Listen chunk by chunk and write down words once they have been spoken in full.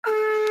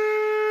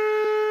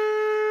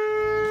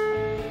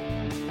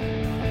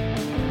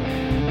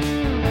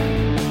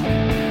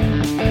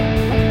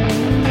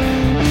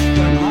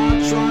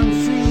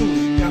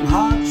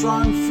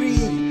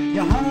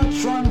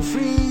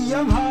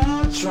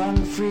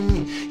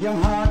free,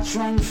 young hearts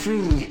run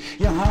free,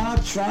 young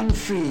hearts run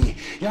free,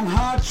 young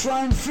hearts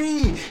run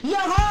free,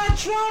 young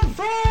hearts run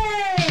free!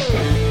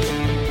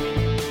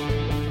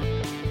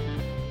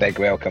 Big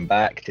welcome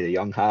back to the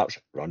Young Hearts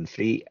Run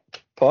Free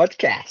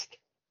podcast.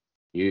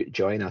 You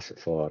join us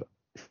for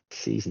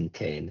season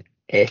 10,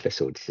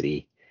 episode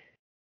 3.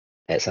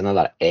 It's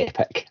another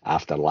epic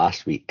after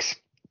last week's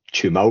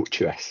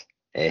tumultuous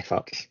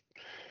efforts.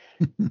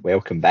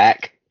 Welcome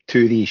back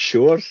to these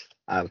shores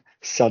of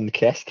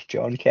sun-kissed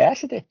John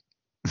Cassidy.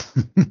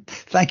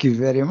 Thank you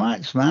very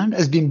much, man.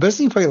 It's been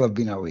busy while I've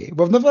been away.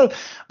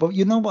 But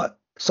you know what?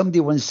 Somebody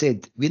once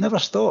said, we never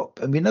stop,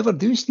 and we never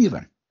do,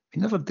 Stephen.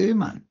 We never do,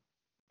 man.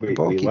 We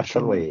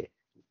literally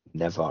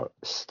never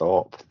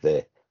stop.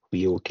 The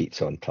wheel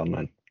keeps on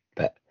turning,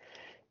 but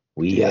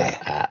we are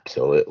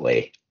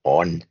absolutely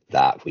on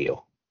that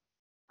wheel.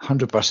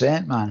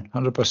 100%, man.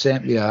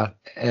 100% we are.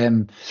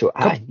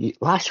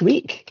 Last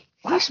week,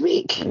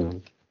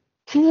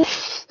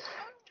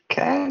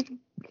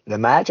 the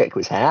magic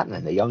was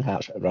happening. The Young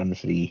Hearts Run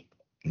Free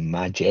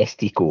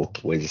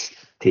Majestico was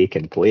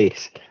taking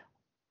place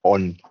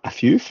on a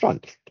few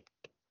fronts.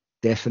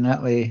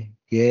 Definitely.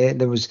 Yeah,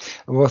 there was.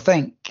 Well, I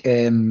think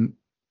when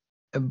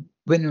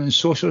on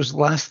socials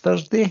last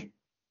Thursday,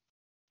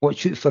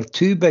 watch out for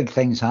two big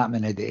things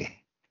happening a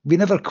day. I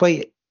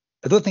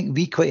don't think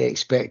we quite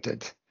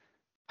expected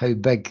how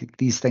big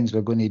these things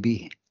were going to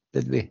be,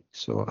 did we?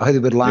 So how they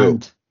would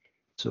land.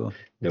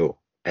 No,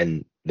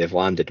 and they've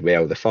landed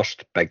well. The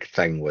first big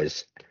thing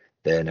was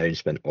the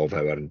announcement of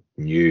our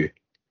new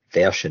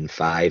version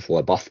 5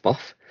 LaBuff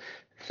Buff,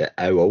 the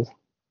owl,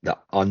 the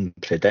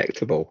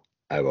unpredictable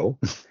owl.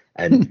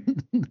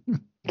 And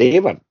they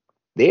were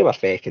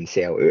fecking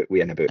sell out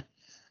within about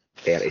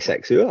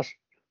 36 hours.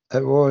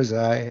 It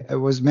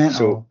was mental.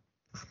 So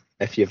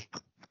if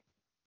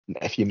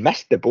you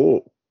missed the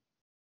boat,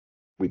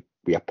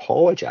 we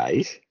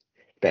apologise,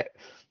 but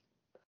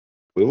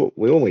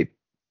we only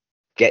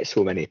get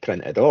so many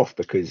printed off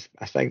because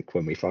I think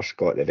when we first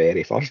got the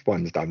very first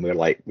ones done,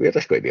 we're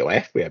just going to be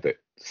left with about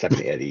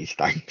 70 of these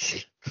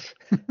things.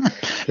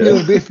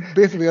 We're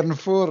both wearing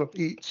 4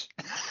 each.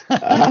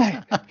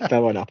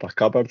 Filling up a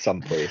cupboard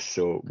someplace.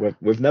 So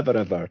we've never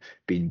ever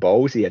been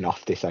ballsy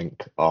enough to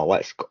think, oh,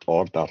 let's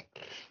order.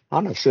 I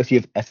don't know. So if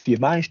you've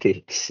managed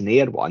to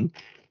snare one,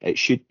 it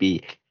should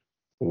be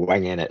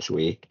winging its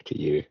way to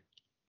you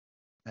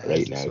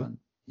right now.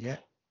 Yeah.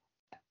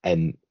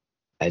 And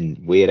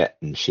wear it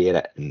and share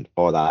it and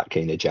all that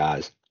kind of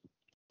jazz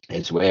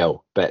as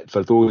well. But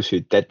for those who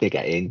didn't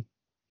get in,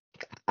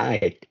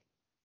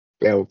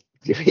 you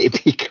may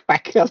be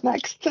quicker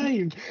next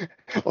time,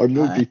 or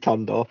be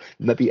turned off.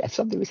 Maybe if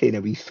somebody was saying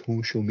a wee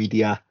social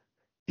media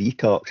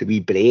detox, a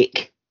wee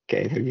break,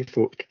 getting how you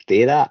folk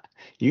do that.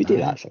 You do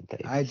that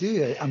sometimes. I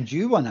do. I'm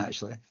due one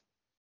actually.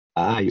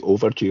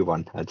 Overdue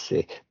one, I'd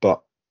say.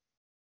 But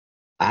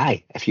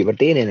if you were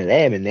doing any of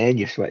them and then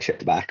you switch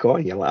it back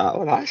on, you're like,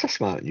 oh, that's a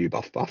smart new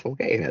buff. I'll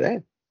get in it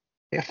then.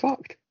 You're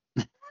fucked.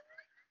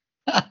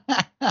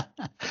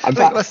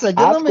 Listen,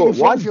 you're not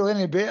making me feel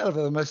any better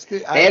for the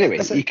mistake. Anyway,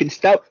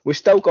 we've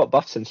still got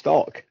buffs in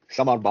stock.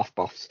 Summer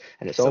buffs,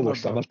 and it's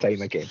almost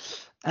summertime again.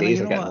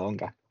 Days are getting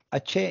longer.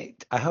 I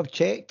have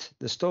checked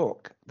the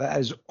stock. That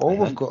is all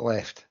we've got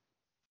left.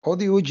 All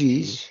the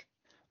OGs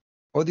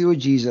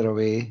are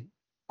away.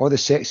 All the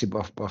sexy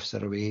buffs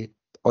are away.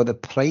 All the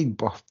pride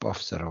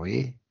buffs are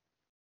away.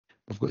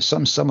 We've got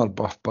some summer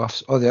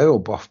buffs. All the owl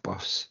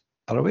buffs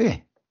are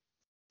away.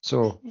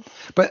 So,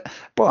 but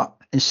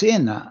in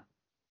saying that,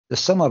 the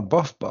summer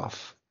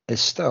buff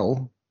is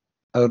still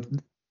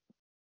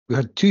we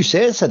had 2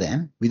 sets of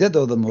them. We did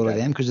all the more of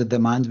them because the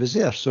demand was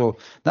there. So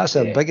that's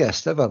our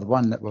biggest ever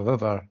one that we've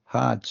ever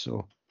had.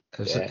 So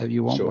if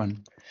you want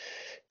one.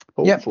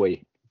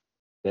 Hopefully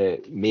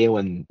the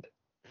mail-in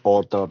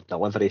order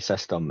delivery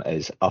system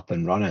is up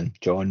and running.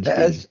 John's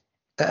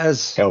it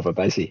is hell of a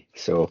busy.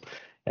 So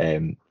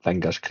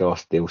fingers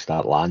crossed they'll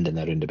start landing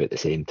around about the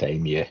same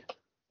time you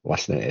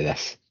listening to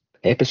this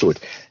episode.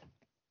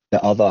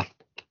 The other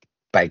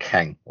big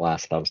thing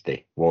last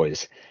Thursday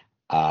was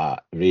a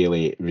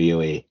really,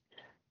 really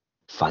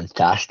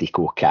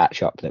fantastical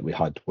catch up that we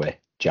had with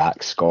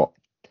Jack Scott,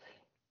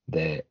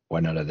 the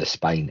winner of the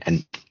Spine.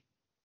 And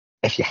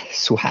if you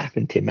so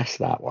happen to miss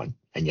that one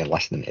and you're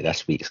listening to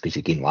this week's because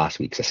you gave last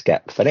week's a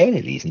skip for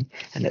any reason,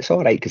 and it's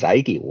all right because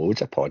I get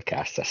loads of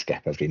podcasts a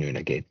skip every now and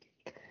again.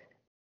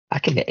 I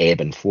can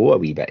ebb and flow a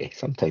wee bit.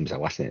 Sometimes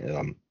I'm listening to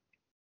them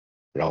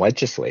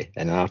religiously,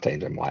 and other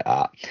times I'm like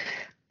that.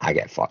 I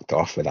get fucked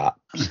off with that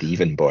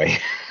Stephen boy.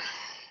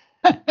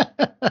 But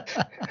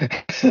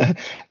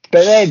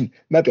then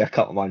maybe a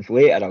couple of months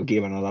later I'll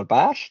give another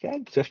bash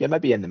then. So if you're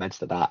maybe in the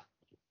midst of that,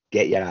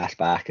 get your ass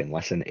back and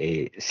listen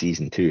to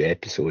season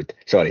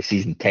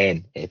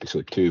 10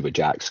 episode 2 with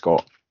Jack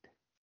Scott.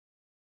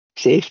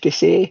 Safe to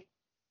say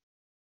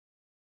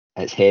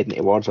it's heading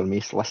towards our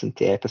most listened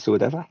to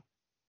episode ever.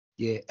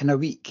 Yeah, in a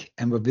week,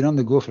 and we've been on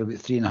the go for about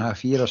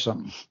 3.5 years or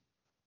something.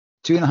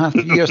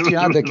 2.5 years,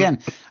 3.5 again.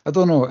 I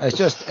don't know. It's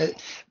just,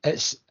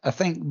 it's. I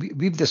think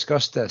we've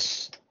discussed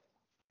this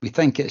We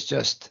think it's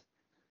just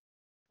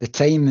the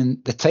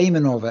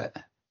timing of it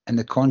and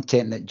the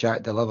content that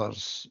Jack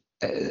delivers.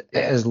 It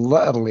is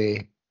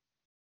literally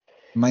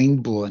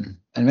mind-blowing.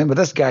 And remember,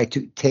 this guy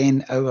took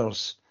 10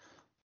 hours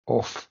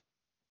off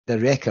the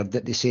record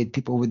that they said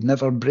people would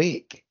never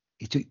break.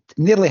 He took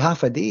nearly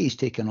half a day he's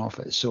taken off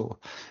it. So,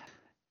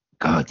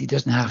 God, he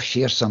doesn't have to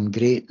share some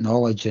great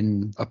knowledge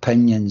and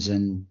opinions,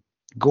 and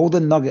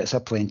golden nuggets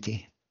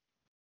aplenty.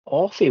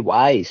 Awfully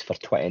wise for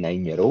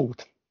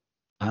 29-year-old.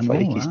 I It's know.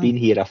 like he's been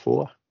here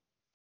before.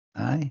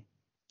 Aye,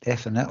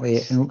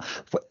 definitely. And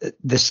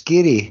the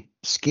scary,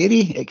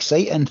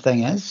 exciting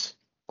thing is,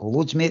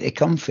 loads more to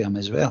come for him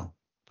as well,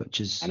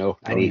 which is I know,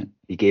 brilliant. and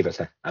he gave us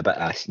a bit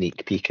of a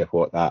sneak peek of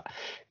what that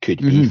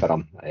could be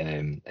for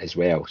him as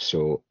well.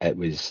 So it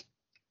was,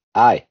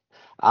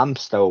 I'm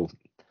still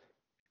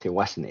to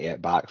listen to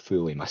it back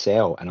fully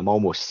myself, and I'm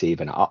almost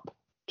saving it up,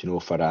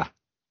 for a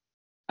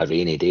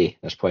rainy day.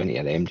 There's plenty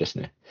of them just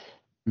now.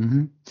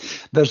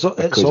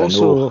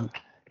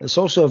 It's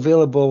also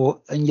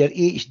available in your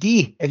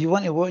HD if you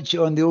want to watch it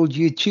on the old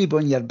YouTube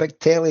on your big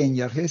telly in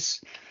your house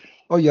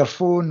or your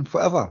phone,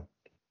 whatever.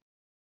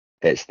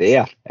 It's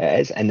there. It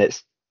is, and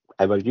it's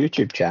our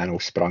YouTube channel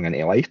sprung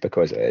into life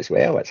because of it as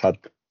well. It's had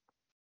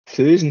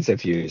thousands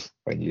of views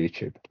on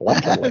YouTube,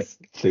 literally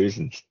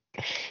thousands.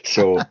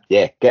 So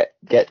yeah, get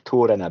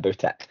touring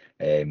about it.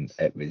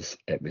 It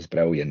was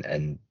brilliant,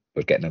 and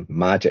we're getting a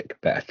magic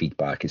bit of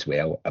feedback as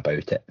well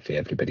about it for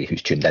everybody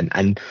who's tuned in,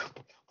 and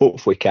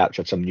hopefully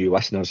captured some new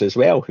listeners as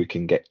well who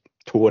can get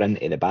tore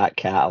into the back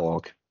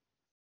catalogue.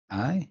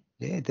 Aye,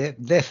 yeah,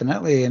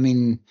 definitely. I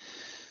mean,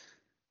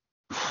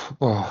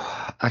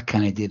 I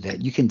can't do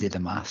that. You can do the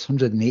maths.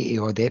 180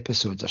 odd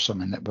episodes or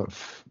something that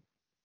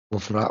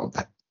we've rattled.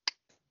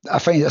 I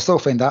still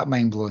find that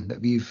mind blowing that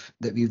we've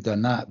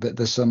done that. But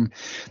there's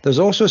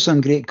also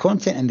some great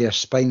content in there,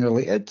 spine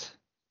related,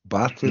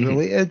 Barclay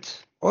related,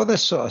 all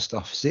this sort of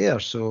stuff's there.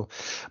 So,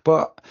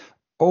 but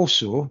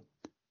also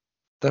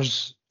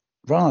there's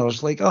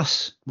runners like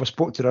us. We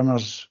spoke to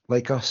runners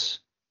like us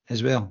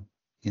as well,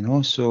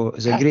 So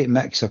it's a great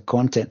mix of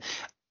content.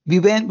 We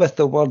went with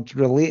the word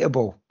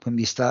relatable when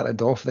we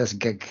started off this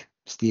gig,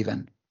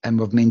 Stephen, and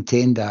we've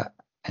maintained that,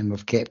 and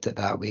we've kept it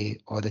that way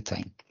all the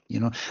time.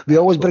 We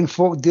always bring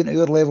folk down to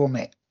our level,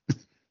 mate.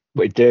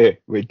 We do.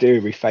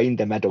 We find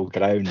the middle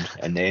ground,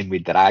 and then we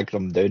drag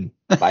them down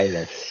by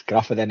the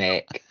scruff of the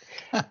neck.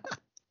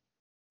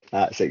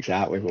 That's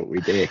exactly what we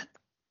do.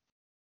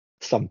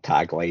 Some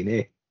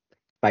tagline, eh?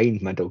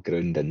 Find middle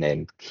ground and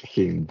then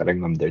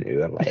bring them down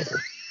to our level.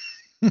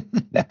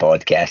 The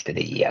podcast of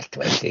the year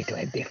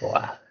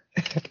 2024.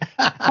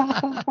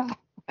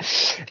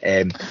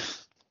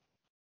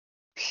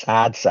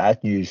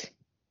 Sad news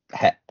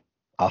hit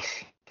us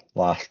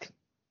last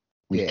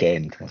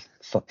weekend.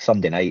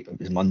 Sunday night, it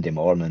was Monday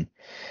morning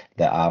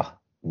that I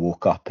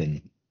woke up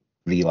and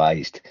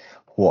realised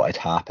what had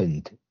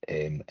happened.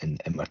 And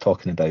we're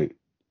talking about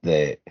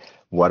the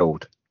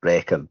world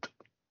record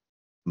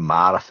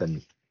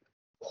marathon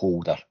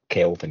holder,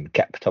 Kelvin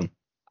Kiptum,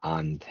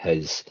 and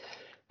his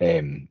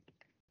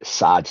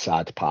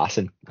sad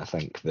passing. I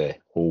think the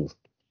whole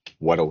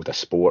world of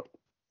sport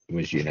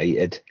was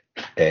united.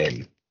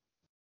 It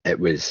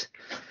was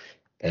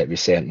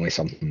certainly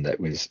something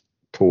that was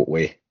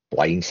totally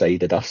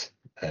blindsided us,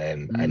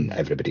 and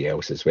everybody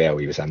else as well.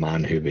 He was a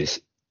man who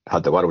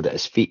had the world at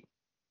his feet,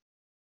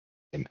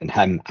 and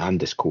him and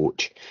his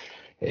coach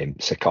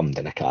succumbed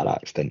in a car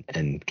accident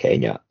in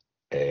Kenya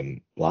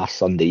last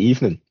Sunday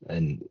evening.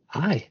 And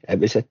it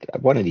was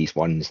one of these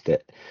ones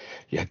that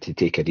you had to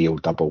take a real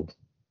double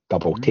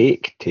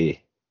take to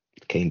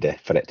kind of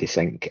for it to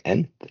sink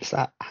in.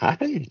 That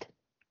happened.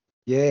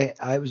 Yeah,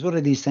 it was one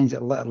of these things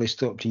that literally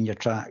stopped you in your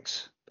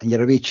tracks, and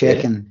you're away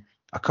checking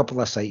a couple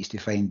of sites to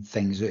find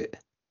things out.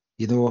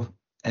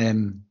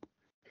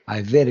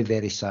 Very,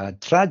 very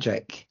sad,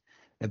 tragic.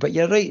 But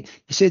you're right.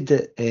 You said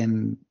that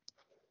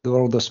the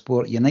world of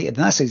sport united, and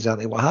that's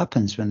exactly what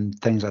happens when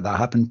things like that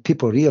happen.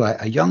 People realise,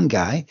 a young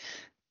guy,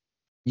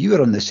 you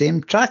were on the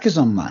same track as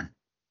him, man.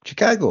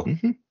 Chicago.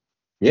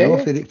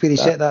 Where he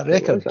set that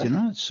record,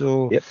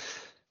 So,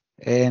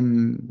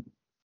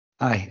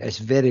 it's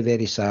very,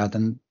 very sad.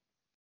 And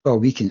all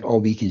we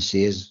can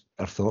say is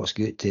our thoughts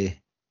go out to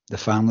the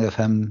family of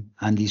him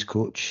and his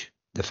coach,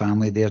 the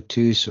family there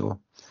too. So,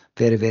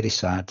 very, very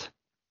sad.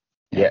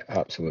 Yeah,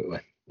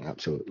 absolutely.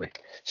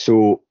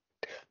 So,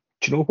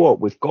 do you know what?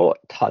 We've got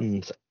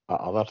tons of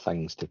other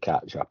things to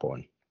catch up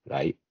on,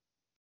 right?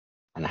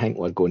 And I think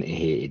we're going to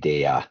have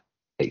today a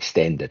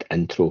extended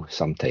intro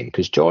sometime,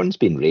 because John's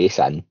been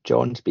racing,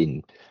 John's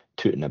been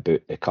tooting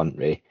about the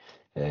country.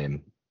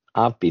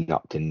 I've been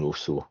up to no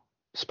so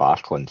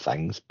sparkling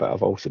things, but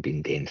I've also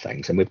been doing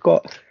things, and I've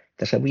got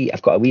a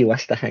wee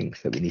list of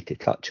things that we need to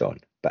touch on.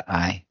 But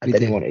I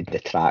didn't want to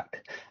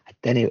detract.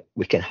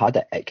 We can HUD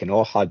it. It can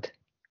all HUD.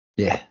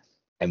 Yeah.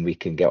 And we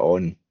can get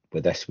on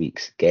with this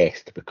week's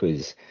guest,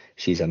 because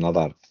she's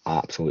another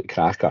absolute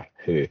cracker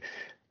who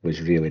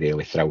was really,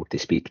 really thrilled to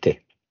speak to.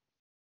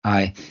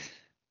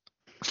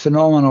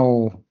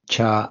 Phenomenal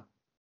chat,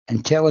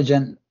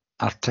 intelligent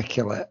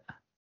articulate,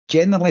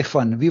 generally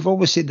fun. We've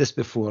always said this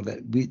before,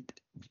 that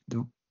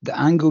the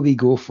angle we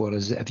go for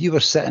is that if you were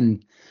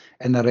sitting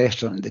in a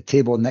restaurant at the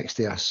table next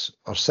to us,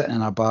 or sitting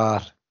in a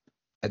bar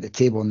at the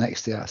table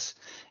next to us,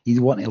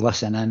 you'd want to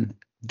listen in.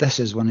 This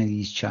is one of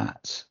these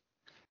chats.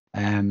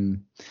 We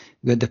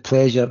had the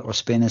pleasure of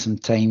spending some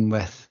time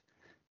with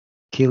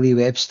Kayleigh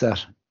Webster,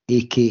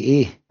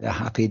 aka The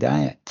Happy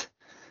Diet.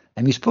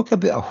 And we spoke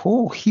about a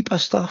whole heap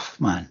of stuff,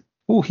 man.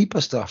 Whole heap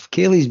of stuff.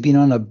 Kayleigh's been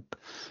on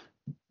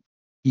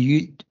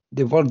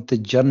the word the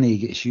journey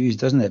gets used,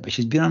 doesn't it? But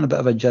she's been on a bit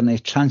of a journey,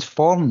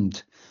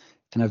 transformed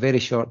in a very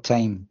short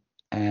time.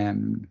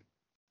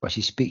 Where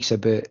she speaks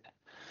about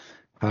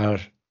her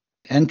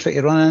entry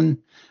to running,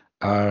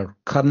 her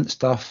current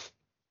stuff,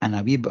 and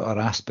a wee bit of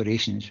her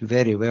aspirations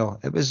very well.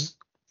 It was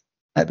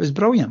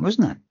brilliant,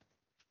 wasn't it?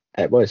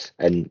 It was.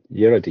 And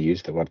you already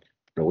used the word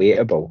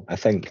relatable. I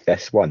think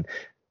this one,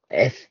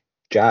 if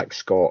Jack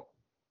Scott,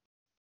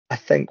 I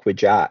think with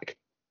Jack,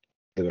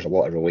 there was a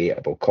lot of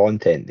relatable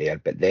content there,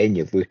 but then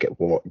you look at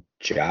what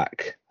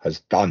Jack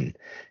has done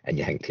and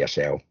you think to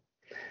yourself,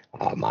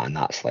 oh man,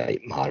 that's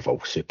like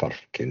Marvel super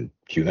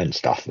human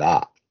stuff,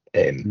 that.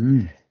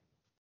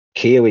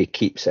 Kayleigh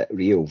keeps it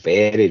real,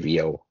 very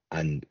real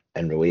and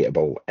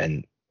relatable.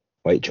 And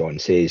like John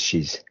says,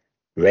 she's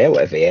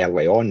relatively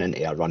early on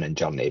into her running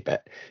journey,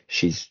 but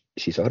she's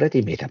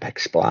already made a big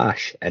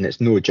splash. And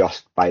it's not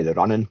just by the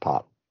running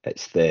part,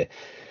 it's the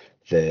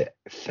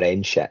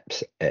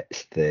friendships,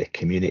 it's the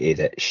community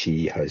that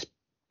she has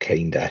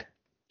kind of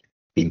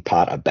been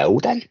part of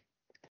building.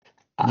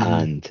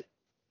 And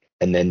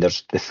then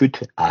there's the food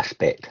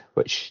aspect,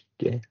 which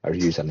our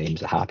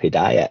username's The Happy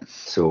Diet.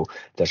 So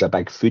there's a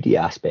big foodie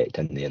aspect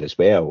in there as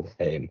well.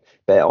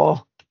 But it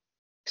all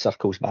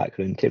circles back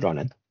round to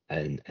running,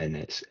 and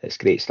it's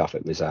great stuff.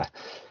 It was a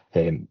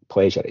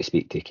pleasure to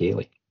speak to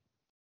Kayleigh.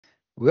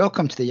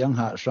 Welcome to the Young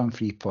Hearts Run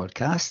Free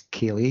podcast,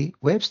 Kayleigh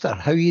Webster.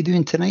 How are you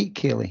doing tonight,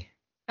 Kayleigh?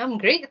 I'm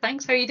great,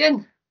 thanks. How are you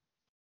doing?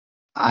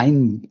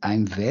 I'm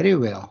very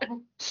well.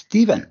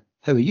 Stephen,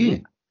 how are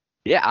you?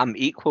 Yeah, I'm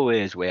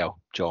equally as well,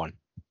 John.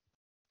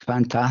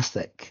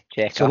 Fantastic.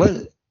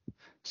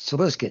 So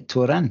let's get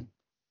tore in.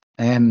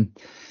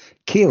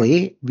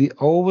 Kayleigh, we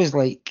always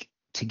like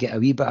to get a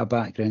wee bit of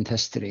background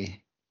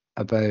history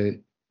about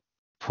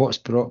what's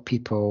brought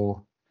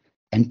people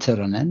into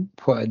running,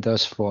 what it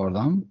does for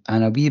them,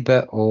 and a wee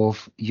bit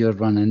of your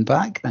running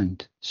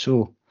background.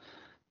 So,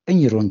 in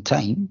your own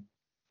time,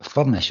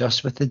 furnish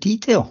us with the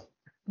detail.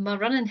 My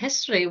running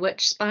history,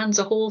 which spans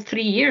a whole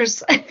 3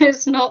 years,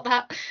 it's not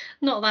that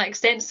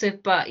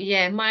extensive, but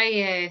yeah,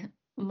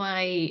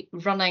 my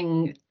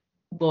running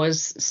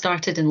was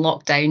started in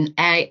lockdown.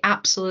 I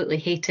absolutely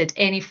hated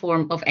any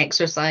form of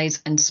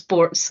exercise and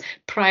sports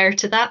prior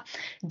to that.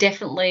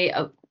 Definitely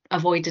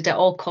avoided at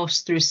all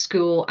costs through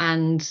school,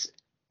 and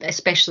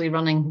especially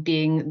running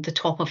being the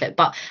top of it.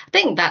 But I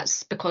think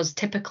that's because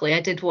typically I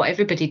did what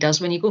everybody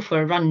does. When you go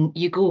for a run,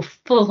 you go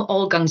full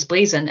all guns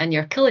blazing and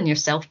you're killing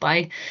yourself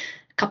by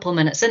couple of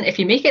minutes in if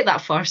you make it that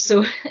far.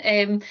 So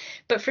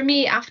but for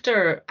me,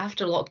 after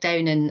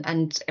lockdown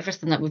and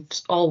everything that we've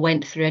all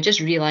went through, I just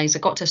realized I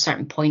got to a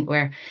certain point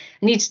where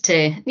I needs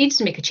to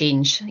make a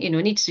change,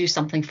 need to do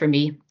something for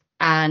me.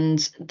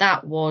 And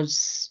that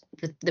was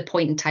the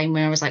point in time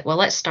where I was like, well,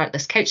 let's start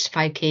this Couch to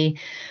 5K. I'm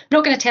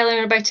not going to tell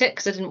anyone about it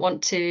because I didn't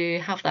want to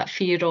have that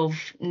fear of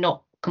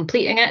not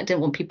completing it. I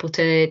didn't want people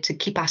to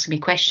keep asking me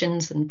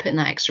questions and putting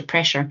that extra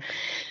pressure.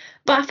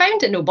 But I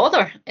found it no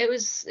bother. It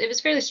was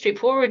fairly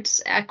straightforward.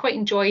 I quite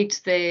enjoyed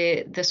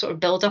the sort of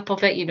build up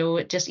of it.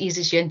 It just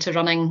eases you into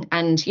running,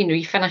 and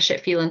you finish it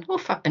feeling, oh,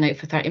 I've been out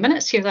for 30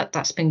 minutes here.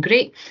 That's been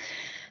great.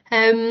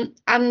 And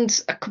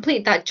I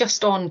completed that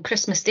just on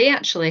Christmas Day.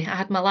 Actually, I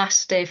had my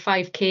last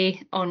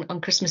 5K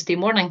on Christmas Day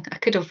morning. I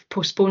could have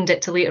postponed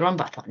it to later on,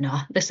 but I thought, no,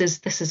 this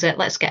is it.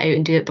 Let's get out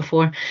and do it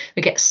before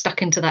we get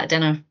stuck into that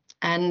dinner.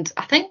 And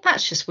I think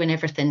that's just when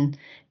everything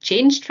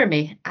changed for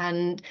me.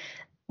 And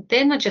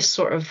then I just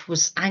sort of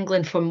was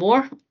angling for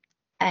more.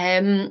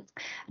 Didn't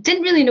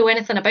really know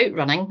anything about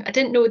running. I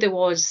didn't know there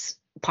was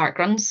park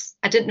runs.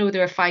 I didn't know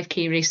there were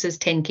 5K races,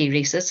 10K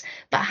races,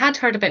 but I had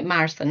heard about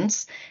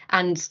marathons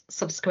and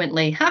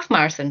subsequently half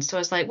marathons. So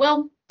I was like,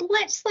 well,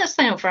 let's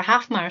sign up for a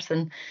half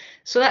marathon.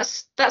 So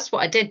that's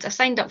what I did. I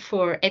signed up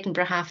for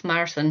Edinburgh Half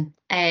Marathon,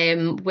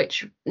 it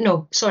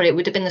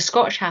would have been the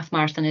Scottish Half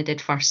Marathon I did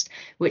first,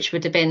 which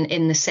would have been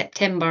in the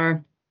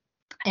September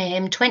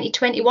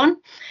 2021.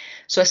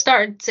 So I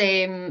started,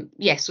 started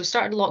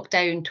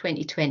lockdown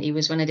 2020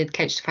 was when I did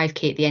Couch to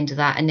 5K at the end of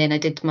that. And then I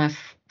did my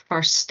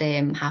first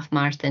half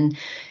marathon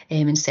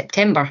in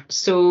September.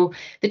 So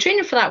the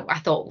training for that I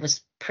thought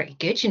was pretty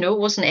good. It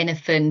wasn't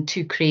anything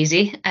too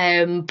crazy.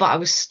 But I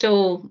was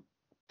still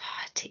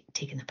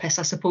taking the piss,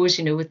 I suppose,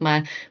 with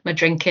my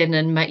drinking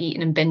and my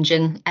eating and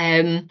binging.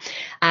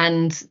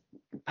 And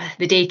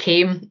the day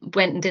came,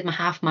 went and did my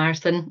half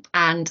marathon.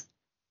 And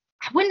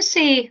I wouldn't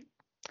say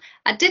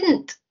I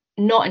didn't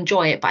not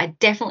enjoy it, but I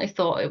definitely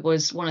thought it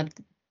was one of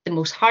the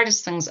most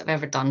hardest things I've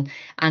ever done.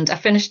 And I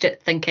finished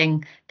it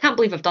thinking, can't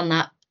believe I've done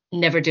that,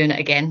 never doing it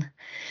again.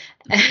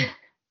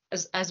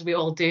 as we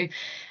all do.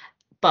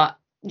 But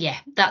yeah,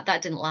 that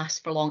didn't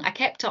last for long. I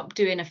kept up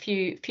doing a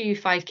few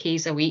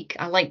 5Ks a week.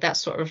 I like that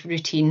sort of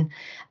routine.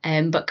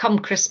 But come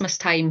Christmas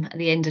time at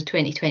the end of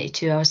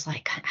 2022, I was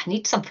like, I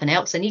need something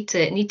else. I need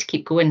to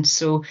keep going.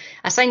 So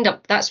I signed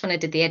up. That's when I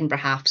did the Edinburgh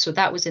half. So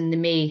that was in the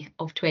May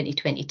of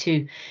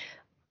 2022.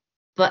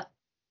 But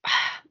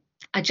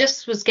I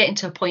just was getting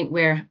to a point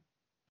where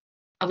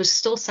I was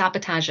still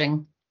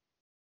sabotaging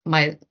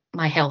my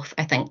health,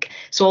 I think.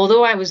 So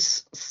although I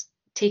was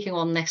taking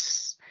on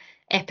this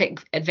epic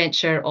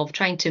adventure of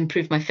trying to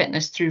improve my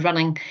fitness through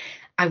running,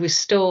 I was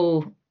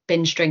still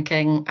binge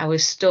drinking, I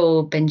was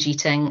still binge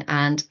eating,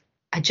 and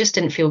I just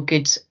didn't feel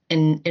good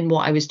in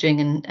what I was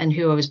doing and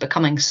who I was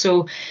becoming.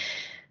 So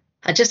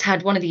I just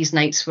had one of these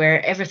nights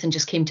where everything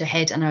just came to a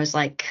head, and I was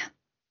like,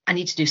 I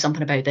need to do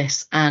something about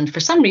this. And for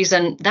some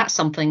reason, that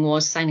something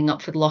was signing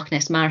up for the Loch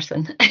Ness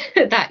Marathon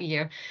that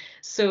year.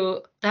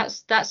 So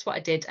that's what I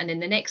did. And then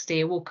the next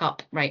day I woke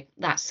up, right,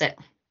 that's it.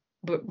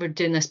 We're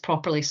doing this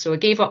properly. So I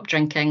gave up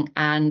drinking,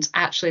 and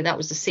actually that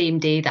was the same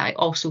day that I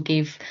also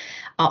gave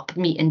up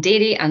meat and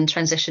dairy and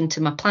transitioned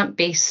to my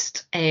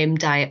plant-based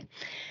diet.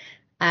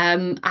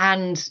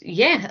 And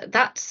yeah,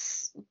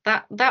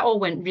 that all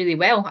went really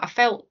well. I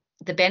felt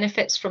the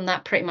benefits from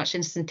that pretty much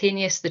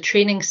instantaneous. The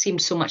training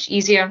seemed so much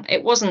easier. I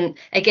wasn't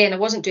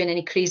doing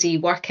any crazy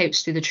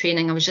workouts through the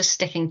training. I was just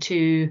sticking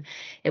to,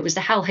 it was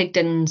the Hal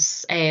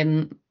Higdon's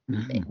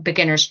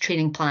beginner's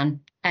training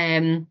plan.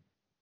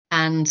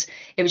 And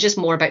it was just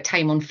more about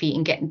time on feet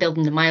and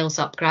building the miles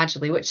up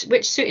gradually,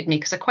 which suited me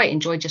because I quite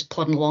enjoyed just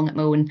plodding along at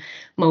my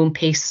own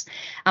pace.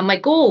 And my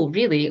goal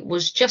really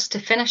was just to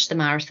finish the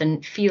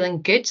marathon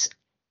feeling good.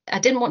 I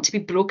didn't want to be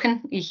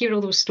broken. You hear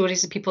all those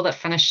stories of people that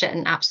finish it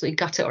and absolutely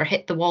gut it or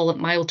hit the wall at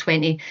mile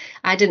 20.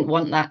 I didn't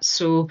want that.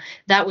 So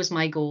that was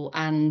my goal.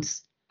 And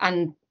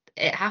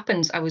it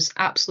happened. I was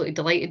absolutely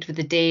delighted with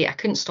the day. I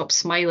couldn't stop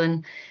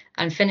smiling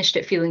and finished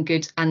it feeling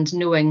good and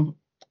knowing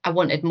I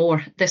wanted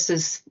more. This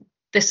is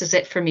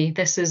it for me.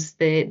 This is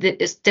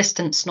it's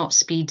distance, not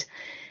speed.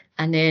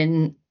 And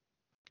then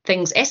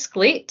things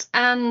escalate.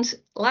 And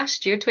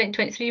last year,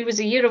 2023, was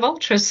a year of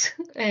ultras.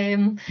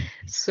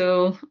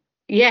 So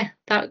yeah,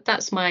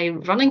 that's my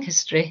running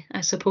history,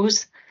 I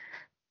suppose.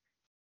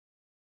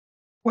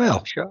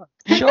 Well,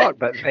 Short,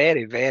 but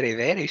very, very,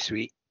 very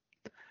sweet.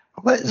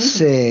 let's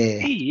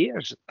 3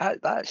 years.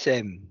 That's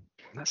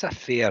a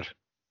fair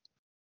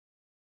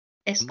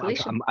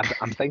Escalation.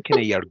 I'm thinking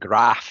of your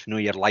graph,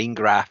 your line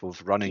graph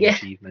of running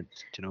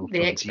achievements. The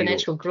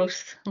exponential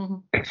growth.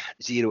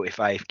 0 to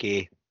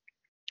 5K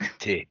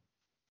to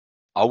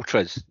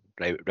ultras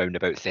round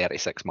about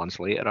 36 months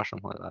later or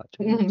something like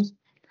that.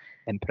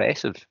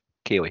 Impressive,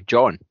 Kayleigh.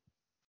 John?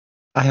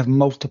 I have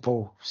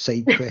multiple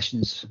side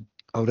questions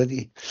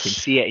already. Can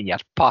see it in your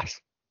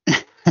pus.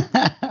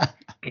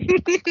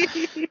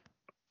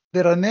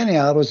 There are many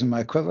arrows in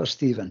my quiver,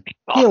 Stephen.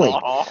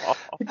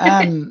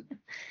 Kayleigh,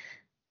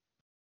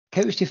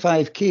 couch to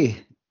 5K.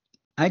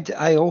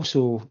 I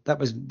also, that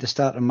was the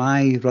start of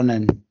my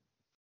running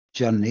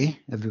journey,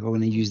 if we're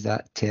going to use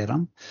that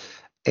term.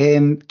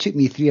 Took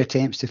me 3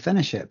 attempts to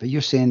finish it, but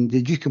you're saying,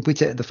 did you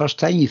complete it the first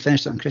time? You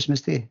finished it on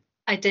Christmas Day?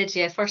 I did,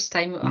 yeah, first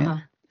time. Yeah.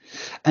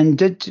 And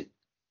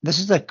this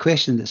is a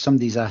question that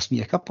somebody's asked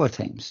me a couple of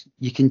times.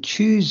 You can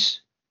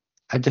choose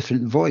a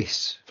different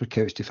voice for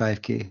couch to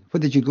 5K.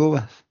 What did you go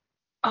with?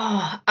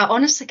 Oh, I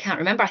honestly can't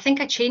remember. I think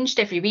I changed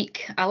every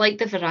week. I like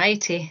the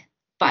variety.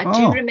 But I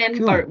do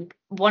remember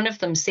one of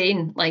them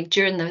saying, like,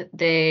 during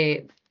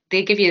they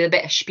give you a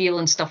bit of spiel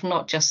and stuff,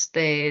 not just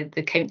the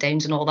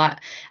countdowns and all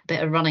that, a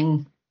bit of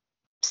running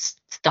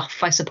stuff,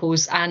 I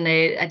suppose. And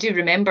I do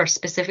remember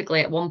specifically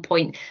at one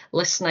point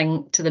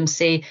listening to them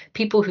say,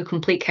 people who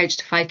complete couch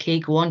to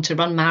 5K go on to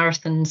run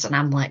marathons. And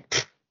I'm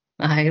like,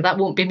 that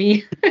won't be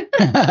me.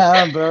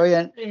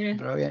 Brilliant. Yeah.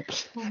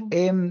 Brilliant.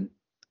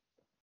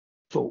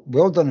 So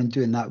well done on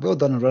doing that. Well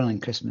done on running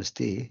Christmas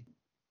Day.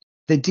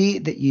 The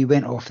date that you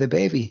went off the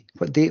bevy,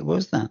 what date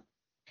was that?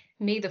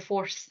 May the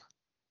 4th.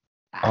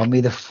 Oh,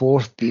 May the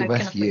 4th be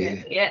with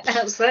you. Yeah,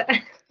 that's it.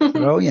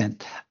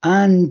 Brilliant.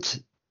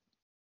 And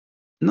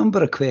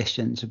number of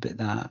questions about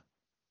that.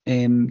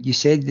 You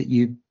said that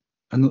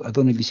I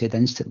don't know if you said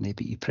instantly,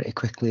 but you pretty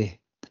quickly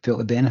felt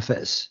the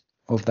benefits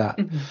of that.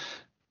 Mm-hmm.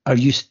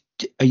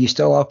 Are you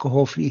still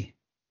alcohol free?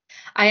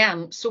 I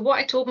am. So what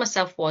I told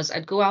myself was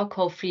I'd go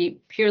alcohol free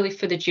purely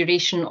for the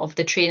duration of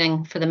the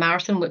training for the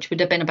marathon, which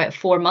would have been about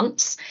 4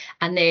 months.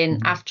 And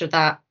then after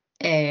that,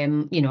 I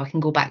can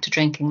go back to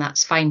drinking.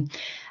 That's fine.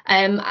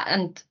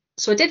 And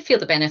so I did feel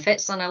the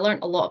benefits, and I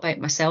learned a lot about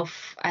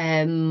myself.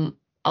 A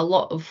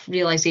lot of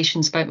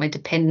realizations about my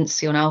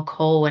dependency on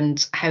alcohol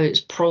and how it's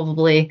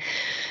probably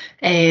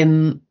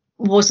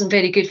wasn't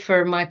very good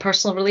for my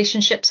personal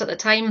relationships at the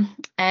time.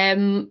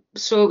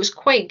 So it was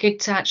quite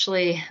good to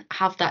actually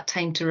have that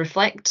time to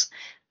reflect.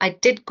 I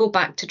did go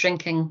back to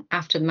drinking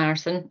after the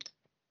marathon,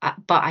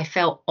 but I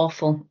felt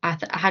awful. I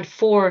had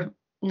 4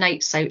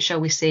 nights out, shall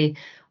we say,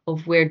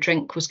 where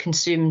drink was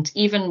consumed.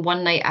 Even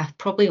one night, I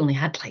probably only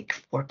had like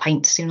 4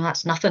 pints.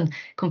 That's nothing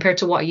compared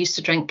to what I used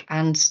to drink,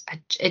 and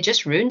it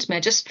just ruined me. I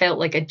just felt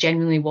like I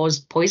genuinely was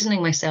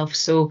poisoning myself.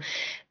 So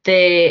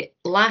the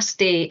last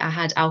day I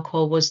had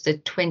alcohol was the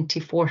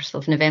 24th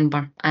of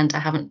November, and I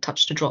haven't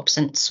touched a drop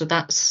since. So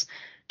that's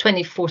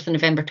 24th of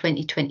November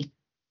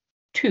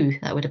 2022.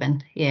 That would have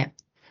been, yeah.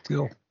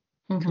 Cool.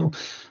 Mm-hmm. Cool.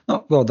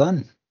 Oh, well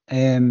done.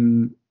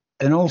 And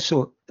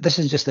also, this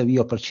is just a wee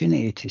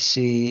opportunity to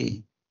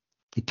say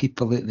to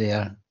people out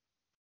there,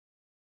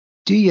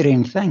 do your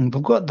own thing.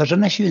 There's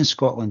an issue in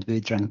Scotland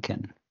with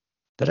drinking.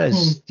 There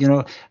is.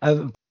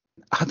 I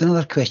had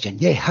another question.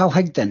 Yeah, Hal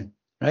Higdon,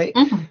 right?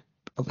 Mm-hmm.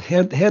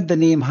 I've heard the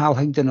name Hal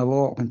Higdon a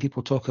lot when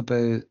people talk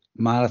about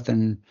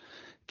marathon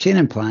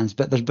training plans,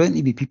 but there's bound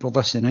to be people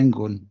listening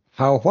going,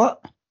 Hal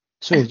what?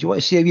 So do you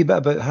want to say a wee bit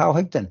about Hal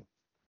Higdon?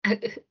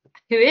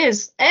 Who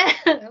is?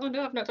 Oh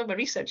no, I've not done my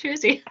research. Who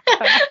is he?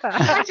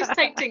 I just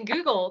typed in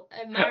Google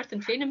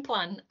marathon training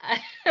plan.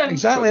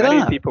 Exactly many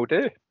that. people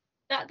do.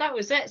 That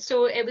was it.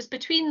 So it was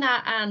between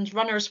that and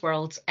Runner's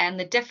World, and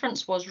the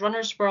difference was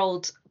Runner's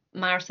World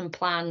marathon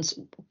plans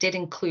did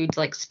include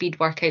like speed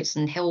workouts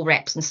and hill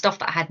reps and stuff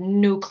that I had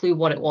no clue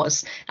what it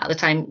was at the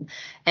time.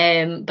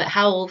 But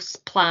Hal's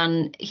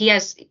plan, he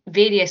has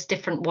various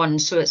different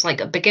ones. So it's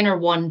like a beginner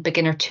 1,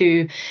 beginner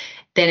 2,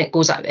 then it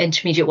goes up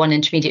intermediate 1,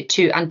 intermediate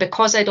 2. And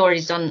because I'd already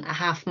done a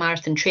half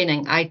marathon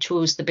training, I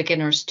chose the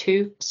beginners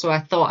 2. So I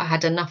thought I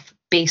had enough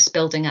base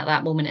building at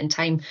that moment in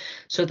time.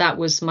 So that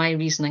was my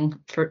reasoning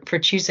for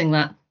choosing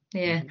that.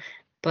 Yeah.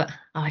 But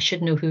I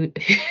should know who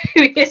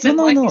he is and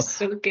why he's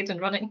so good in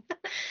running.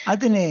 I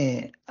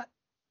don't.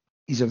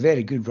 He's a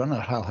very good runner,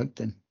 Hal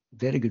Higdon.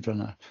 Very good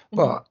runner.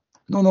 But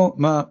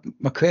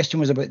my question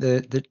was about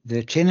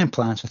the training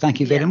plan. So thank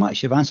you very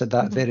much. You've answered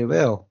that very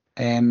well.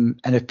 And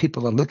if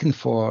people are looking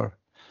for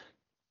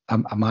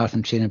a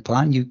marathon training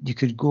plan, you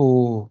could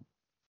go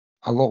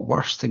a lot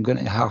worse than going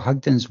to Hal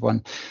Higdon's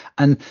one.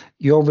 And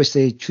you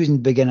obviously choosing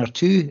beginner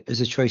 2 is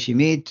a choice you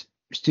made.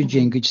 Stood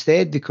you in good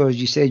stead because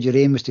you said your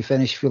aim was to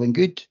finish feeling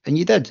good, and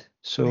you did.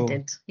 So I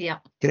did, yeah.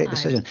 Great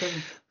decision.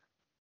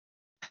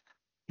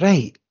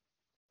 Right.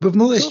 We've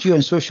noticed you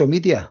on social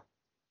media.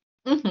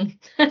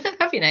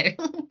 Have you now?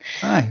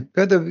 Aye.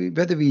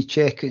 Whether we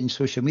check it in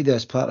social media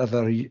as part of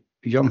our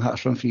Young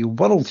Hearts Run Free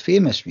world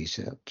famous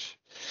research.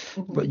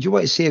 But do you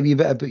want to say a wee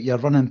bit about your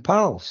running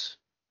pals?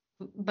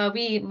 My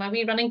wee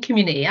running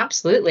community,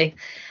 absolutely.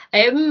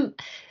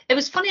 It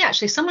was funny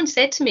actually. Someone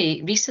said to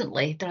me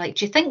recently, they're like,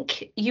 "Do you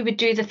think you would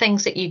do the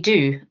things that you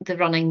do, the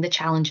running, the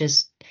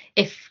challenges,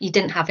 if you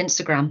didn't have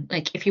Instagram?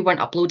 Like if you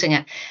weren't uploading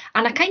it?"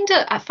 And I kind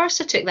of at first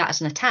I took that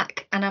as an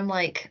attack, and I'm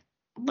like,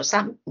 "What's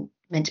that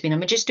meant to mean?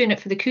 Am I just doing it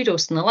for the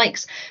kudos and the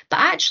likes?" But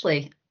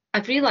actually,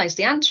 I've realised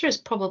the answer is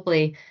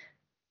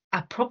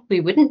I probably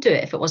wouldn't do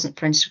it if it wasn't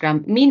for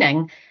Instagram.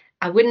 Meaning,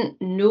 I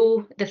wouldn't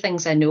know the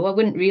things I know. I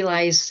wouldn't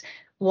realise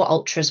what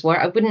ultras were.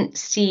 I wouldn't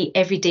see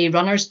everyday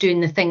runners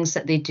doing the things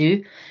that they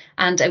do,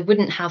 and I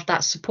wouldn't have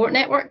that support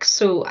network.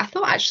 So I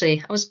thought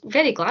actually I was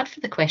very glad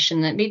for the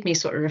question. It made me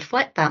sort of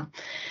reflect that.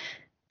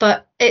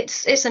 But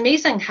it's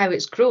amazing how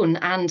it's grown.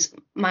 And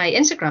my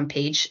Instagram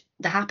page,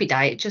 The Happy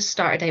Diet, just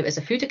started out as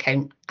a food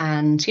account,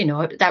 and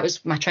that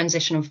was my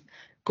transition of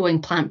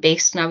going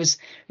plant-based, and I was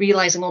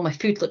realizing all my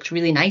food looked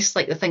really nice,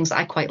 like the things that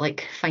I quite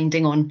like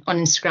finding on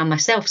Instagram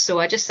myself. So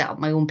I just set up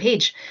my own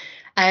page,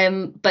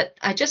 but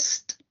I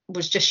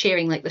was just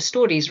sharing like the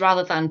stories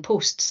rather than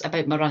posts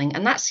about my running,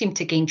 and that seemed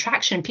to gain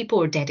traction. People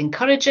were dead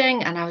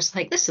encouraging, and I was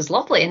like, this is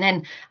lovely. And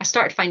then I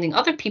started finding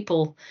other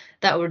people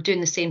that were doing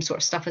the same sort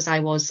of stuff as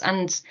I was,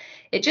 and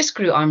it just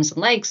grew arms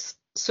and legs.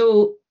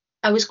 So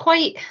I was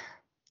quite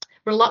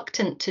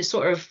reluctant to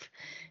sort of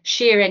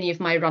share any of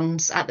my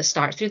runs at the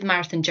start. Through the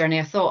marathon journey,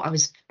 I thought I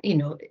was,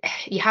 you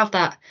have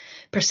that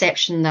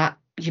perception that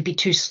you'd be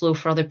too slow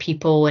for other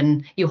people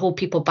and you hold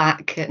people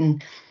back,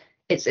 and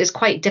it's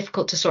quite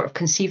difficult to sort of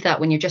conceive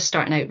that when you're just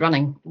starting out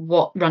running,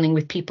 what running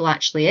with people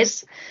actually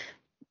is.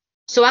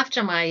 So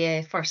after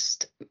my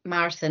first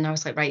marathon, I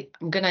was like, right,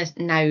 I'm gonna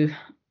now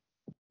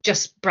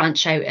just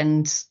branch out,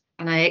 and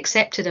I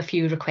accepted a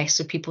few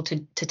requests of people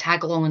to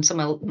tag along on some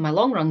of my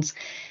long runs.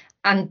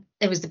 And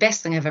it was the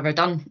best thing I've ever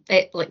done.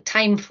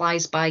 Time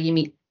flies by, you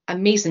meet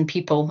amazing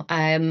people,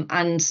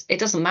 and it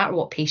doesn't matter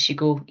what pace you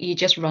go, you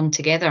just run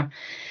together.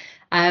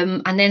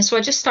 And then so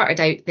I just started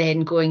out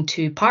then going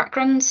to park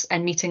runs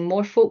and meeting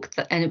more folk,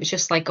 and it was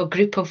just like a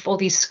group of all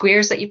these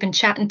squares that you've been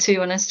chatting to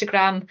on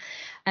Instagram,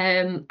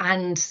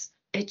 and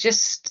it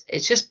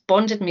just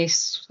bonded me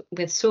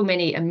with so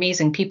many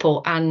amazing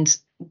people, and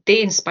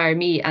they inspire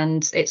me,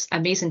 and it's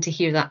amazing to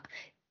hear that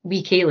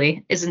wee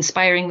Kayleigh is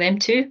inspiring them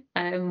too.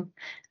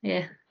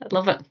 Yeah, I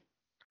love it.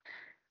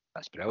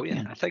 That's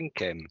brilliant. I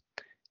think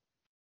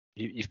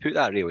you've put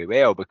that really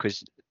well,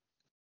 because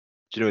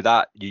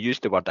that you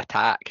used the word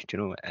attack.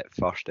 At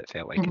first it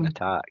felt like an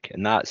attack,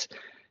 and that's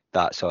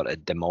that sort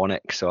of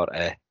demonic sort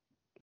of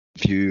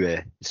view of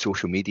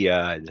social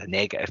media as a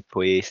negative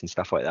place and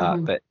stuff like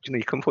that. But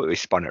you completely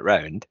spun it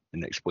round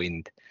and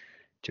explained,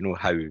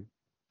 how,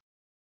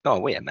 oh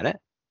wait a minute,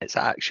 it's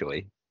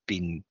actually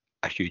been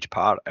a huge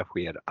part of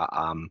where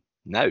I am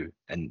now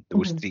in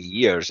those 3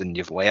 years, and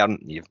you've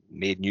learned, you've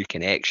made new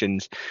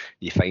connections,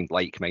 you find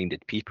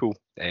like-minded people.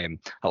 I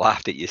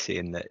laughed at you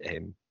saying that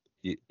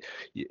you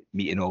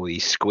meeting all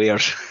these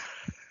squares.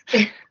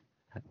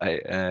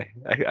 I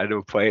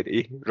know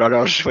plenty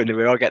runners. When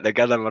we all get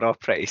together, we're all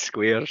pretty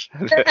squares.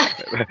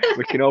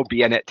 We can all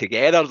be in it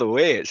together the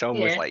way. It's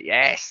almost like,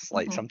 yes,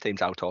 like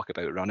sometimes I'll talk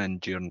about running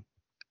during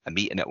a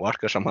meeting at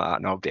work or something like that,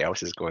 and nobody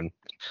else is going,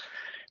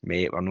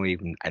 mate, we're not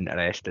even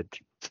interested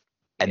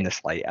in the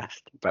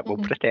slightest, but we'll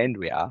pretend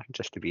we are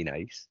just to be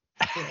nice.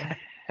 Yeah.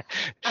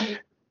 And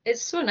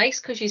it's so nice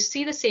because you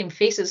see the same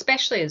faces,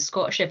 especially at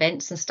Scottish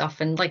events and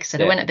stuff. And like I said,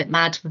 I went a bit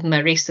mad with my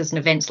races and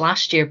events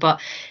last year,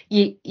 but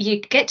you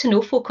get to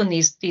know folk on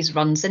these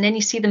runs, and then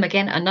you see them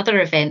again at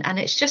another event, and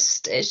it's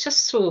just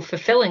so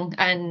fulfilling,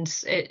 and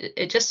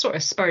it just sort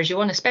of spurs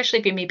you on, especially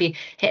if you maybe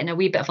hitting a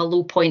wee bit of a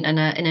low point in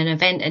an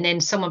event, and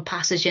then someone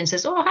passes you and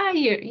says, "Oh, hi,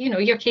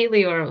 you're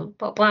Kayleigh," or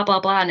blah blah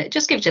blah, and it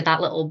just gives you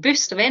that little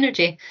boost of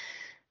energy.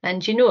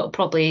 And it'll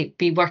probably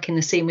be working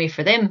the same way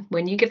for them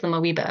when you give them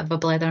a wee bit of a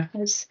blether.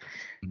 It's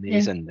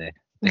amazing,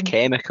 the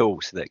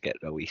chemicals that get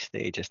released,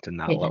 just in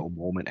that little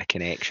moment of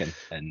connection.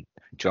 And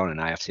John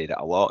and I have said it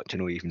a lot,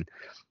 even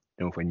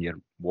when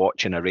you're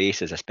watching a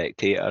race as a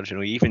spectator,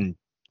 even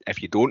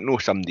if you don't know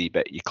somebody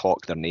but you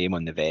clock their name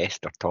on the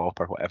vest or top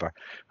or whatever,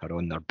 or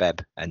on their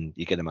bib, and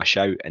you give them a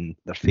shout, and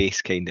their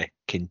face kind of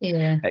can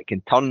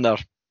turn their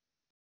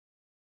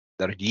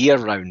year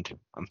round.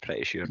 I'm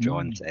pretty sure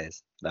John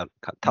says that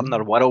turn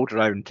their world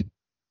round.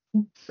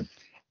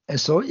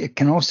 So it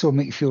can also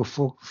make you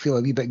feel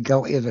a wee bit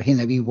guilty of having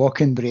a wee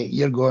walking break.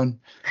 You're going,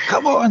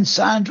 come on,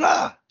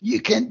 Sandra, you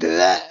can do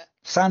it.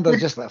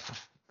 Sandra's just like,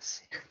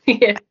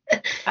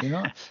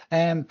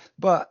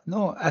 but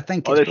no, I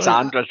think all the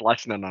Sandra's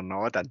listening or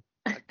nodding.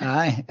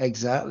 Aye,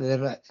 exactly.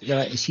 They're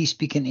like, is he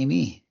speaking to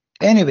me?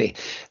 Anyway,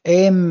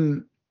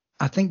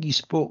 I think you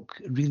spoke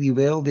really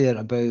well there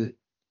about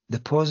the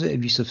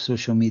positive use of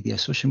social media.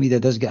 Social media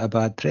does get a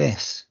bad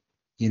press,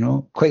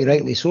 quite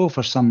rightly so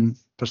for some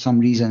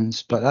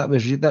reasons, but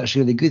that's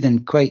really good,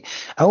 and I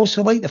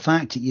also like the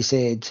fact that you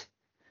said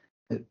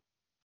that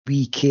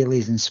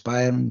Kayleigh's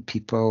inspiring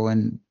people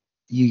and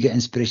you get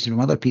inspiration from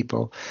other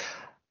people.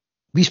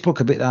 We spoke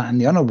about that in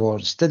the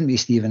Unawards, didn't we,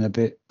 Stephen,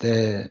 about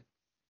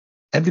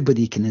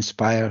everybody can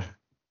inspire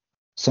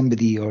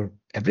somebody or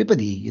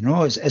everybody,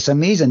 it's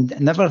amazing.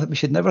 We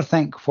should never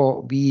think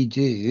what we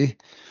do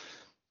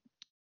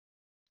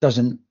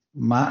doesn't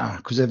matter,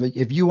 because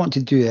if you want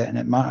to do it and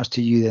it matters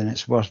to you, then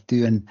it's worth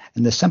doing.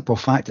 And the simple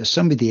fact that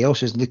somebody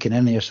else is looking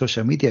in your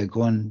social media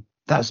going,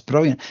 that's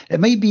brilliant. It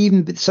might be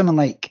even something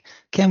like,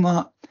 Ken,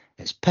 what?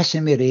 It's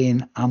pissing me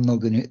rain, I'm not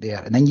going out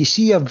there. And then you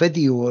see a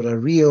video or a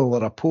reel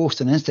or a post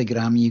on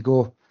Instagram and you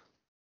go,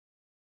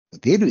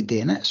 they're out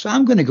doing it, so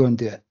I'm going to go and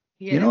do it.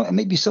 It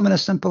might be something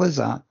as simple as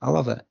that. I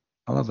love it.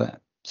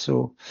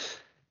 So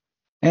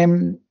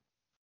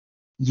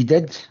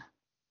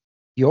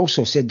you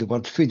also said the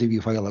word food a wee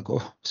while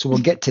ago, so we'll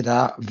get to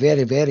that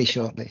very, very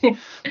shortly.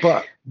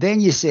 But then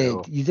you said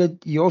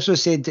you also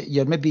said that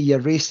your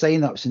race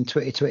sign-ups in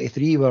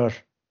 2023 were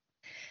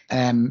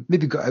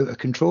maybe got out of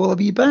control a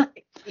wee bit.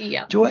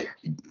 Yeah.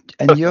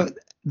 And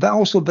that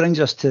also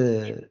brings us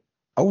to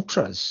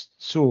ultras.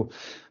 So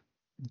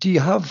do you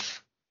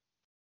have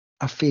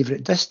a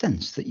favourite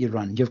distance that you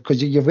run?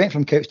 Because you went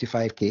from couch to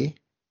 5K.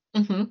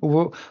 Mm-hmm.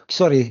 Well,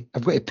 sorry,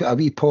 I've got to put a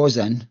wee pause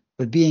in.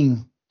 We're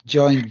being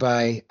joined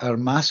by our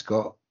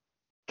mascot,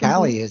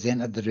 Callie, has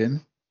entered the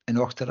room in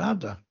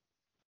Ochterarder.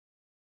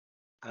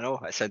 I know.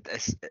 I said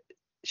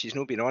she's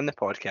not been on the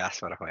podcast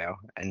for a while,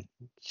 and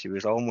she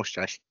was almost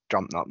just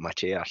jumping up my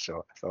chair, so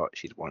I thought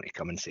she'd want to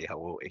come and say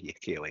hello to you,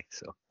 Kayleigh.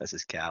 So this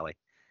is Callie.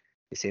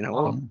 You saying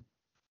hello?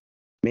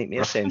 Make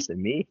more sense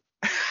than me.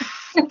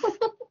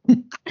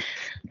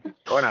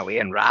 Going away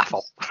and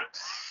raffle.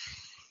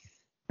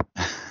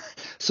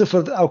 So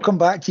I'll come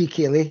back to you,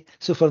 Kayleigh.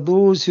 So for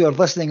those who are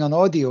listening on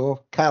audio,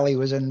 Callie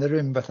was in the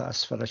room with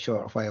us for a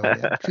short while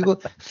there.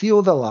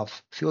 Feel the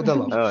love.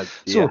 Oh,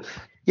 so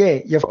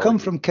you've come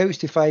from couch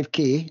to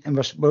 5K, and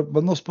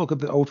we're not spoke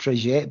about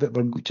ultras yet, but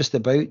we're just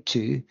about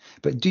to.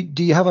 But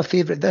do you have a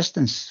favourite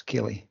distance,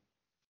 Kayleigh?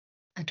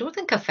 I don't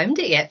think I've found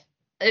it yet.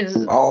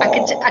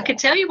 I could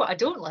tell you what I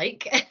don't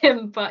like,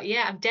 but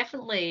yeah, I'm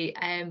definitely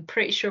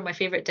pretty sure my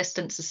favourite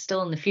distance is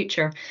still in the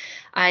future.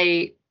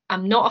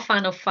 I'm not a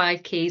fan of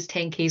 5Ks,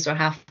 10Ks or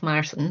half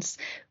marathons,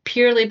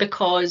 purely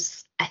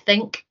because I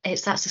think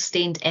it's that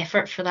sustained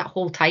effort for that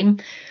whole time.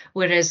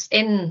 Whereas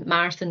in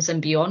marathons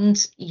and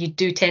beyond, you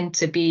do tend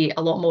to be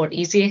a lot more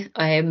easy.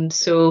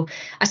 So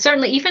I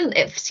certainly,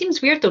 it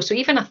seems weird though, so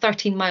even a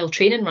 13-mile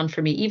training run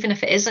for me, even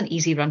if it is an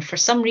easy run, for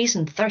some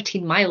reason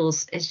 13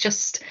 miles is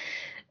just,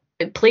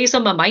 it plays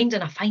on my mind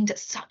and I find it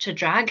such a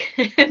drag.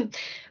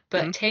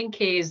 But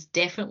 10K is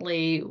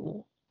definitely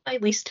my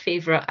least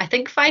favourite. I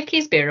think 5K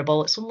is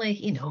bearable. It's only,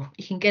 you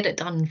can get it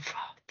done for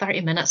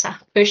 30 minutes, a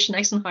push,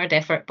 nice and hard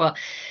effort. But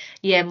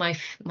yeah, my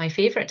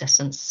favourite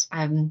distance,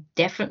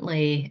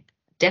 definitely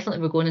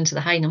we're going into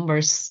the high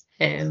numbers.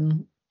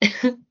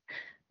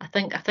 I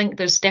think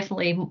there's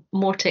definitely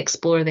more to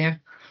explore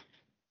there.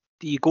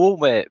 Do you go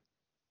with,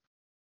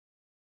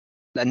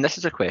 and this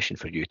is a question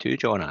for you too,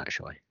 John,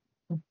 actually.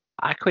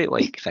 I quite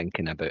like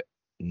thinking about,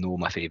 no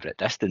my favourite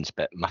distance,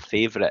 but my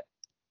favourite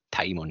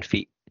time on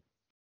feet.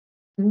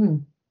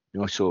 Mm.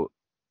 So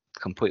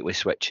completely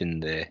switching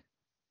the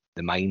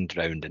mind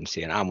round and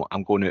saying,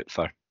 I'm going out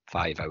for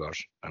 5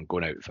 hours. I'm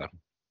going out for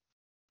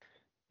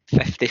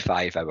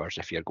 55 hours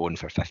if you're going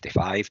for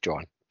 55,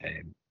 John.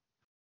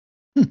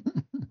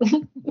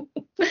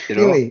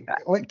 Kayleigh,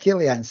 let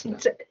Kayleigh answer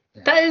it.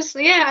 That is,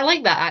 I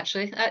like that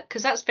actually,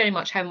 because that's very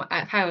much how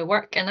I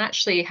work, and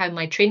actually how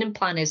my training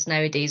plan is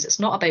nowadays. It's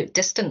not about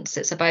distance;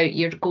 it's about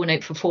you're going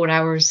out for 4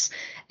 hours,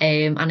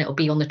 and it'll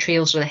be on the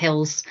trails or the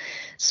hills.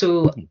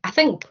 So I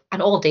think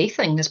an all-day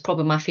thing is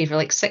probably my favourite.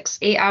 Like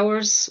 6-8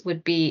 hours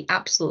would be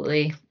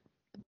absolutely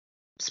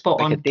spot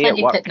Like on.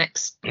 Plenty of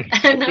picnics.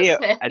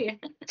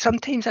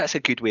 Sometimes that's a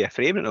good way of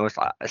framing it. It's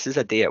like, this is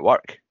a day at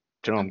work.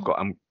 Do you know,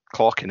 I'm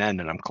clocking in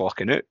and I'm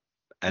clocking out,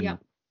 and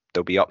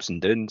there'll be ups and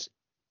downs.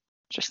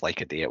 Just like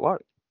a day at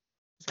work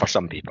for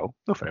some people,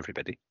 not for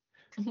everybody.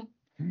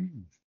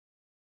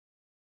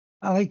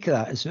 I like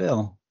that as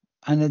well,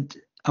 and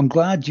I'm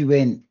glad you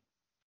went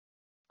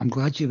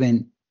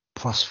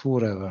plus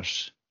 4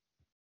 hours,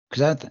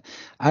 because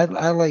I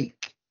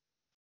like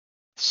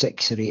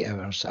 6 or 8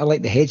 hours. I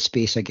like the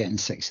headspace of getting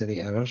 6 or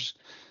 8 hours.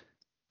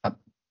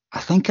 I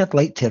think I'd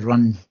like to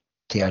run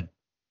to a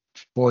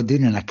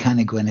down, and I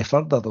can't go any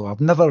further though.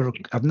 I've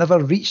never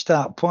reached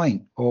that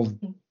point of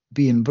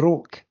being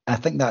broke. I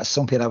think that's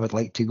somewhere I would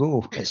like to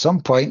go at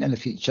some point in the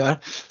future.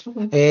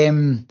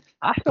 I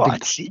thought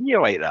I'd seen you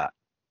like that.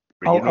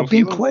 I've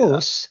been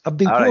close. I've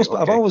been close,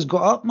 but I've always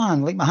got up,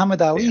 man. Like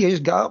Muhammad Ali, I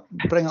just got up,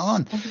 bring it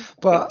on.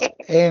 But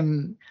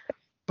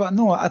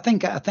no, I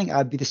think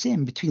I'd be the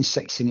same. Between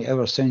 6 and 8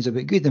 hours sounds a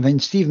bit good. And when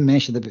Stephen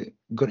mentioned about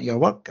going to your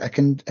work, I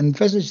can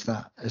envisage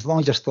that, as long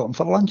as you're stopping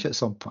for lunch at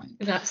some point.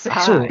 That's it.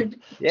 So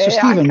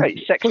Stephen,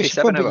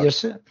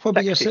 what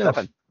about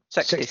yourself?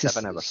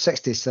 67 hours.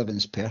 67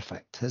 is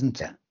perfect, isn't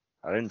it?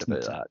 Around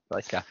about that.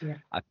 Like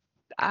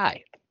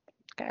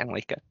getting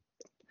like a,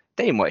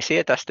 don't want to say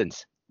a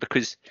distance,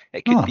 because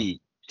it could be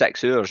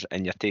 6 hours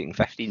and you're taking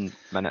 15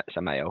 minutes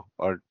a mile,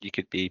 or you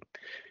could be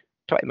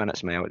 20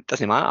 minutes a mile. It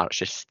doesn't matter. It's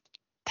just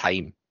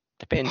time.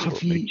 Depends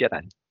what mood you're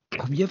in.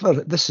 Have you ever?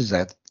 This is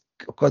it.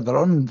 God, we're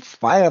on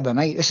fire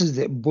tonight. This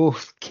is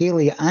both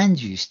Kayleigh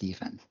and you,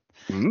 Stephen.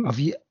 Have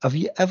you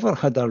ever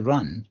had a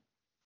run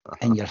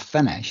and you're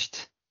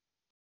finished,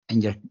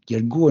 and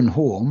you're going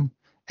home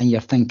and you're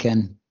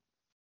thinking,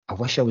 I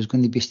wish I was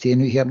going to be staying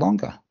out here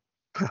longer?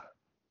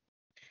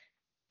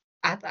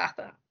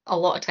 A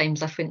lot of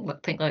times I think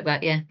like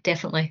that. Yeah,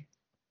 definitely.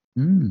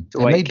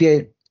 So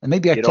it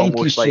might be a time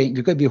constraint.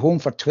 You're going to be home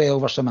for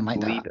 12 or something like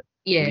that.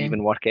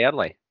 Leaving work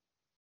early.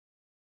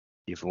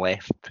 You've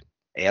left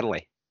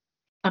early.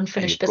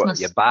 Unfinished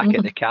business. You're back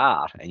at the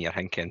car and you're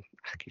thinking,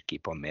 I could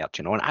keep on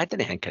marching on. I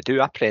didn't think I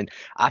do. I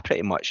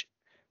pretty much,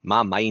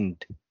 my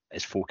mind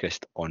is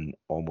focused on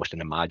almost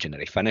an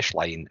imaginary finish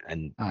line,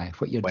 and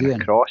what you're when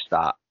doing. I cross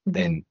that,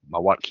 then my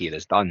work here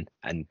is done.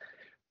 And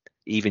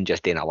even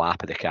just doing a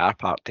lap of the car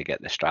park to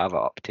get the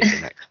Strava up to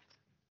the next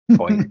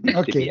point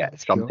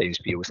sometimes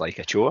feels like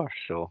a chore.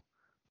 So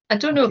I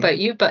don't know about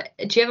you, but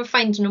do you ever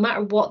find, no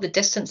matter what the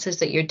distance is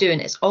that you're doing,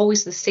 it's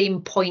always the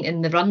same point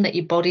in the run that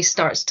your body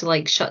starts to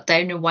like shut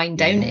down and wind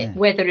down,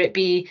 whether it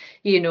be,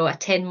 a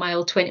 10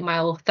 mile, 20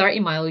 mile, 30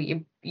 mile,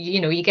 you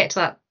get to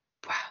that,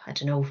 I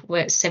don't know,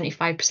 where it's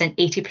 75%,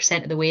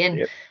 80% of the way in.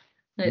 Yep.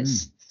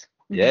 It's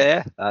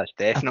that's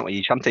definitely,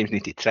 you sometimes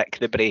need to trick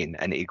the brain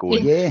into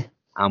going,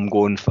 I'm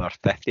going for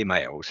 50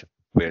 miles,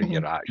 where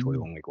you're actually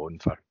only going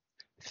for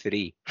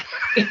 3.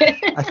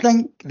 I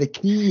think the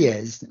key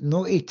is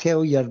not to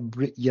tell your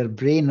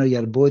brain or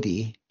your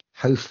body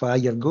how far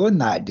you're going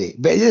that day.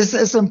 But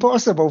it's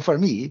impossible for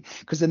me,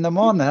 because in the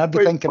morning I'd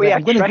be thinking,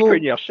 I'm going to go.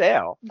 On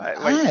yourself.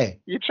 I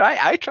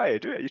try to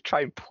do it. You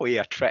try and play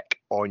a trick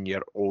on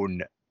your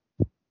own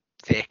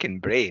fucking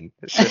brain.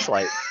 It's just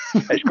like,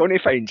 it's going to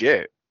find you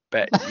out,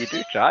 but you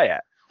do try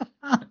it.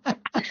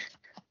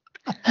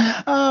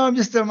 I'm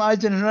just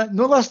imagining,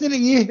 no listening to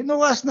you, no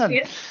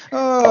listening.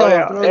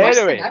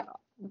 Anyway.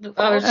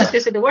 I was just going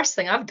to say, the worst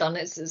thing I've done,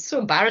 it's so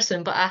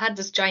embarrassing, but I had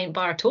this giant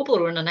bar of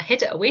Toblerone and I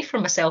hid it away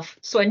from myself,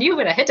 so I knew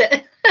where I hid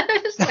it.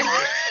 It's like,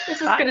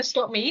 this is going to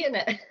stop me eating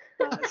it.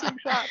 That's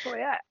exactly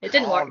it. It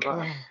didn't work.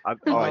 I was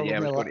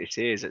going to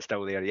say, is it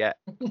still there yet?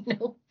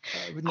 No.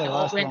 Wouldn't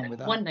last long with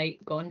that. One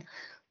night gone.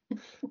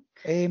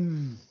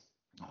 Toblerone.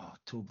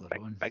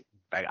 Big.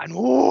 I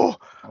know.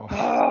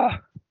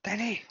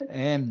 Denny.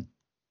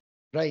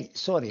 Right,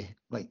 sorry.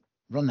 Like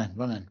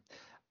running.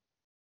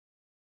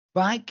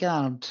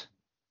 Backyard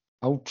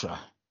Ultra,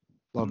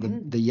 or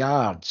the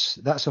yards.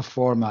 That's a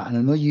format, and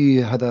I know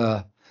you had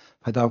a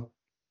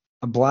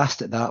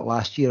blast at that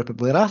last year up at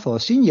Blair Athol.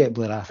 I've seen you at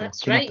Blair Athol.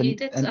 That's right, you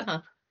did.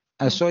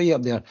 I saw you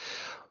up there.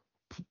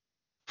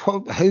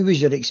 How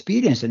was your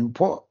experience, and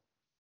what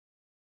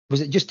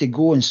was it? Just to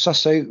go and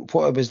suss out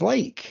what it was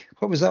like?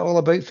 What was that all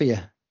about for you?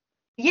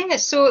 Yeah,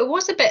 so it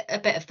was a bit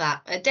of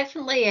that. It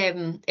definitely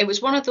it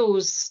was one of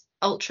those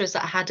ultras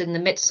that I had in the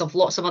midst of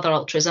lots of other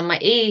ultras. And my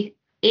A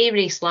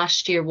race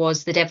last year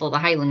was the Devil of the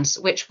Highlands,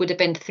 which would have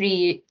been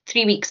three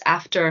weeks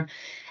after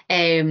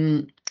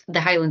the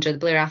Highlander, the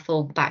Blair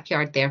Athol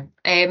backyard there.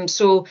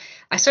 So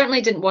I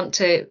certainly didn't want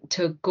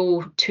to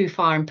go too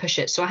far and push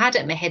it. So I had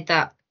it in my head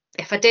that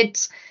if I did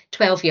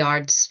 12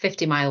 yards,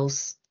 50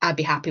 miles, I'd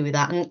be happy with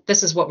that. And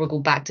this is what we're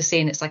going back to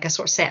saying. It's like I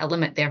sort of set a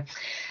limit there.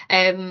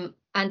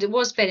 And it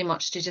was very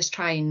much to just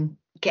try and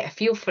get a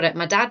feel for it.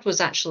 My dad was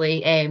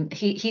actually,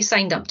 he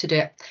signed up to do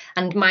it.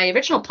 And my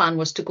original plan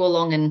was to go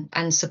along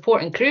and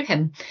support and crew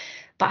him.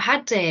 But I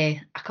had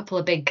a couple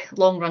of big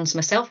long runs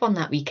myself on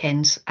that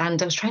weekend, and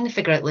I was trying to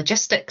figure out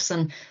logistics.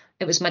 And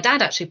it was my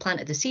dad actually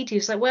planted the seed. He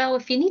was like, well,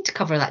 if you need to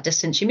cover that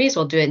distance, you may as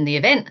well do it in the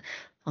event.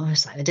 I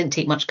was like, it didn't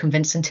take much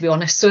convincing, to be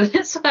honest. So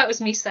that was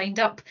me signed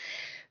up.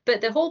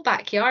 But the whole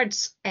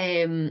backyards,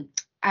 I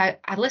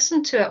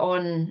listened to it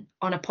on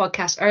a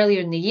podcast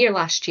earlier in the year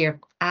last year,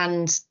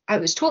 and it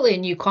was totally a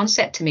new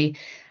concept to me.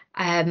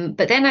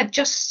 But then I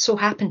just so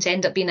happened to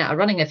end up being at a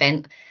running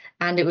event,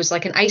 and it was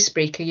like an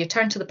icebreaker. You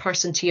turn to the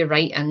person to your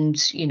right,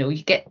 and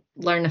you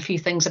learn a few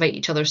things about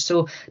each other.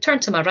 So turn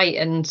to my right,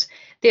 and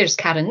there's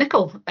Karen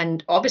Nichol,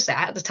 and obviously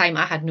at the time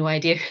I had no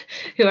idea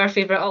who our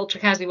favourite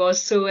ultra Cassie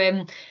was. So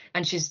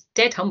and she's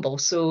dead humble,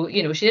 so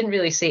she didn't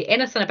really say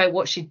anything about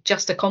what she'd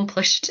just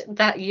accomplished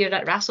that year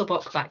at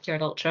Rasselbach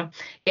Backyard Ultra,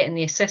 getting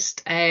the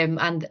assist and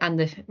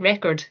the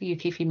record,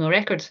 UK female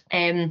record.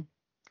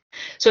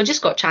 So I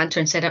just got chatting to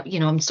her and said,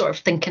 I'm sort of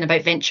thinking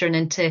about venturing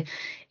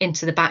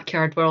into the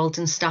backyard world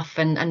and stuff.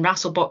 And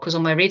Rasselbach was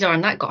on my radar,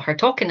 and that got her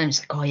talking. And I was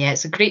like, oh yeah,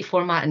 it's a great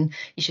format, and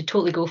you should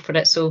totally go for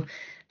it. So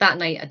that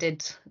night I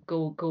did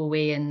go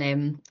away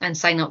and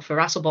sign up for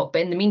Rasselbach.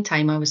 But in the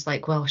meantime, I was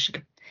like, well, I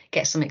should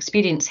get some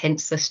experience.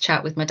 Hence this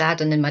chat with my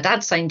dad, and then my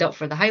dad signed up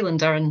for the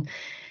Highlander, and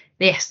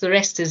yes, the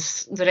rest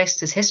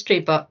is history.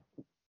 But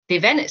the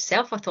event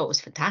itself I thought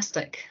was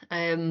fantastic.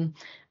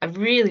 I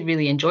really,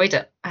 really enjoyed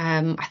it.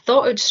 I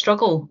thought I would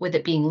struggle with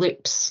it being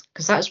loops,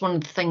 because that was one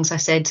of the things I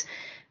said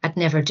I'd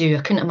never do.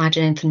 I couldn't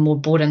imagine anything more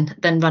boring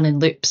than running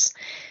loops.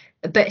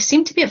 But it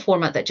seemed to be a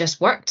format that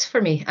just worked for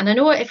me. And I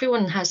know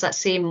everyone has that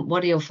same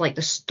worry of like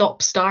the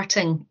stop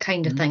starting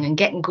kind of thing and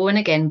getting going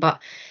again,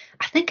 but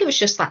I think it was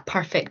just that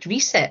perfect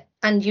reset.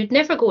 And you'd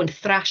never go and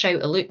thrash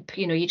out a loop,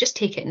 you just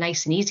take it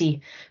nice and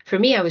easy. For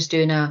me, I was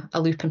doing a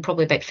loop in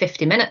probably about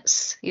 50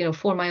 minutes,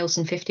 4 miles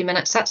in 50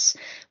 minutes. That's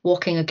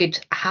walking a good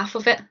half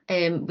of it.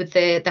 With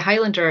the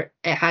Highlander,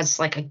 it has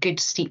like a good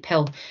steep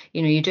hill.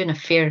 You're doing a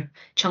fair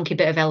chunky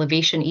bit of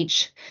elevation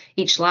each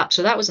lap.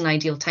 So that was an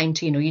ideal time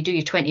to, you do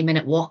your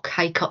 20-minute walk,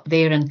 hike up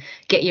there and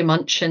get your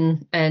munch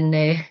and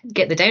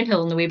get the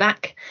downhill on the way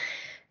back.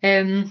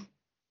 It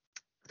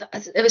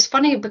was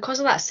funny because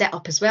of that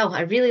setup as well.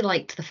 I really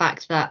liked the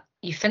fact that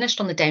you finished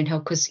on the downhill,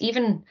 because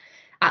even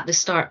at the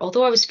start,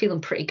 although I was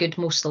feeling pretty good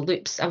most of the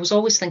loops, I was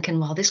always thinking,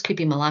 well, this could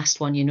be my last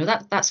one.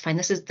 That's fine.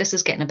 This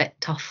is getting a bit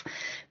tough.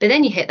 But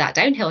then you hit that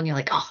downhill and you're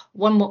like, oh,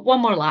 one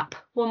more lap,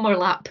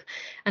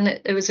 and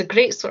it was a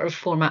great sort of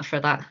format for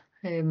that.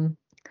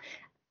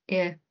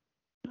 Yeah.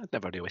 I'd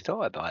never really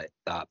thought about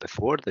that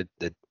before.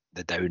 The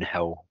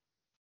downhill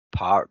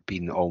part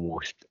being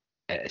almost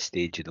at a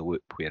stage of the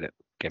loop where it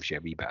gives you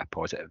a wee bit of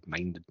positive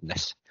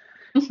mindedness.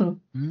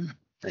 Mm-hmm.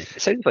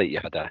 It sounds like you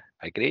had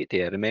a great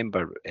day. I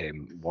remember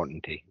wanting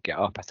to get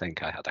up. I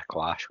think I had a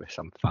clash with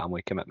some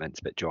family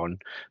commitments, but John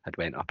had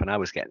went up, and I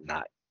was getting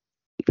that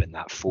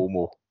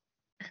FOMO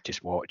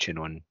just watching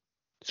on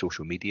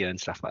social media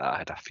and stuff like that. I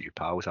had a few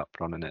pals up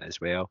running it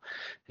as well,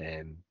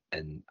 and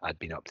I'd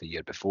been up the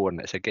year before, and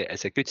it's a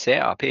good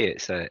setup.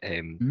 It's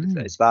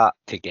it's that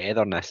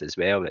togetherness as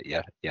well, that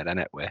you're in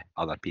it with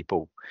other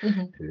people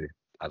who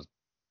have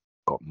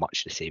got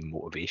much the same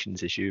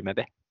motivations as you,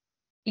 maybe.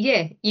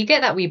 Yeah, you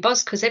get that wee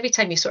buzz, because every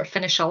time you sort of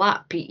finish a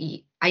lap,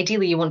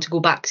 ideally you want to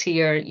go back to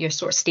your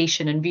sort of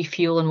station and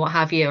refuel and what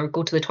have you, or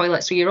go to the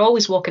toilet. So you're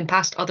always walking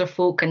past other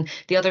folk and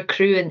the other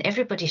crew, and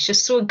everybody's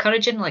just so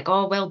encouraging, like,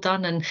 oh, well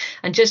done,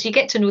 and just you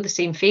get to know the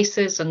same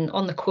faces. And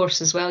on the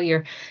course as well,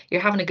 you're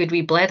having a good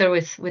wee blether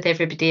with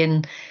everybody.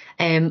 And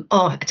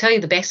I tell you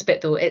the best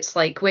bit though, it's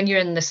like when you're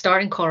in the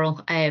starting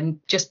coral,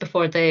 just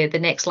before the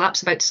next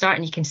lap's about to start,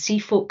 and you can see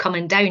folk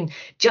coming down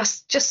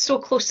just so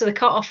close to the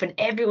cutoff, and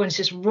everyone's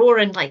just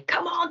roaring like,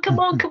 come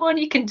on,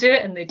 you can do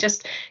it, and they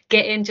just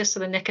get in just to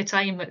the nick of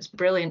time. It's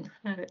brilliant.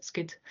 It's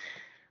good.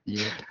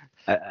 Yeah.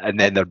 And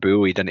then they're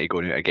bullied into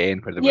going out again,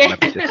 where they were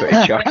maybe just going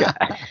to chuck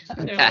it.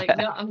 They're like,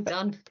 no, I'm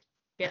done.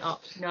 Get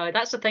up. No,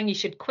 that's the thing. You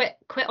should quit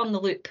on the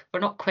loop, or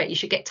not quit. You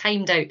should get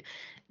timed out,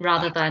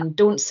 rather than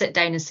don't sit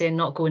down and say I'm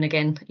not going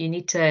again. You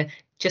need to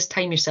just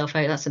time yourself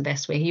out. That's the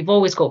best way. You've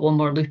always got one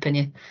more loop in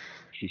you.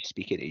 She's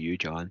speaking to you,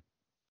 John.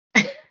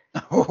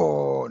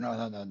 Oh,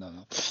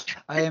 no.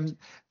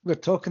 We're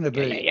talking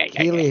about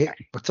Kayleigh.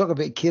 We're talking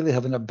about Kayleigh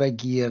having a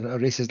big year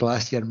of races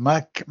last year.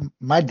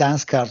 My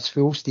dance card's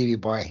full, Stevie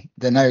boy.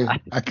 Now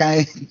I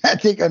can't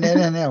take on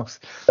anything else.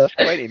 There's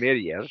plenty more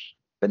years.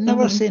 But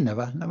never say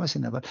never. Never say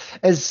never.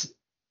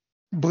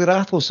 Blair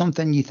Athol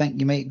something you think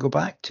you might go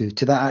back to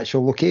that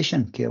actual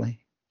location, Kayleigh?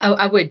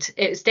 I would.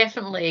 It's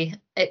definitely,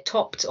 it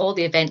topped all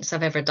the events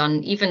I've ever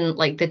done. Even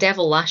like the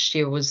Devil last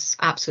year was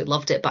absolutely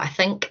loved it. But I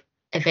think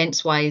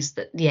events wise,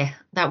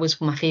 that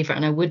was my favourite,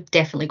 and I would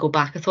definitely go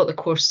back. I thought the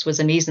course was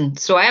amazing.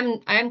 So I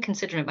am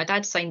considering it. My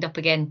dad signed up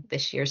again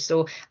this year,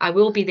 so I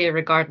will be there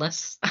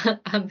regardless.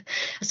 I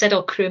said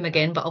I'll crew him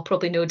again, but I'll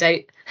probably no doubt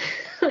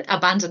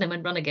abandon him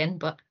and run again.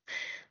 But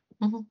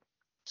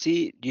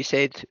See, you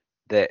said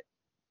that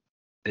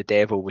the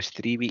Devil was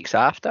 3 weeks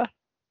after.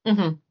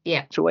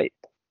 Yeah. So wait,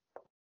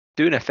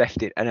 doing a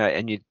 50,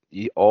 and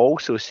you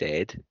also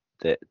said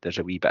that there's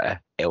a wee bit of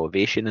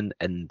elevation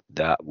in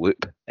that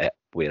whoop at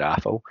Blair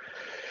Athol.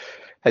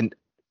 And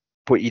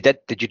what you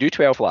did you do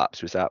 12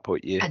 laps? Was that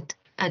what you?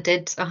 I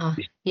did.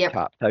 Yep.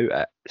 Tapped out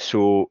at.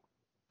 So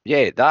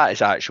yeah, that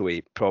is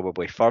actually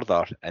probably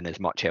further in as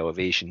much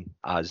elevation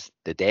as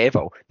the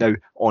Devil. Now,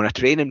 on a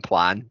training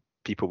plan,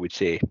 people would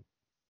say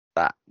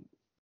that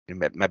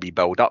maybe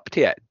build up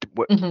to it.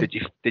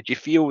 Did you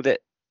feel that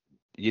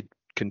you'd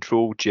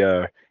controlled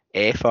your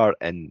effort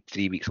and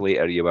 3 weeks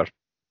later you were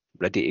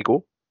ready to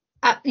go?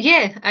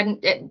 Yeah,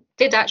 and it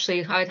did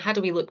actually. I had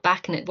a wee look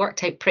back, and it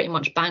worked out pretty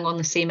much bang on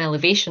the same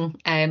elevation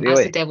as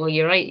Really? the Devil.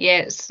 You're right.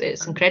 Yeah, it's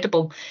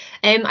incredible.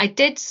 I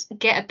did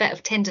get a bit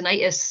of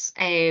tendinitis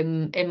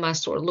in my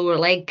sort of lower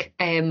leg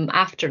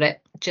after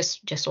it,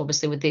 just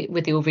obviously with the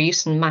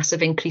overuse and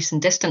massive increase in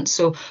distance.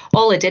 So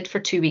all I did for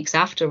 2 weeks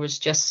after was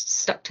just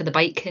stuck to the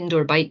bike,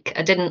 indoor bike.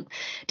 I didn't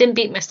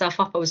beat myself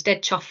up. I was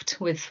dead chuffed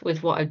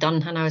with what I've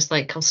done, and I was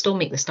like, I'll still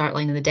make the start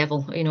line of the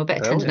Devil. You know, a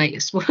bit of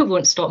tendinitis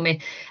won't stop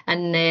me.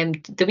 And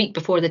the week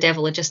before the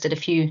Devil, I just did a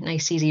few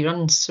nice easy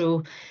runs,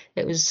 so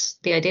it was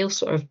the ideal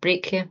sort of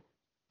break here.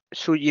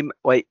 So you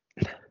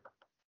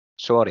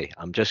sorry,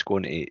 I'm just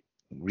going to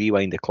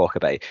rewind the clock a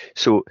bit.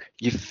 So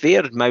you've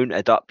fair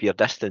mounted up your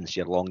distance,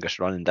 your longest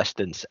running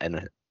distance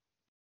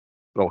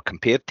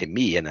compared to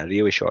me in a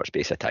really short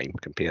space of time,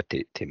 compared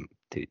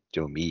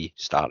to me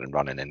starting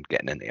running and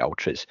getting into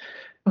ultras.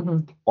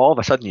 All of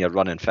a sudden you're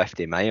running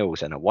 50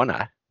 miles in a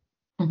oneer.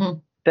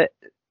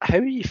 How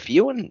are you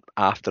feeling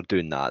after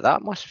doing that?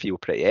 That must feel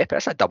pretty epic.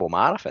 It's a double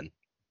marathon.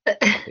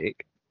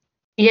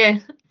 Yeah.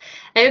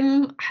 I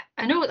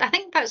know. I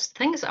think that's the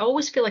thing, is I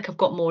always feel like I've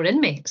got more in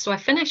me. So I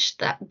finished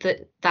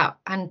that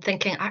and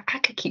thinking I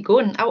could keep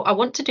going. I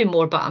want to do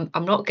more, but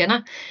I'm not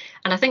gonna.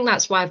 And I think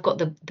that's why I've got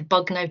the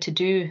bug now to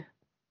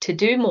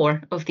do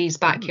more of these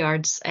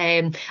backyards.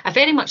 I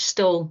very much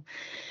still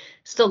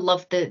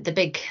love the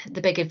big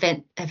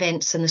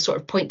events and the sort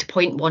of point to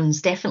point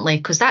ones, definitely,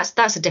 because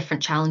that's a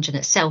different challenge in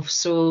itself.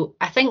 So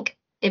I think,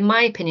 in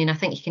my opinion, I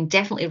think you can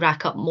definitely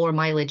rack up more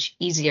mileage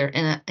easier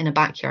in a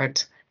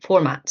backyard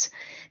format.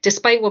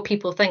 Despite what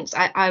people think,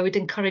 I would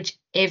encourage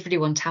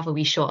everyone to have a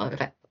wee shot of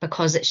it,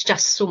 because it's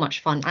just so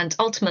much fun. And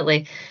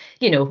ultimately,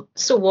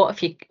 so what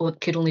if you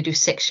could only do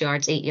 6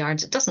 yards, 8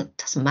 yards? It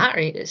doesn't matter.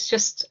 It's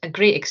just a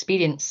great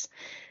experience.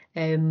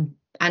 And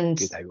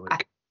it's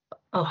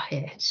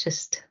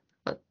just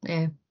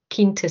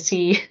keen to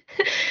see.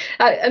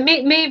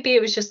 Maybe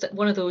it was just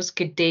one of those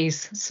good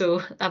days.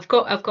 So I've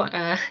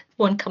got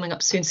one coming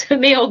up soon, so it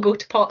may all go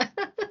to pot.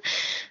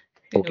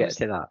 We'll get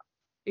to that.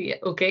 Yeah,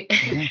 okay.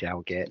 We shall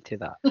get to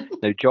that.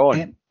 Now,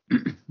 John,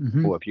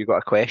 have you got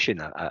a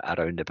question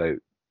around about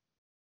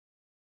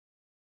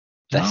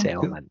this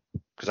element?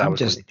 Because I was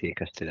going to take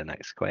us to the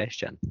next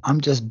question. I'm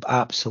just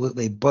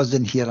absolutely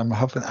buzzing here.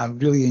 I'm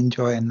really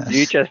enjoying this.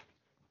 You just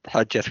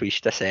had your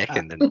wish a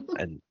second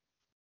and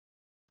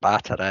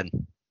batter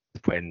in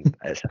when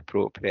it's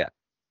appropriate.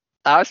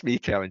 That's me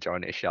telling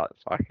John to shut the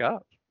fuck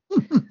up.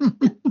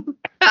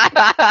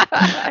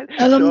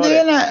 And I'm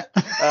doing it.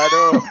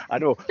 I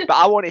know. But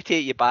I want to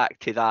take you back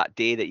to that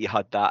day that you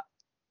had that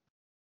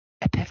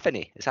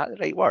epiphany. Is that the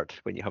right word?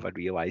 When you have a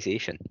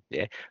realization?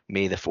 Yeah.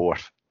 May the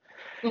 4th.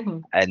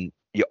 And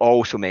you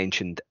also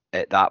mentioned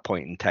at that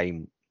point in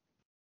time,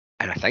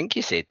 and I think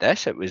you said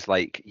this, it was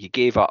like you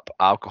gave up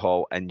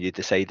alcohol and you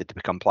decided to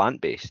become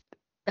plant-based.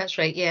 That's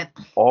right, yeah.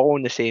 All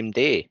on the same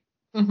day.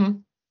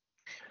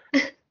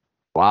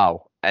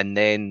 Wow. And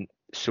then,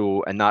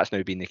 and that's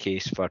now been the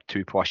case for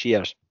 2+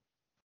 years.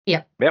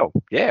 Yeah. Well,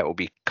 yeah, it'll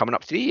be coming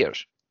up 3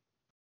 years.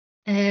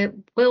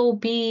 Will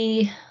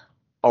be.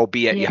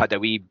 Albeit you had a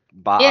wee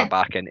batter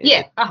back into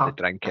the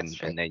drinking,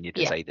 right. And then you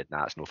decided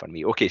that's not for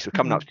me. Okay, so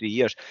coming up 3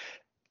 years.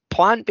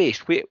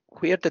 Plant-based,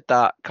 where did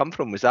that come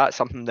from? Was that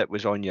something that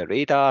was on your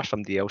radar,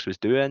 somebody else was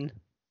doing?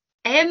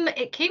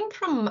 It came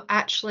from,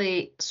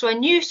 actually, so I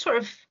knew sort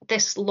of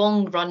this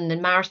long run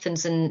and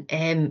marathons and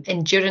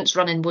endurance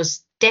running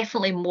was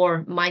definitely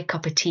more my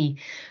cup of tea.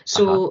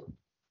 So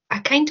I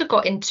kind of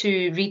got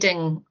into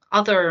reading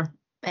other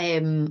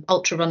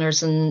ultra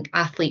runners and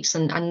athletes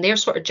and their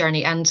sort of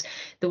journey, and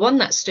the one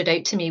that stood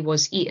out to me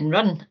was Eat and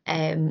Run,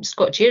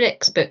 Scott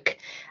Jurek's book,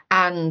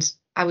 and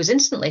I was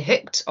instantly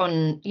hooked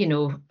on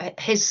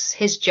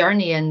his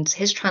journey and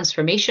his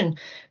transformation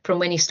from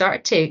when he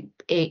started to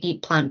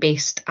eat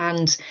plant-based.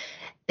 And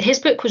his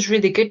book was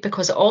really good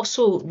because it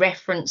also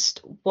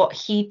referenced what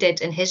he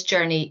did in his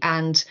journey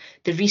and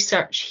the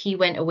research he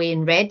went away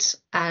and read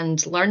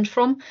and learned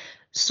from.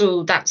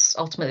 So that's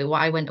ultimately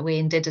what I went away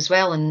and did as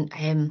well. And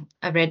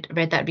I read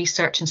that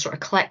research and sort of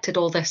collected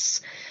all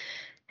this.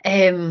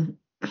 I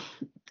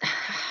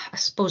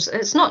suppose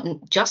it's not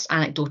just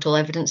anecdotal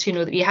evidence, you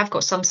know, that you have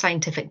got some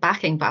scientific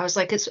backing, but I was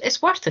like,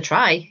 it's worth a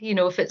try, you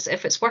know, if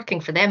it's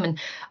working for them. And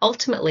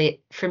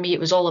ultimately, for me, it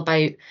was all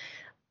about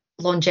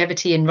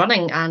longevity in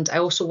running, and I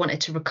also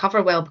wanted to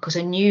recover well because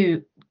I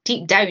knew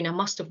deep down I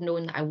must have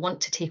known that I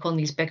want to take on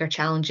these bigger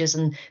challenges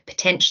and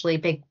potentially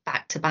big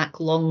back-to-back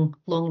long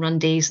run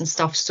days and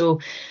stuff.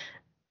 So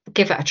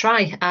give it a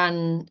try.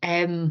 And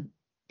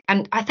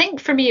I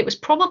think for me it was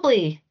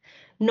probably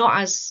not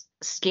as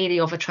scary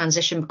of a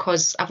transition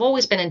because I've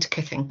always been into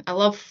cooking. I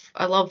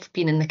love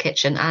being in the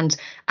kitchen, and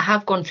I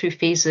have gone through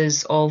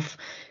phases of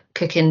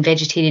cooking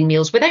vegetarian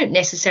meals without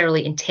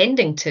necessarily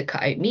intending to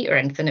cut out meat or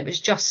anything. It was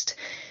just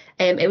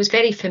it was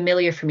very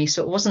familiar for me,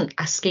 so it wasn't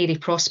a scary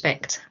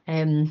prospect.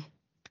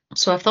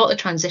 So I thought the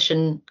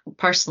transition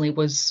personally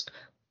was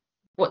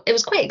it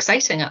was quite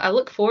exciting. I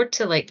look forward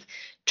to like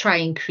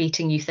trying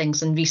creating new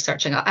things and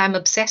researching. I'm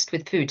obsessed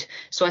with food,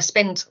 so I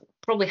spend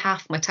probably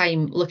half my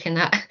time looking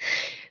at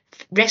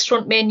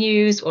restaurant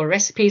menus or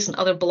recipes and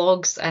other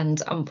blogs,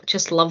 and I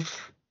just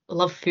love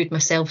food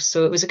myself.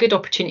 So it was a good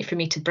opportunity for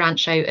me to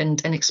branch out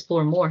and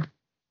explore more.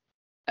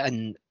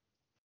 And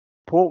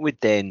what would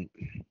then,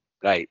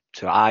 right,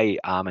 so I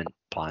am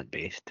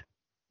plant-based,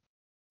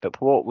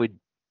 but what would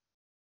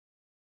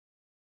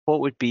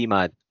be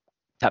my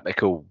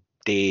typical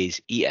day's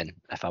eating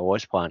if I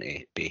was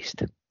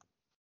plant-based?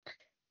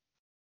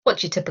 What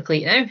do you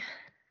typically eat now?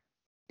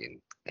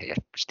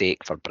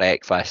 Steak for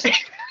breakfast,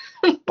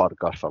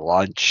 burger for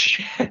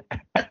lunch.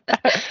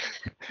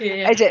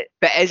 Yeah. Is it?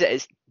 But is it?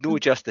 It's no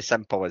just as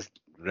simple as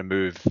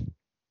remove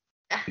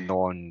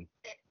non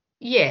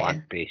Yeah.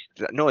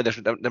 plant-based. No,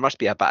 there must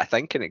be a bit of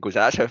thinking. It goes.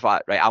 That's how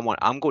far. Right.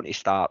 I'm going to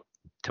start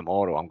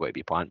tomorrow. I'm going to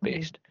be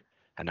plant-based,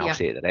 and I'll Yeah.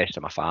 say to the rest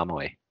of my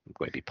family, I'm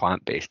going to be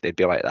plant-based. They'd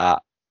be like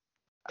that.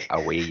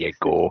 Away you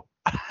go.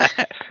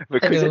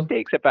 Because it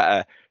takes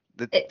a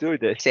bit of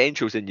the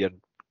essentials in your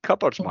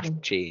cupboards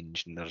must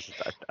change, and there's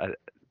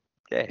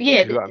yeah,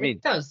 you know what I mean?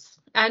 It does.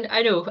 And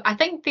I know, I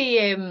think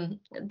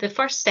the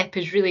first step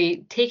is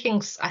really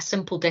taking a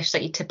simple dish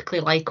that you typically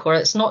like, or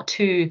it's not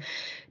too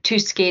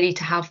scary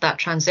to have that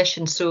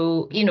transition.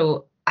 So, you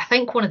know, I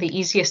think one of the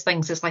easiest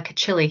things is like a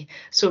chili.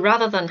 So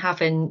rather than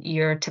having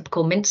your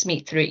typical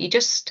mincemeat through it, you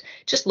just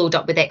load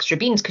up with extra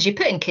beans, because you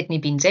put in kidney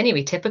beans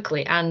anyway,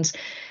 typically. And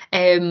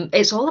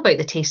it's all about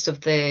the taste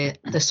of the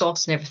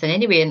sauce and everything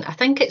anyway. And I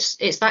think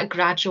it's that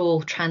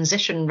gradual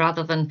transition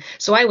rather than,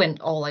 so I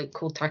went all out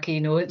cold turkey,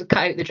 you know,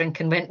 cut out the drink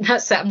and went,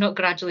 that's it, I'm not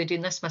gradually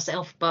doing this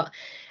myself. But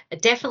I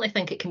definitely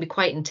think it can be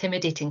quite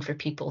intimidating for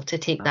people to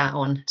take that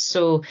on.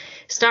 So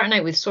starting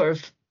out with sort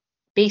of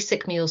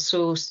basic meals,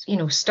 so, you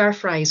know, stir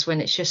fries, when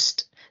it's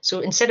just,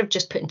 so instead of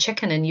just putting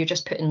chicken in, you're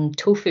just putting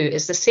tofu.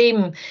 It's the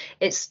same.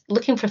 It's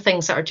looking for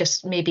things that are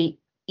just maybe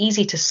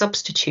easy to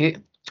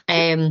substitute.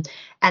 And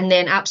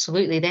then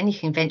absolutely, then you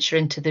can venture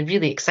into the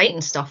really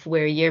exciting stuff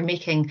where you're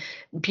making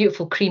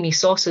beautiful creamy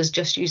sauces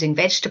just using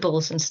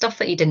vegetables and stuff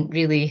that you didn't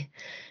really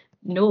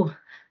know. I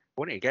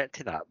want to get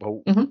to that.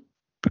 Well,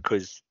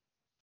 because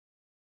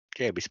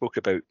we spoke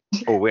about.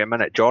 Oh, wait a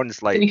minute,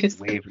 John's like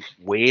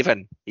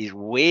waving. He's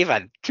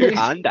waving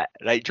two-handed.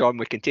 Right, John,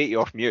 we can take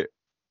you off mute.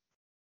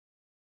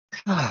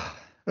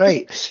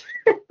 Right.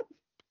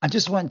 I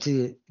just want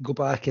to go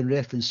back and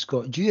reference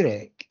Scott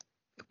Jurek,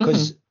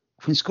 because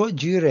when Scott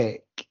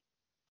Jurek,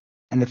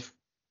 and if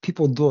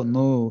people don't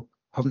know,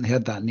 haven't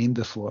heard that name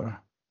before,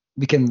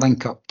 we can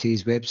link up to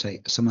his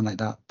website or something like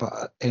that.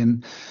 But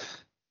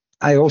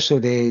I also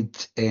read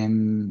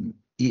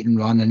Eat and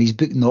Run, and his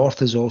book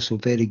North is also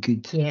very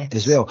good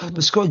as well.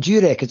 But Scott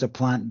Jurek is a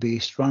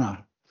plant-based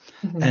runner.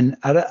 And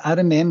I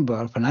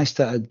remember when I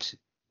started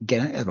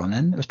getting into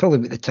running, it was probably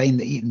about the time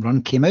that Eat and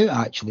Run came out,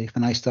 actually,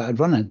 when I started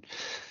running.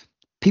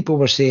 People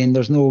were saying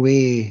there's no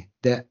way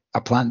that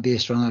a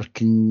plant-based runner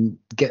can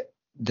get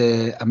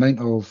the amount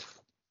of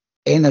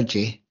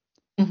energy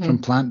from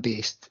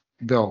plant-based.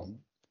 Well,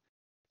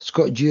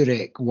 Scott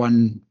Jurek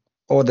won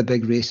all the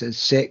big races,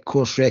 set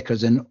course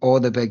records in all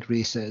the big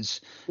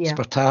races,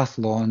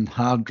 Spartathlon,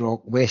 Hard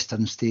Rock,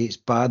 Western States,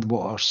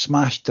 Badwater,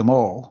 smashed them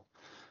all.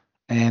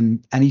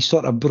 And he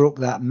sort of broke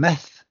that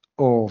myth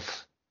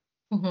of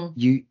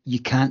you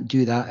can't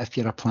do that if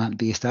you're a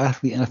plant-based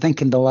athlete. And I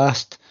think in the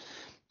last,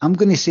 I'm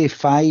going to say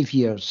 5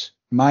 years,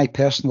 my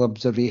personal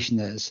observation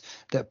is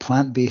that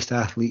plant-based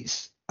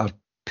athletes are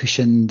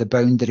pushing the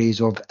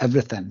boundaries of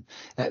everything.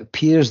 It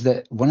appears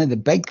that one of the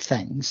big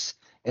things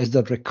is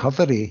the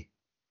recovery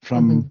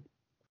from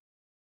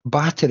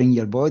battering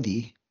your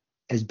body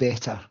is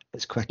better,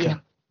 it's quicker. Yeah.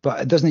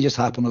 But it doesn't just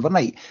happen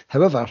overnight.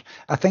 However,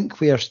 I think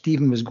where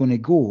Stephen was going to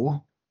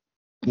go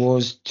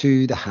was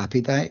to the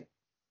Happy Diet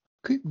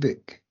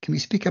cookbook. Can we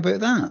speak about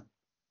that?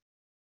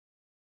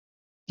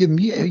 You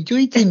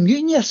need to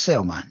mute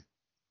yourself, man.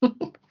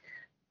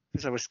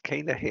 because I was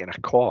kind of hitting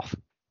a cough.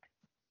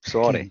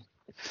 Sorry.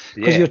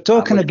 Because you're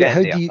talking about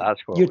how do you.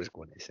 That's what I was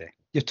going to say.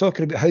 You're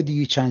talking about how do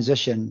you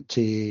transition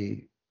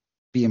to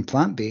being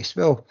plant-based?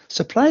 Well,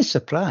 surprise,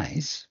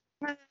 surprise.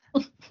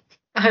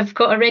 I've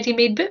got a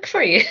ready-made book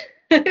for you.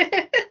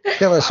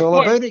 Tell us all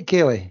about it,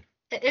 Kayleigh.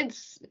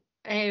 It's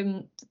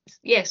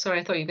yeah. Sorry,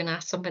 I thought you were going to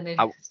ask something.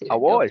 I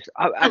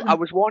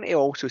was wanting to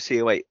also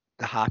say like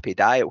the happy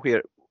diet.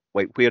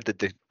 Where did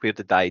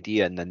the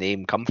idea and the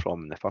name come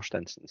from in the first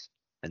instance?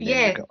 And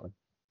then you got on.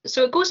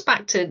 So it goes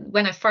back to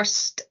when I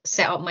first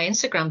set up my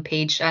Instagram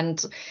page,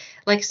 and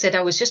like I said,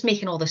 I was just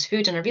making all this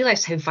food, and I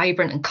realised how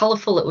vibrant and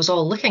colourful it was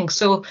all looking.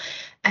 So,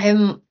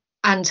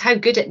 and how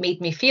good it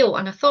made me feel.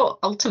 And I thought,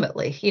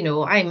 ultimately, you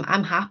know,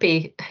 I'm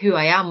happy who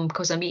I am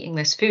because I'm eating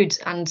this food,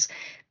 and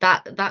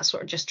that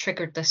sort of just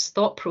triggered this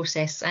thought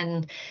process.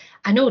 And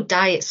I know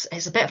diets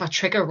is a bit of a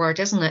trigger word,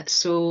 isn't it?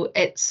 So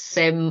it's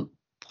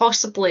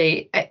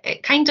possibly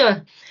it kind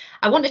of.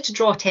 I wanted to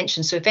draw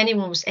attention. So if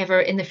anyone was ever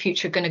in the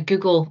future going to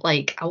Google,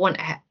 like, I want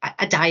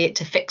a diet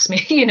to fix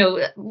me, you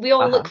know, we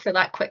all look for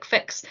that quick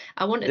fix.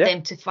 I wanted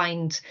them to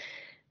find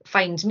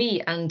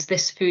me and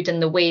this food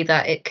in the way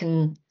that it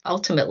can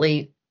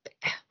ultimately,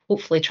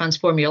 hopefully,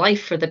 transform your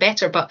life for the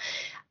better. But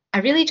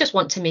I really just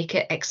want to make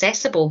it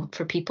accessible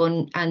for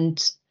people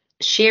and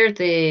share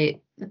the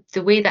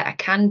way that it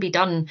can be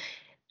done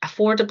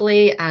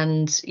affordably,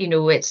 and, you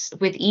know, it's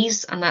with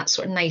ease and that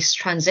sort of nice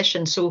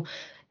transition. So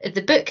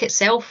the book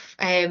itself,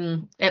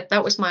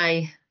 that was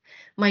my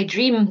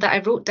dream that I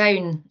wrote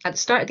down at the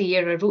start of the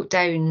year. I wrote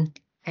down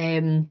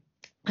a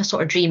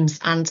sort of dreams,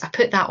 and I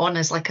put that on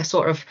as like a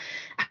sort of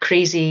a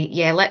crazy,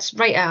 let's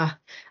write a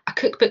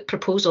cookbook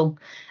proposal,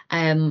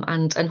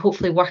 and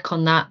hopefully work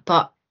on that.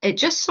 But it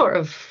just sort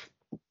of,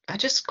 I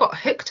just got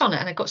hooked on it,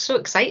 and I got so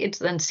excited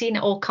then seeing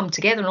it all come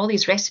together and all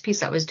these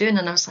recipes that I was doing,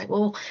 and I was like,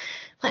 well,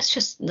 let's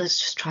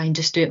just try and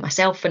just do it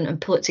myself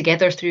and pull it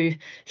together through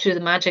the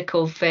magic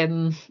of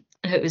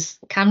it was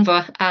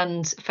Canva,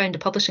 and found a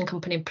publishing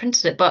company and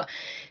printed it. But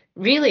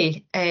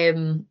really,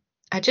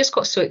 I just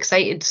got so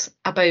excited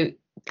about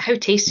how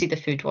tasty the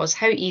food was,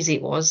 how easy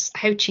it was,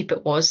 how cheap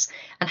it was,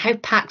 and how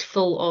packed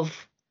full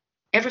of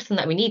everything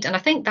that we need. And I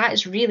think that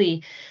is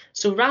really,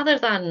 so rather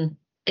than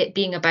it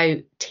being about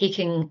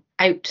taking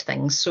out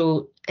things,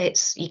 so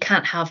it's, you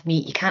can't have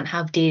meat, you can't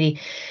have dairy,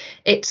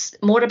 it's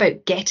more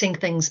about getting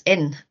things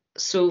in.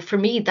 So for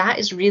me, that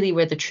is really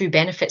where the true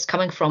benefit's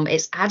coming from.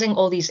 It's adding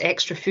all these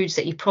extra foods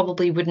that you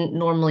probably wouldn't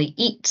normally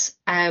eat.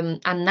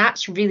 And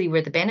that's really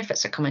where the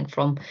benefits are coming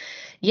from.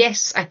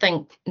 Yes, I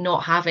think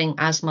not having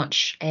as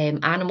much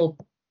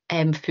animal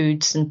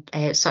foods,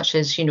 and such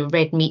as, you know,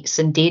 red meats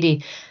and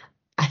dairy,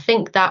 I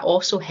think that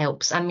also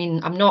helps. I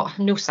mean, I'm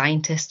no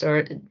scientist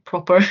or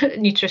proper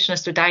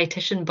nutritionist or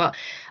dietitian, but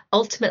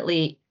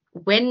ultimately,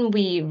 when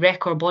we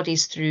wreck our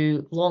bodies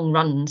through long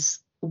runs,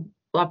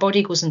 our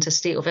body goes into a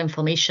state of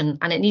inflammation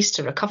and it needs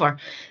to recover.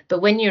 But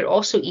when you're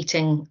also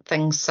eating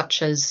things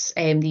such as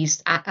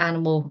these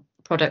animal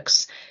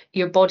products,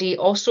 your body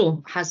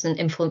also has an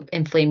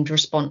inflamed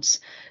response.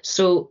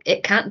 So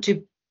it can't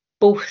do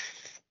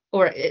both,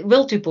 or it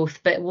will do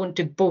both, but it won't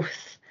do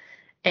both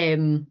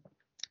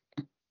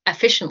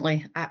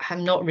efficiently.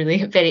 I'm not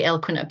really very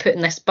eloquent at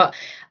putting this, but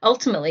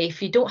ultimately,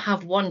 if you don't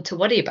have one to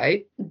worry about,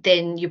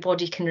 then your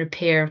body can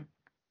repair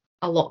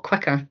a lot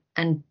quicker.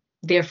 And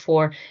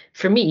therefore,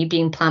 for me,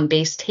 being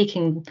plant-based,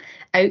 taking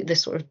out the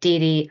sort of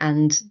dairy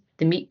and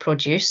the meat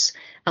produce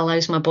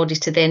allows my body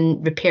to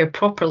then repair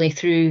properly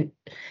through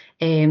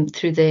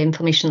the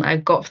inflammation that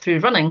I've got through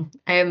running.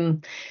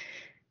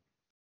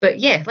 But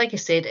yeah, like I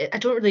said, I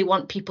don't really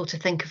want people to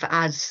think of it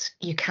as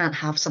you can't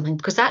have something,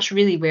 because that's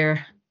really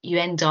where you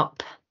end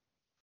up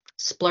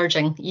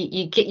splurging.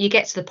 You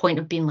get to the point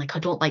of being like, I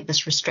don't like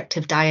this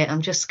restrictive diet.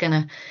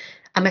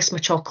 I miss my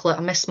chocolate,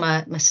 I miss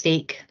my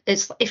steak.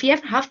 It's, if you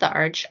ever have that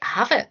urge,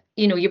 have it.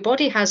 You know, your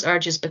body has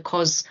urges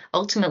because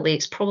ultimately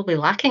it's probably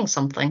lacking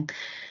something.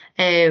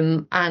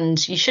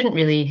 And you shouldn't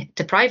really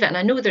deprive it. And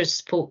I know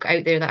there's folk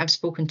out there that I've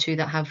spoken to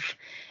that have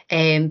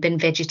been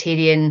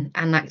vegetarian,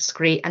 and that's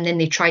great. And then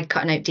they tried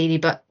cutting out dairy,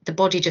 but the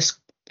body just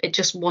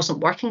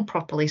wasn't working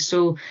properly.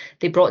 So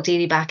they brought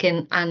dairy back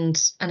in,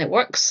 and it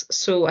works.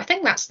 So I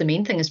think that's the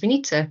main thing, is we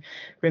need to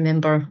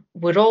remember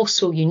we're all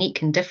so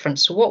unique and different.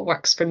 So what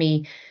works for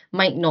me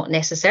might not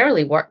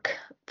necessarily work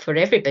for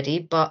everybody,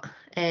 but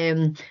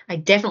I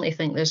definitely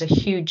think there's a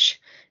huge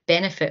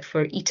benefit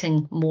for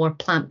eating more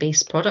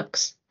plant-based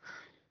products.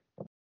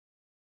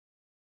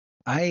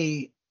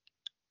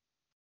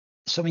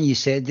 Something you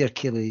said there,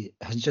 Kayleigh,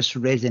 has just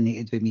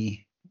resonated with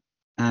me,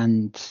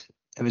 and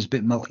it was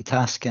about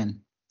multitasking.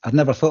 I'd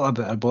never thought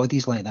about our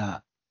bodies like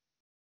that.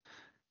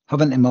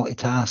 Having to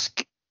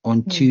multitask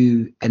on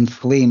two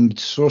inflamed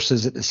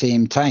sources at the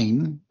same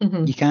time,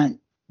 you can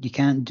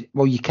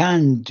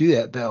do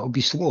it, but it'll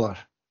be slower.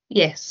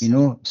 Yes. You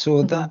know,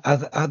 so that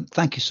I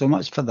thank you so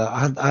much for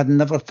that. I'd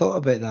never thought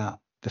about that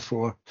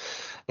before.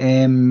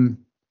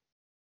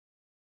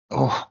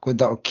 Oh God,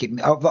 that'll keep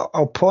me.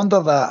 I'll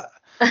ponder that.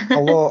 A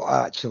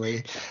lot,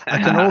 actually.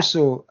 I can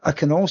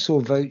also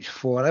vouch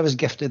for. I was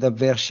gifted a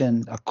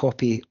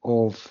copy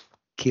of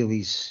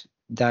Kayleigh's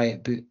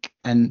diet book,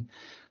 and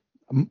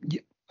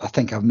I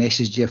think I've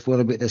messaged you before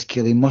about this,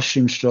 Kayleigh.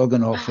 Mushroom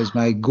stroganoff is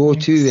my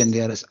go-to Yes. in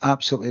there. It's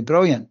absolutely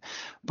brilliant.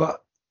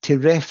 But to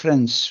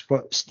reference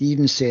what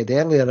Stephen said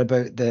earlier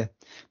about the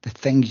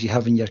things you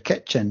have in your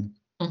kitchen,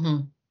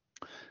 Mhm.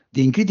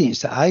 the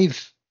ingredients that I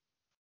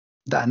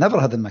never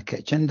had in my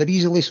kitchen, they're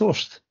easily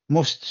sourced.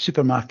 Most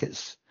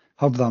supermarkets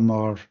have them,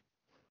 or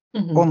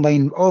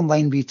Mhm.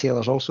 online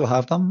retailers also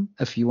have them.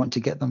 If you want to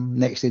get them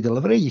next day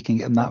delivery, you can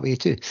get them that way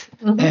too.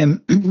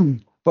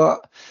 Mhm.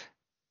 But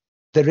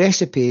the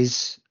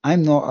recipes,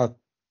 I'm not a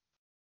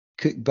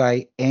cook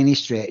by any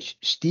stretch.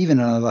 Stephen,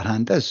 on the other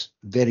hand, is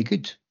very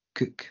good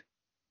cook.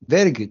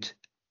 Very good.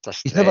 It's a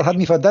He's never had stretch.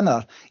 me for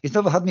dinner.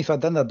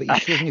 But he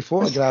shows me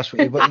photographs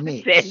what he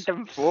makes. Send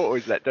him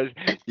photos that does.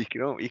 You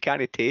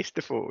can't taste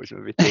the photos.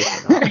 Maybe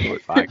taste an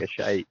absolute bag of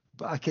shite.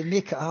 But I can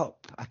make it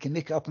up. I can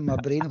make it up in my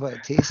brain what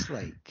it tastes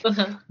like.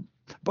 Uh-huh.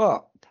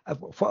 But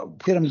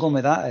where I'm going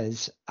with that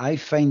is, I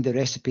find the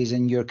recipes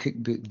in your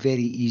cookbook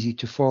very easy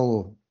to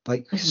follow.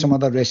 Like some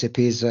other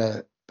recipes,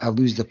 I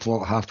lose the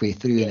plot halfway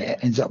through and it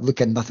ends up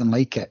looking nothing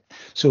like it.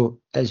 So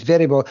it's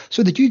very well.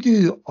 So did you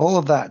do all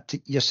of that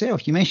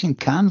yourself? You mentioned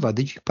Canva.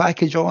 Did you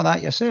package all of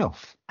that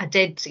yourself? I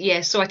did,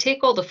 yeah. So I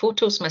take all the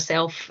photos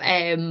myself.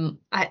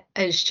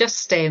 It's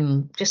just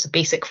a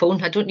basic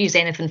phone. I don't use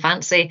anything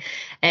fancy.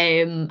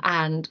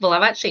 And well,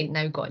 I've actually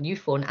now got a new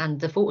phone, and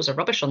the photos are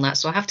rubbish on that,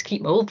 so I have to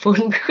keep my old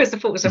phone because the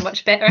photos are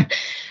much better.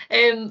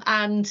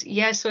 And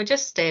yeah, so I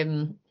just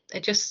do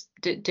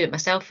it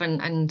myself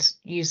and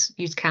use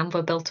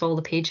Canva, built all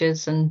the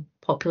pages and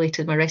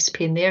populated my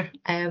recipe in there.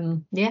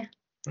 Yeah.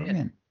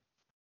 Brilliant.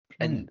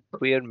 And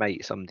where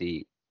might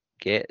somebody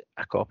get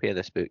a copy of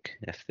this book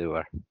if they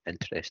were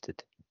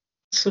interested?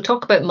 So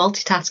talk about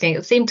multitasking.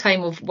 At the same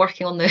time of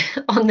working on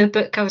the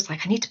book, I was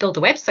like, I need to build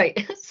a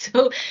website.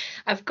 So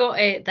I've got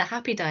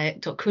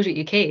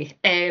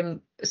thehappydiet.co.uk.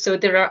 So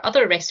there are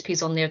other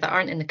recipes on there that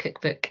aren't in the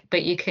cookbook,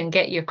 but you can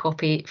get your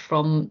copy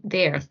from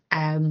there,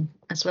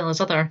 as well as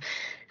other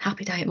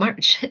Happy Diet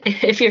merch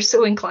if you're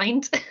so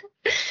inclined.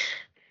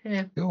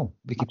 Yeah. Cool.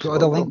 We could put all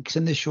the links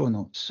in the show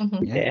notes.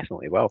 Mhm. Yeah.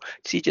 Definitely will.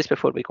 See, just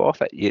before we go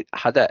off it, you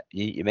had it.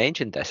 You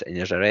mentioned this, and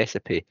there's a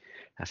recipe.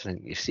 I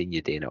think you've seen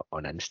you doing it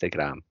on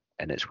Instagram,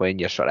 and it's when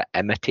you're sort of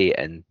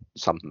imitating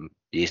something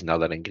using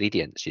other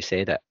ingredients. You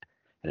said it,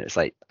 and it's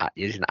like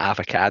using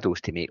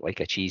avocados to make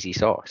like a cheesy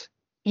sauce.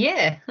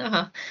 Yeah.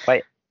 Uh-huh.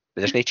 Right,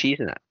 but there's no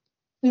cheese in it,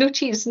 No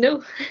cheese,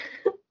 no.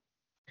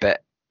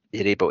 but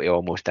you're able to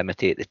almost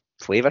imitate the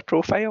flavour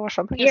profile or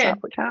something. Is Yeah.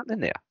 that what's happening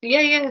there?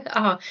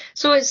 Yeah.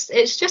 So it's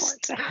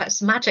just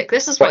it's magic.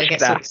 This is what I get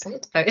so Witchcraft.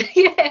 excited about.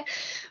 Yeah.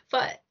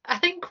 But I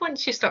think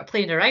once you start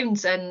playing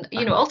around, and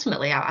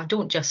ultimately I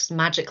don't just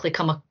magically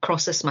come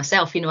across this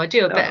myself. I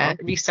do a bit of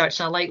research,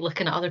 and I like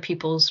looking at other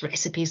people's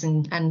recipes,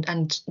 and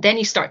then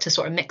you start to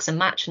sort of mix and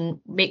match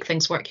and make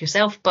things work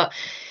yourself. But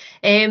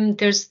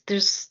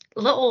there's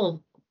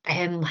little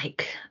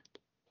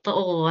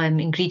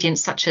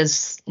ingredients such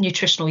as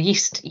nutritional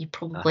yeast. You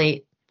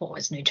probably what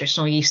is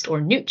nutritional yeast,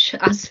 or nooch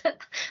as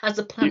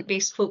the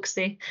plant-based folks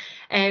say,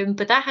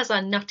 but that has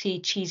a nutty,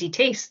 cheesy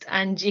taste,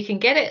 and you can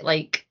get it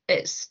like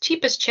it's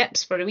cheap as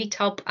chips for a wee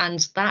tub, and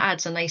that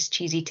adds a nice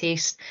cheesy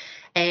taste.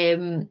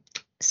 So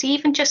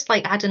even just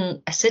like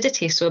adding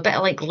acidity, so a bit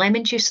of like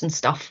lemon juice and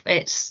stuff,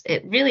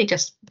 it really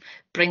just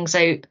brings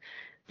out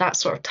that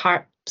sort of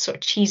tart, sort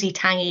of cheesy,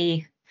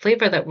 tangy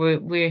flavour that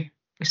we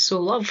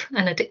so love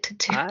and addicted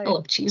to. I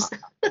love cheese.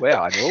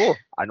 Well,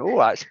 I know.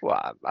 That's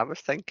what I was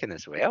thinking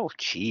as well.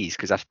 Cheese,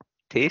 because I've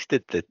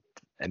tasted the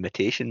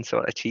imitation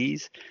sort of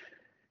cheese.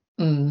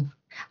 I'm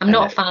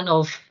not a fan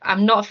of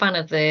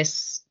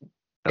this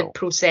the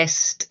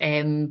processed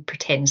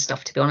pretend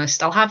stuff, to be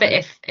honest. I'll have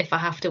it if I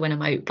have to when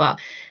I'm out, but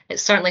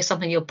it's certainly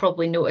something you'll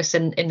probably notice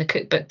in the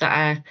cookbook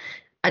that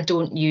I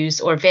don't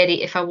use, or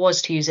if I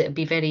was to use it, it'd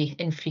be very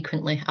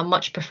infrequently. I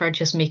much prefer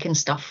just making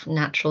stuff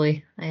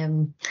naturally.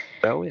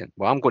 Brilliant.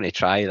 Well, I'm going to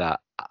try that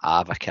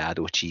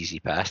avocado cheesy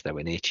pasta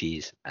with no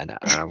cheese, and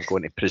I'm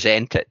going to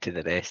present it to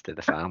the rest of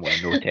the family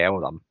and not tell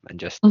them, and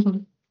just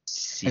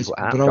see It's what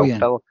happens.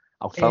 brilliant.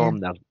 I'll film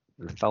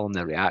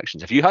their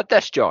reactions. Have you had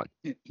this, John?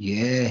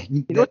 Yeah.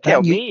 You don't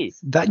tell me.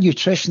 That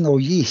nutritional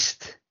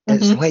yeast,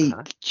 it's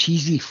like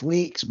cheesy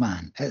flakes,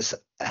 man. It's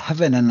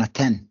heaven in a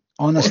tin,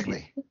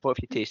 honestly. What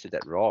if you tasted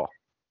it raw?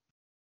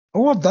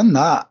 Oh, I've done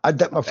that. I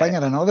dip my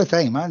finger in all the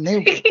time. I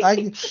nailed it.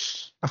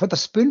 I've had a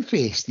spoon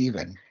face,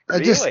 Stephen.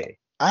 Really?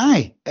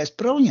 It's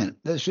brilliant.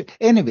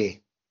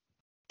 Anyway,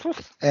 it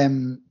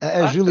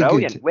is really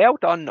brilliant. good. Well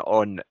done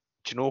on, do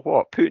you know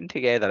what, putting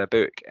together a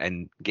book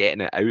and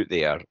getting it out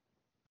there.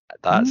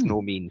 That's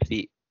no mean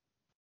feat,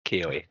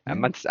 Kayleigh.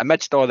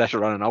 Amidst all this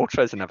running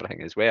ultras and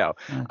everything as well,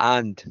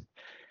 and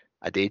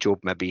a day job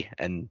maybe,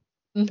 and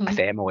a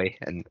family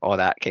and all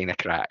that kind of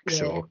crack. Yeah.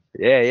 So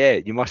yeah,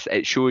 you must.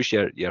 It shows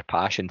your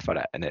passion for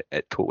it, and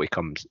it totally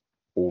comes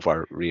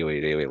over really,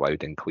 really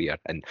loud and clear.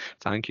 And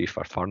thank you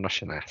for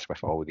furnishing us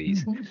with all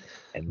these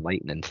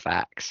enlightening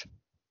facts.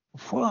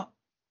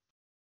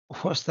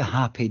 What's the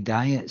Happy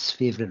Diet's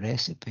favourite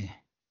recipe?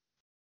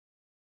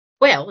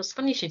 Well, it's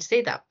funny you should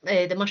say that,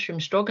 the mushroom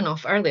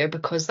stroganoff earlier,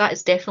 because that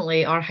is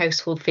definitely our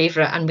household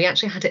favourite, and we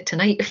actually had it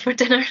tonight for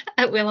dinner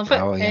at We Love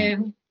It. Oh, yeah.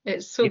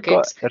 It's so You've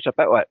good. there's a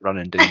bit of it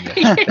running down your,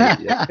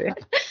 your face.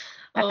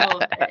 Oh,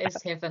 it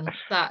is heaven.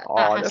 That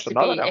Oh, has there's to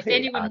another be. one. If Hey,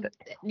 anyone add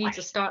needs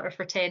a starter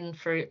for 10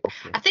 for, Okay.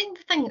 I think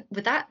the thing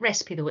with that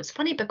recipe though, it's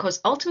funny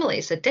because ultimately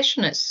it's a dish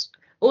in its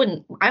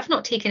own. I've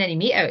not taken any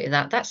meat out of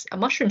that. That's a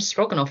mushroom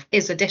stroganoff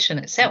is a dish in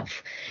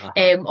itself.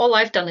 All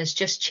I've done is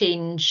just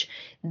change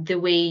the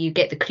way you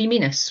get the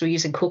creaminess. So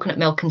using coconut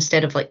milk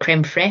instead of like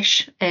creme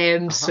fraiche.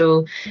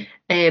 So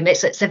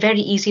it's a very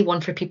easy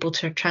one for people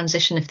to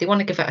transition if they want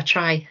to give it a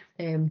try.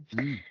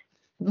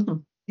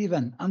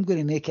 Stephen, I'm going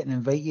to make it and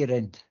invite you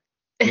round.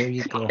 There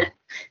you go.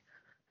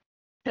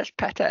 Just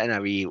put it in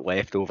a wee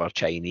leftover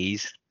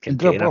Chinese And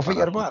drop container off at for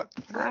your us. work.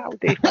 I'll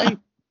do fine.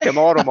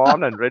 Tomorrow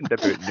morning, round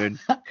about noon.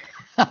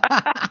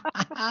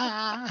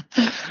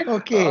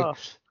 Okay, Oh.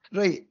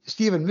 right,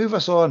 Stephen, move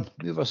us on.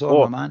 Move us on,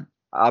 Oh. my man.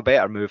 I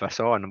better move us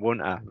on,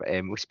 won't I?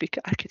 I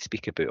could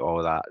speak about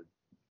all that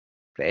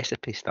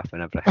recipe stuff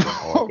and everything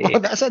all day.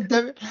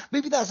 God,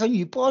 maybe that's a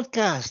new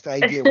podcast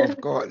idea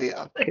we've got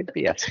there. Could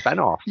be a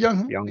spin-off.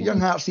 Young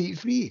Hearts Eat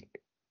Free.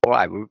 Oh,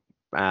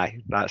 aye,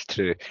 that's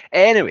true.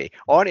 Anyway,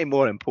 on to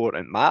more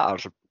important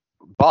matters,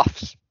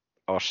 buffs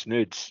or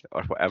snoods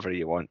or whatever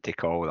you want to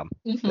call them.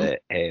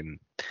 That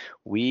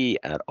we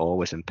are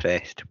always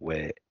impressed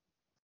with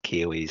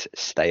Kayleigh's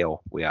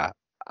style with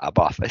a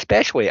buff,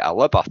 especially a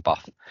LeBuff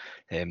buff,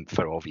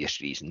 for obvious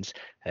reasons.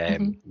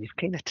 You've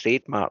kind of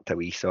trademarked a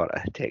wee sort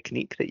of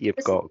technique that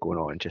you've got going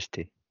on just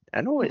to,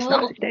 I know it's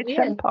not dead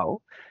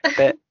simple,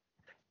 but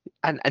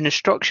an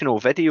instructional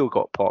video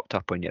got popped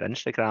up on your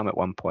Instagram at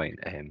one point.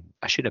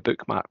 I should have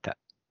bookmarked it.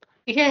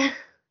 Yeah.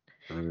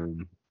 How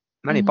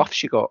many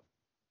buffs you got?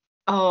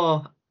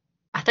 Oh,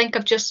 I think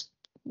I've just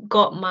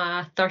got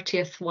my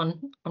 30th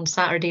one on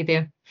Saturday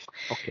there.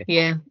 Okay.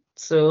 Yeah,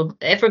 so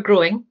ever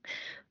growing,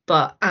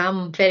 but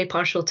I'm very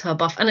partial to a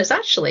buff. And it's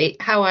actually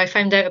how I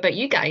found out about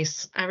you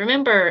guys. I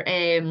remember,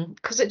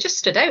 because it just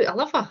stood out. I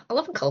love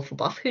a colourful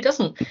buff. Who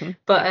doesn't?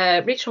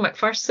 But Rachel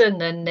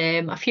McPherson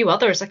and a few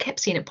others, I kept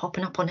seeing it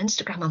popping up on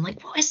Instagram. I'm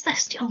like, what is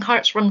this? Young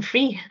Hearts Run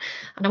Free.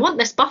 And I want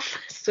this buff.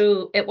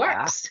 So it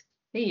works.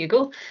 There you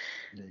go.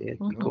 There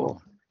you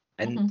go.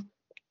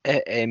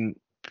 And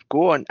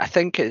go on. I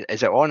think,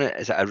 is it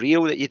a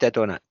reel that you did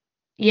on it?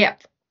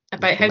 Yep.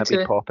 About how maybe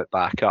to pop it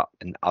back up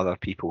and other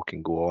people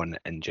can go on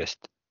and just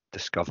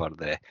discover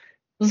the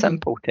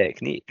simple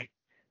technique.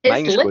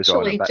 Mine goes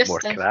on a bit more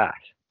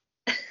crash.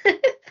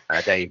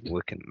 I don't even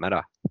look in the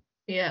mirror.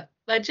 Yeah,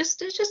 it's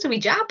just a wee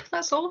jab,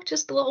 that's all.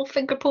 Just a little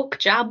finger poke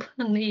jab,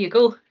 and there you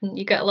go. And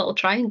you get a little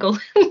triangle.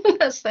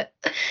 That's it.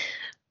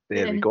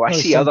 There we go. I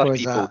see other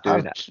people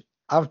doing it.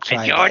 I've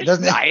tried it.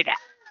 Doesn't tried it.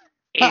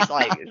 He's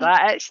like, is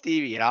that it,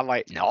 Stevie? And I'm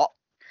like, no,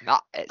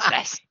 it's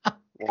this.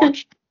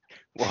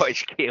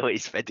 Watch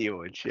Kayleigh's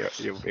video and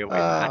you'll be able to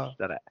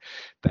master it.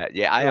 But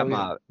yeah, I am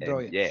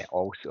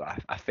also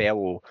a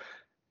fellow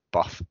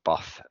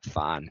buff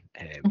fan.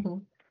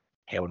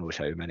 Hell knows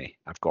how many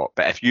I've got.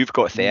 But if you've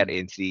got 30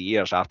 in 3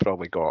 years, I've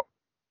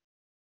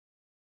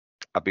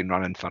been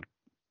running for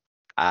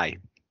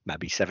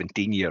maybe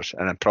 17 years,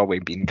 and I've probably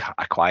been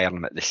acquiring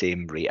them at the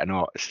same rate of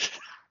knots.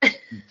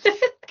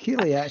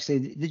 Kayleigh,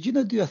 actually, did you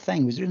not do a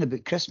thing? It was around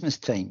about Christmas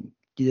time.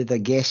 You did a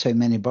guess how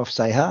many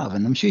buffs I have,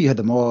 and I'm sure you had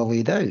them all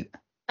laid out.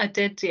 I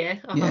did, yeah.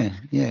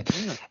 Yeah.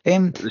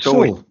 It was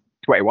only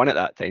 21 at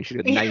that time. She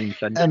got 9.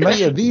 It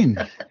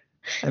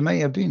might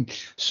have been.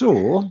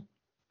 So,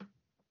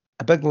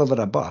 a big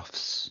lover of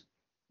buffs.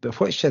 But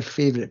what's your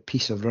favourite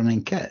piece of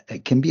running kit?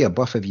 It can be a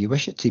buff if you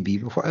wish it to be,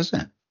 but what is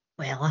it?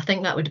 Well, I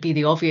think that would be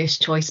the obvious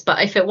choice.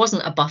 But if it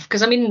wasn't a buff,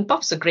 because I mean,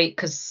 buffs are great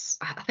because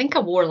I think I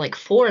wore like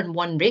 4 in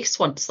one race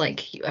once,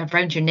 like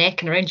around your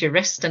neck and around your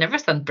wrist and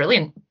everything.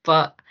 Brilliant.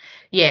 But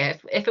yeah,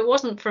 if it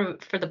wasn't for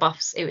the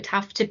buffs, it would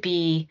have to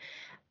be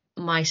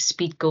my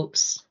Speed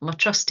Goats, my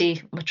trusty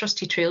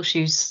trail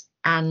shoes.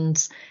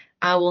 And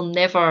I will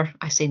never,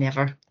 I say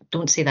never,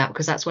 don't say that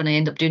because that's when I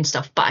end up doing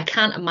stuff, but I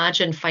can't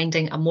imagine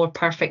finding a more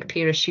perfect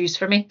pair of shoes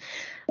for me.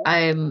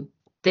 The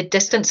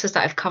distances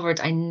that I've covered,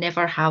 I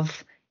never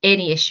have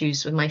any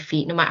issues with my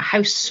feet, no matter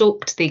how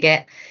soaked they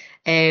get.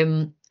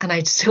 And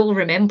I still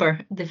remember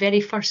the very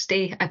first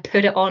day I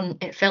put it on,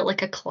 it felt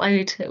like a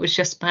cloud. It was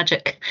just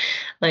magic.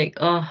 Like,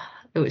 oh,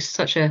 it was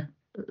such a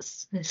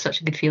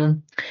good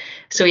feeling.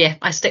 So yeah,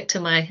 I stick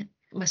to my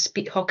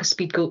Hoka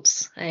Speed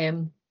Goats.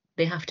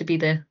 They have to be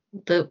the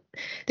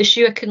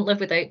shoe I couldn't live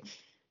without.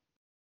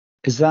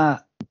 Is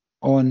that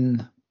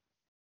on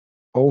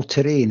all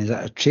terrain? Is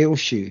that a trail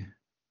shoe?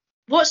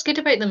 What's good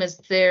about them is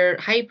they're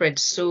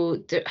hybrids.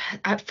 So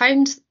I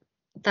found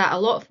that a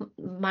lot of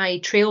my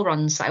trail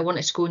runs that I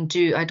wanted to go and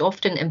do, I'd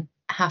often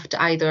have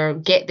to either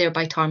get there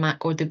by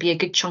tarmac or there'd be a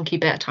good chunky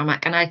bit of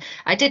tarmac. And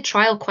I did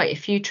trial quite a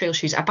few trail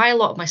shoes. I buy a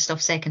lot of my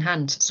stuff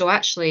secondhand. So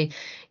actually,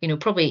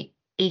 probably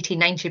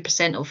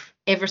 80-90% of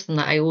everything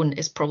that I own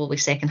is probably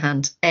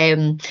secondhand.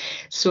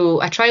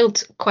 So I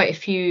trialed quite a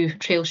few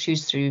trail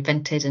shoes through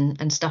Vinted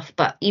and stuff,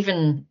 but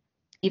even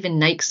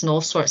Nikes and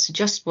all sorts, it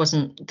just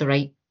wasn't the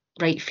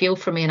right feel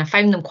for me. And I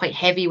found them quite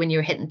heavy when you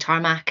were hitting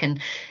tarmac.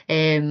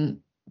 And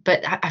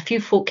but a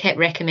few folk kept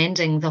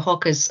recommending the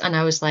Hokas, and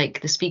I was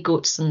like, the Speed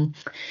Goats, and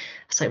I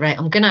was like, right,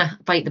 I'm gonna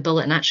bite the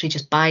bullet and actually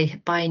just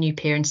buy a new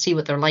pair and see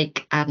what they're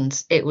like.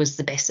 And it was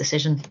the best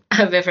decision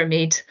I've ever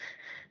made.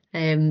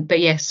 But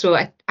yeah, so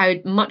I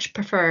would much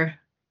prefer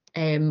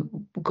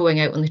going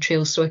out on the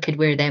trails so I could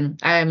wear them.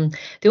 I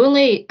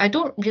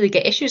don't really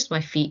get issues with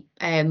my feet,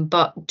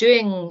 but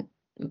doing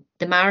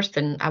the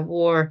marathon, I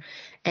wore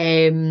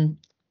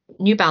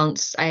New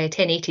Balance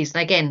 1080s,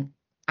 and again,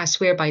 I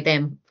swear by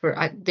them.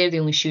 They're the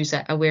only shoes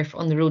that I wear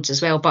on the roads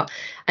as well. But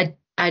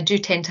I do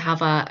tend to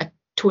have a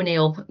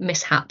toenail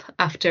mishap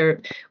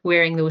after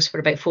wearing those for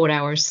about 4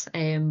 hours.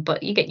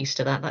 But you get used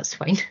to that. That's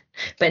fine.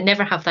 But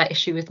never have that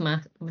issue with my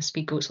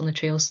Speed Goats on the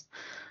trails.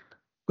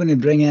 Going to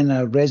bring in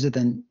a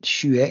resident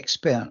shoe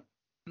expert,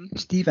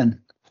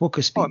 Stephen.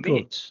 Hoka Speed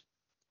Goats.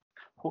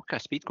 Hoka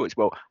Speed Goats.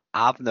 Well,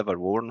 I've never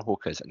worn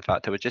Hokas. In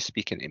fact, I was just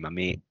speaking to my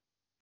mate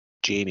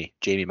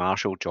Jamie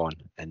Marshall, John,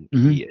 and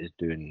he is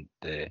doing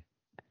the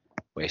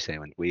West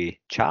Island Way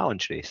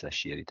Challenge race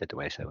this year. He did the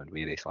West Island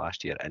Way race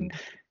last year, and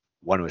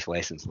one of his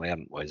lessons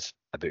learned was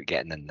about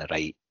getting in the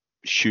right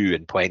shoe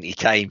in plenty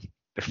time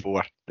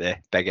before the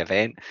big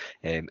event.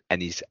 And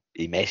he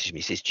messaged me,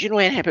 he says, do you know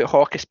anything about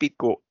Hoka Speed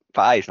Goat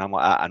 5s? And I'm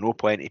like, I know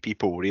plenty of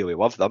people really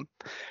love them.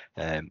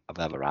 I've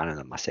never ran in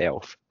them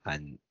myself,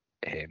 and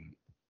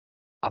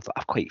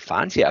I've quite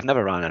fancy it. I've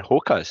never ran in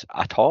Hokas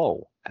at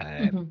all.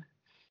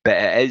 But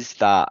it is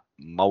that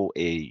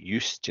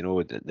multi-use,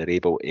 that they're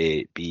able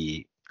to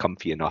be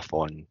comfy enough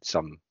on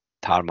some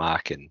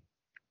tarmac and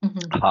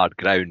hard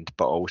ground,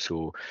 but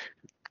also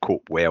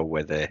cope well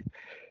with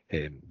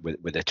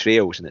the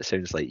trails. And it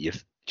sounds like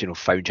you've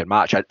found your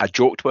match. I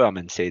joked with him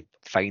and said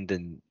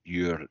finding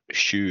your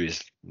shoe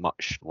is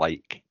much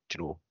like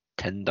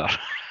Tinder.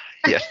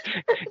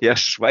 You're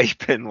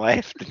swiping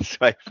left and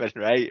swiping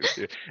right.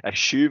 A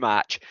shoe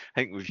match.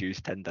 I think we've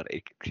used Tinder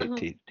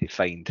to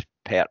find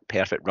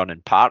perfect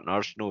running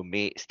partners,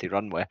 mates to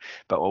run with,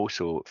 but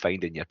also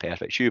finding your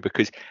perfect shoe,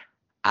 because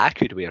I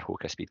could wear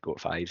Hoka Speed Goat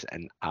 5s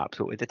and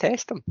absolutely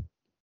detest them.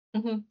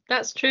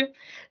 That's true.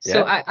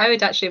 So I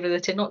would actually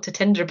relate it not to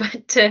Tinder,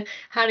 but to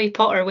Harry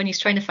Potter when he's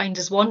trying to find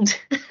his wand.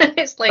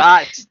 It's like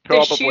that's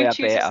the shoe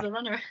chooses the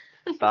runner.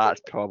 That's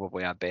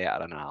probably a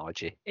better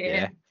analogy.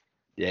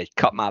 Yeah,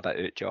 cut my bit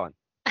out, John.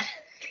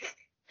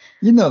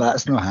 You know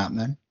that's not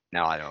happening.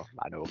 No, I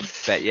know.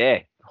 But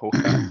yeah,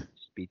 Hoka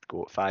Speed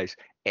Goat 5s.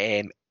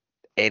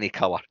 Any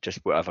colour, just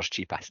whatever's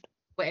cheapest.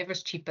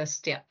 Whatever's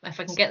cheapest, yeah. If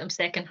I can get them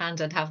second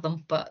hand, I'd have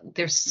them. But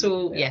they're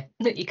so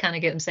you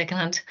can't get them second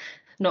hand.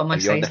 Not my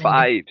size. On the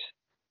 5s?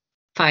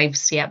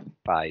 5s, yeah.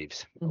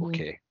 5s.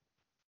 Okay.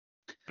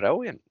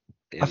 Brilliant.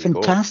 A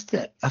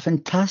fantastic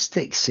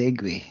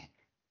segue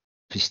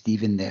for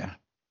Stephen there.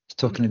 He's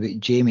talking about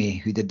Jamie,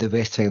 who did the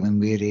West Highland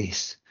Way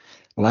race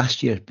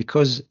last year,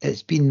 because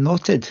it's been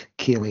noted,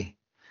 Kayleigh,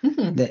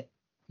 that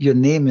your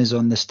name is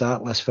on the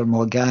start list for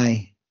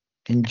Mulgai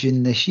in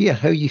June this year.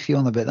 How are you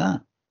feeling about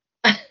that?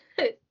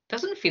 It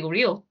doesn't feel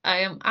real. I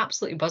am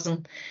absolutely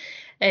buzzing.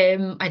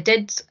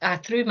 I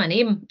threw my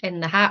name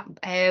in the hat.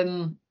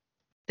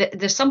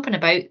 There's something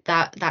about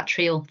that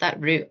trail, that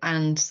route,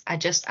 and I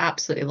just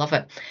absolutely love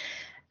it.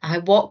 I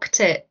walked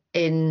it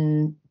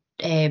in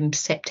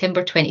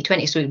September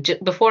 2020, so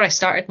before I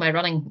started my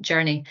running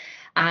journey,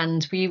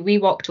 and we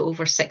walked it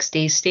over 6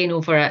 days, staying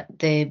over at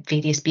the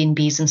various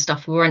B&Bs and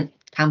stuff. We weren't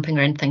camping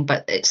or anything,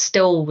 but it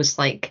still was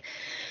like,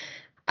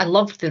 I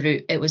loved the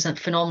route. It was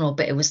phenomenal,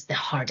 but it was the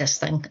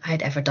hardest thing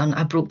I'd ever done.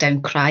 I broke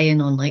down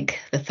crying on like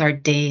the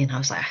third day, and I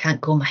was like, I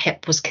can't go. My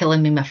hip was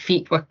killing me. My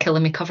feet were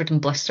killing me, covered in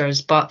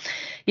blisters. But,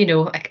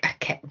 I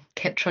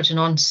kept trudging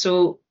on.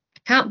 So I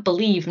can't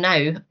believe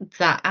now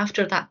that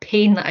after that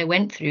pain that I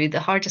went through,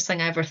 the hardest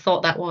thing I ever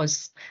thought that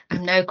was,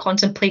 I'm now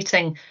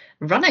contemplating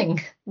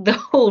running the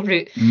whole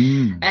route.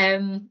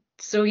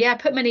 So yeah, I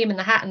put my name in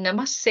the hat, and I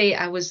must say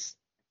I was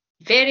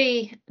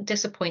very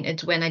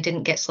disappointed when I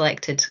didn't get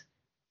selected.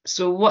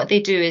 So what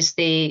they do is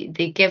they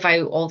give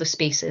out all the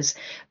spaces,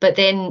 but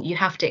then you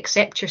have to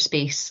accept your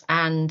space,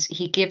 and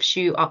he gives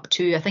you up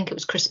to, I think it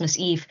was Christmas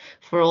Eve,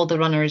 for all the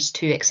runners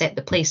to accept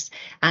the place.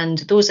 And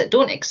those that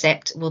don't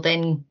accept will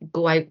then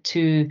go out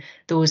to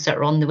those that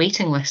are on the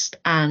waiting list.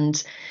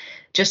 And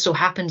just so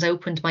happens I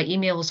opened my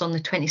emails on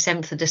the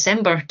 27th of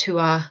December to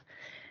an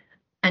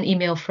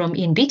email from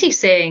Ian Beattie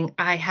saying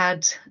I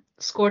had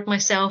scored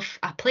myself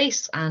a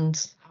place,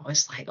 and I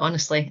was like,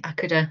 honestly, I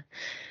could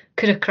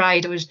have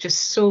cried. I was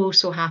just so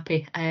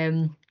happy.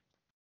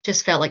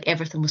 Just felt like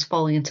everything was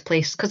falling into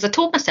place, because I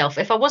told myself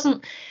if I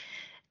wasn't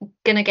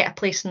gonna get a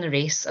place in the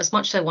race, as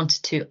much as I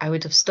wanted to, I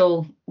would have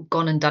still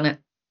gone and done it.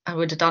 I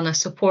would have done a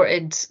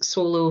supported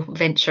solo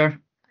venture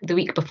the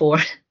week before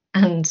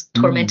and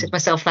tormented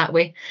myself that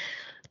way.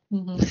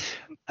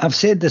 I've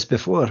said this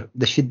before.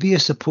 There should be a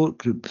support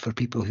group for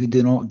people who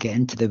do not get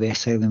into the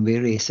West Highland Way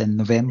race in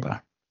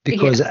November,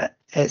 because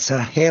it's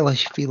a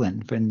hellish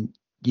feeling when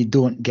you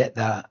don't get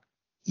that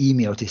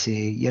email to say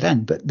you're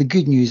in. But the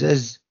good news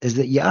is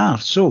that you are.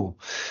 So,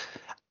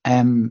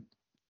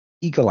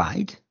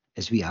 eagle-eyed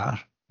as we are,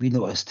 we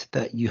noticed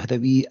that you had a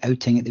wee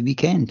outing at the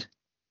weekend.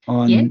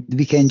 The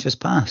weekend just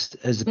passed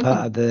as a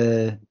part of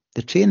the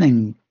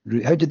training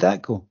route. How did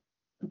that go?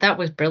 That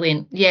was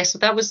brilliant. Yeah, so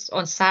that was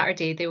on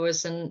Saturday. It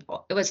was an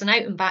out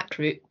and back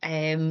route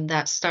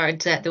that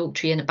started at the Oak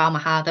Tree Inn at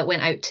Balmaha that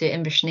went out to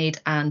Inversnaid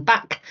and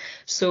back.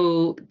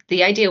 So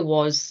the idea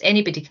was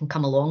anybody can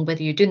come along,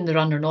 whether you're doing the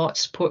run or not,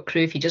 support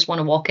crew. If you just want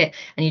to walk it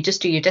and you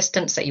just do your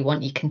distance that you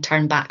want, you can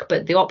turn back.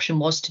 But the option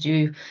was to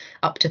do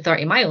up to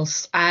 30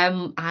 miles.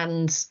 And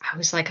I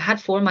was like, I had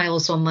 4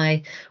 miles on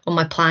my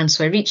plan.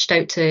 So I reached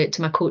out to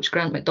my coach,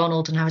 Grant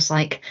McDonald, and I was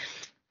like,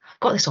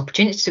 got this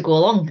opportunity to go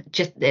along.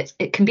 Just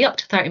it can be up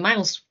to 30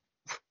 miles,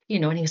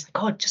 and he was like,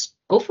 God, just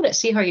go for it,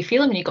 see how you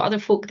feel. And you got other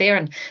folk there,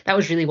 and that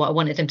was really what I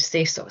wanted him to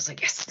say. So I was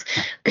like, yes,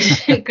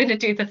 gonna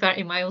do the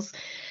 30 miles.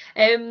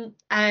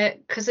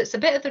 Because it's a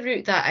bit of the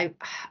route that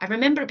I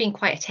remember being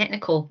quite a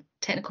technical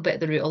bit of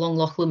the route along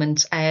Loch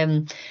Lomond.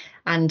 And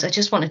I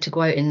just wanted to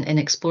go out and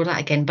explore that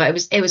again.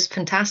 But it was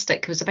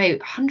fantastic. It was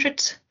about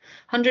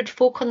 100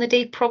 folk on the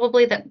day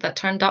probably that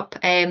turned up.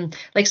 Like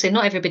I say,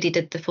 not everybody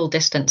did the full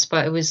distance,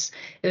 but it was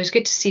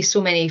good to see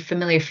so many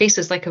familiar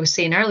faces, like I was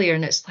saying earlier.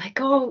 And it's like,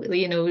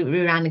 we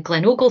ran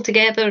Glen Ogle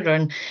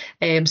together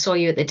and saw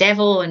you at the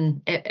Devil,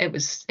 and it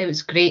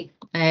was great.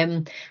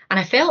 And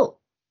I felt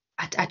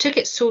I took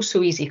it so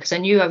easy because I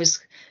knew I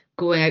was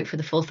going out for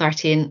the full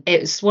 30, and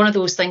it's one of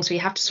those things where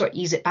you have to sort of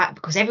ease it back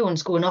because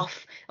everyone's going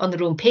off on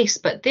their own pace,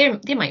 but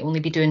they might only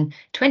be doing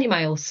 20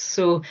 miles.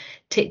 So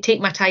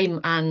take my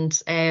time,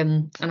 and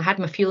I had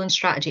my fueling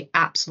strategy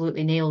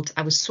absolutely nailed.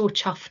 I was so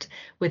chuffed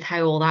with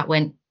how all that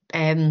went.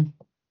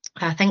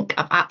 I think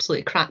I've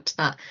absolutely cracked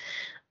that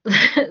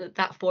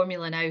that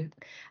formula now.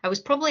 I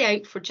was probably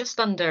out for just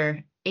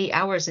under 8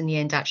 hours in the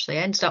end. Actually,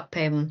 I ended up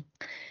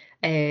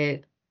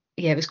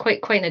it was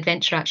quite an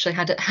adventure actually.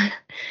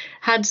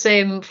 Had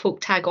some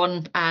folk tag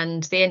on,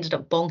 and they ended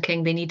up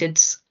bonking.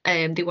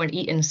 They weren't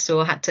eating,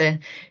 so I had to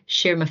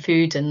share my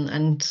food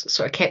and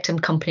sort of kept him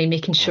company,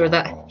 making sure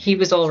that he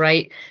was all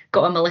right.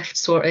 Got him a lift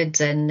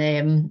sorted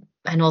and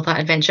all that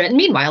adventure. And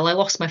meanwhile, I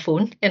lost my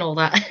phone in all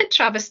that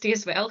travesty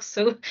as well.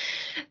 So,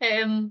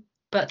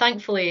 but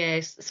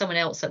thankfully, someone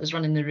else that was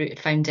running the route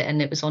found it,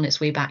 and it was on its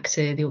way back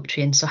to the Oak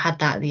Tree, and so I had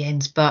that at the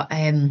end. But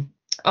I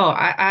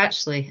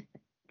actually.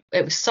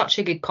 It was such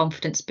a good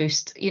confidence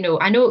boost.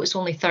 I know it was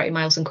only 30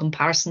 miles in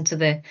comparison to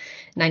the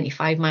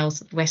 95 miles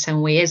that the West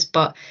Highland Way is,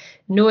 but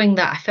knowing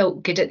that I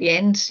felt good at the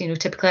end,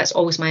 typically that's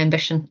always my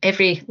ambition.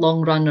 Every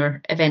long run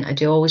or event I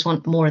do, I always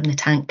want more in the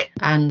tank.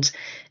 And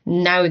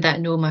now that I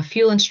know my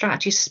fueling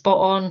strategy is spot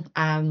on,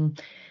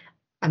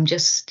 I'm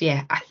just,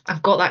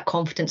 I've got that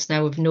confidence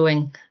now of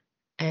knowing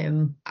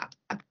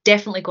I've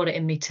definitely got it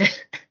in me to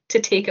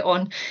take it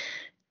on.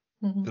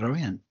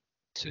 Brilliant.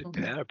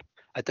 Superb.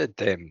 I did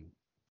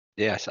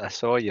yes, I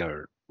saw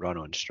your run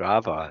on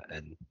Strava,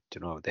 and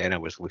then I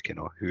was looking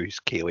at who's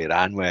Kayleigh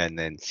ran with, and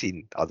then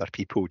seeing other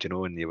people,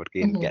 and they were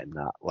getting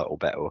that little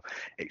bit of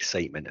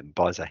excitement and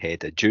buzz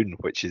ahead of June,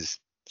 which is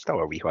still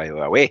a wee while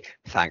away,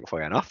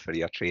 thankfully enough for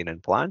your training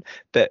plan.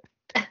 But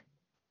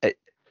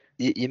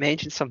you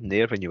mentioned something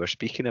there when you were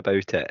speaking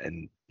about it,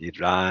 and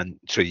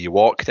you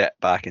walked it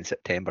back in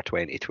September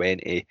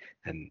 2020,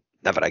 and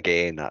never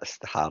again. That's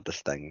the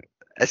hardest thing.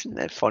 Isn't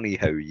it funny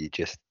how you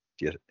just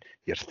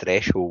your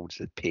thresholds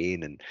of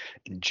pain and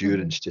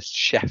endurance just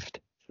shift?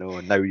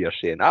 And now you're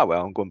saying, well,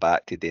 I'm going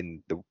back to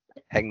doing the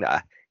thing that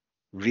I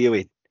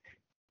really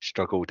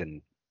struggled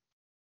and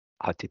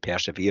had to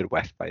persevere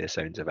with by the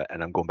sounds of it,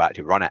 and I'm going back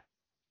to run it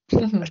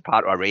as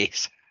part of a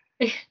race.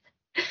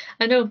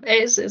 I know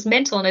it's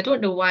mental, and I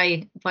don't know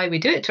why we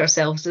do it to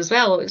ourselves as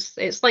well.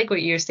 It's like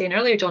what you were saying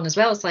earlier, John, as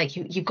well. It's like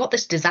you've got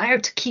this desire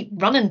to keep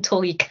running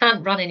until you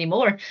can't run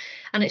anymore,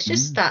 and it's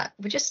just that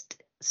we're just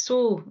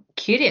so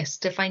curious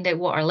to find out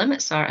what our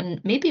limits are,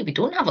 and maybe we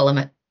don't have a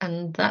limit,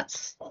 and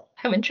that's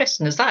how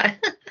interesting is that.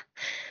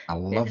 I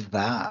love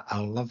that. I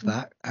love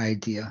that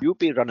idea. You'll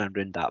be running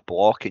around that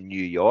block in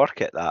New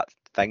York at that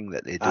thing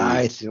that they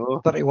do.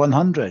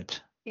 3100.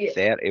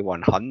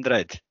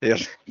 3100.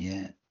 There's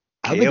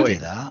I would do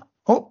that.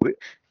 Oh,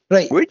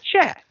 right. Would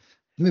you?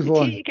 Move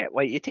on.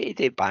 You take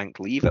the bank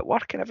leave at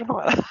work and everything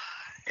like that.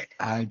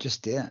 I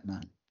just do it,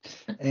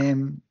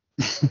 man.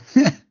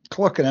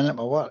 Clocking in at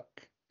my work.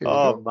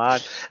 Man.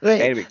 Right.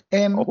 Anyway,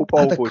 I hope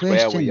all goes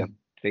well with your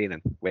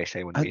training, West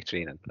Highland Way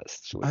training.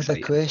 That's so exciting. I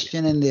had a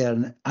question in there,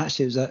 and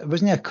actually it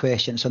wasn't a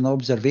question, it's an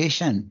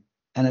observation,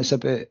 and it's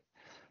about,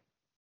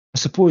 I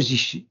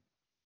suppose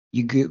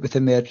you go out with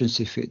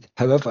emergency food.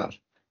 However,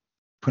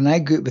 when I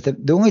go out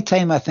with the only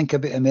time I think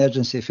about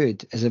emergency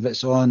food is if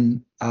it's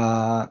on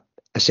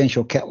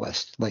essential kit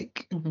list,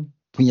 like when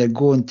you're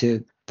going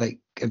to like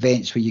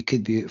events where you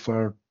could be out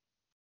for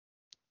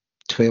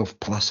 12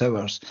 plus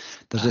hours,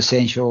 there's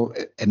essential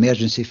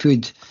emergency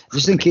food,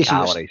 just in case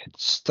you get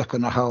stuck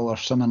on a hill or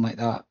something like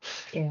that.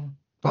 Yeah.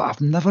 But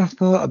I've never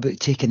thought about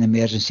taking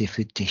emergency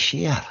food to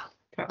share.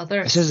 For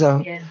others. This is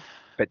a, yeah.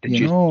 But did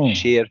you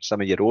share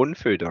some of your own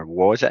food, or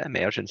was it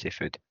emergency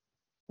food?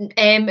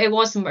 It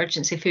was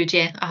emergency food,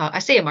 yeah. I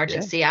say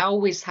emergency. Yeah. I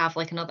always have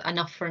like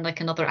enough for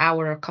like another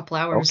hour or a couple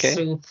hours. Okay.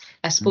 So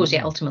I suppose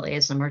ultimately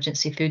it's an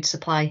emergency food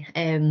supply.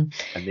 And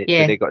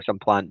they got some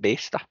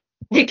plant-based stuff.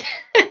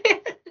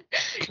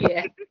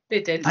 Yeah,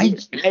 they did.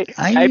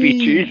 I'd be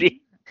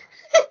choosy.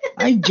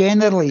 I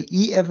generally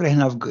eat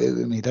everything I've got out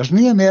with me. There's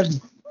no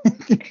emergency.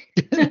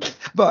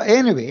 But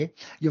anyway,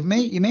 you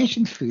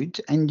mentioned food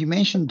and you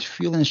mentioned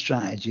fueling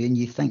strategy, and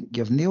you think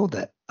you've nailed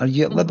it. Are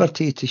you at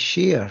liberty to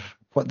share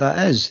what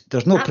that is?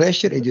 There's no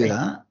pressure to do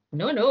that.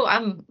 No,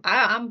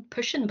 I'm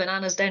pushing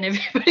bananas down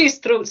everybody's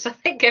throats. I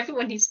think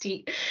everyone needs to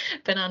eat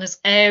bananas.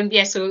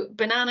 So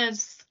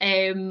bananas,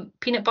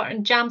 peanut butter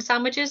and jam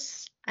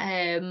sandwiches.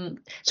 So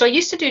I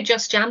used to do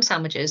just jam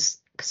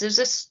sandwiches because there's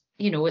this,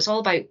 it's all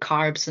about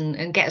carbs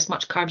and get as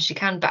much carbs as you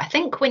can. But I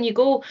think when you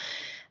go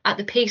at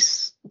the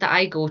pace that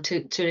I go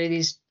to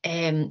these,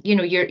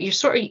 you're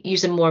sort of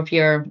using more of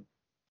your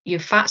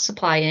fat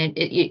supply, and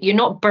you're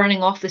not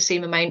burning off the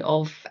same amount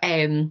of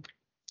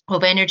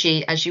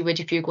energy as you would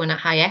if you're going at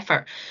high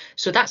effort.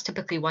 So that's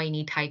typically why you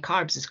need high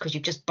carbs, is because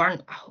you've just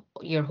burnt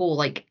your whole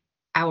like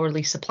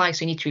hourly supply,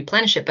 so you need to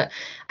replenish it. But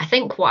I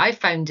think what I've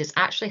found is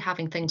actually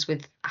having things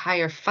with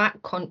higher fat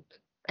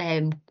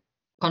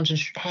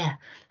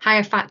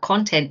higher fat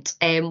content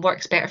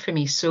works better for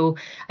me. So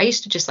I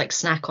used to just like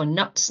snack on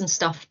nuts and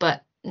stuff,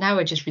 but now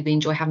I just really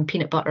enjoy having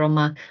peanut butter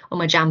on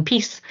my jam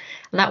piece,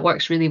 and that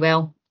works really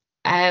well.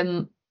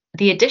 The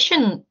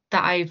addition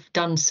that I've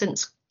done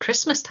since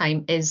Christmas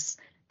time is,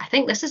 I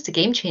think this is the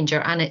game changer,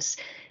 and it's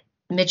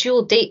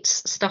medjool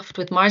dates stuffed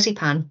with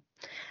marzipan.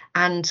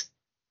 And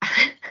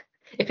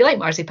if you like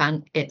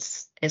marzipan,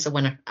 it's a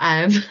winner.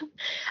 I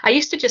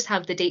used to just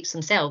have the dates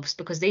themselves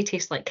because they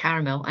taste like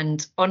caramel.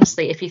 And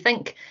honestly, if you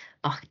think,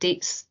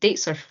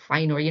 dates are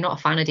fine, or you're not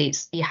a fan of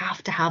dates, you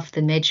have to have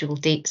the medjool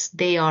dates.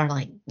 They are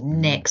like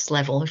next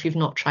level if you've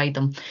not tried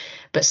them.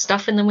 But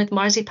stuffing them with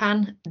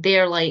marzipan,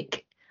 they're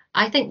like,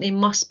 I think they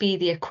must be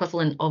the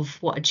equivalent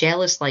of what a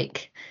gel is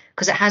like,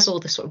 because it has all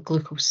the sort of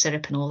glucose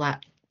syrup and all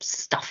that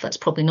stuff that's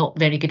probably not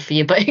very good for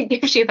you, but it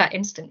gives you that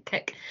instant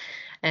kick.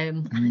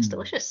 And it's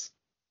delicious.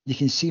 You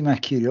can see my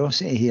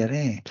curiosity here,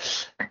 eh?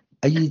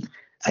 Are you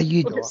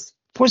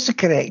what's the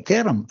correct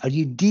term? Are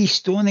you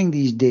de-stoning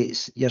these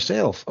dates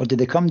yourself, or do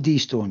they come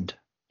de-stoned?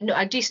 No,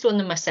 I de-stone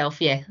them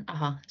myself, yeah.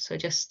 So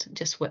just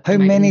whip How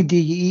them out. many do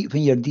you eat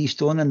when you're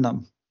de-stoning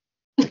them?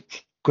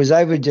 Because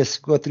I would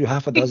just go through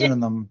half a dozen of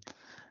them.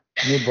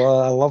 No,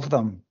 but I love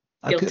them.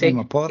 I put them in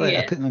my porridge. Yeah.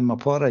 I put them in my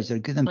porridge. They're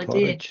good in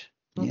porridge.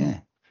 Yeah.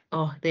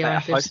 Oh, they are.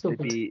 It They're has so to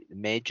good. be the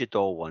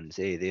Medjool ones,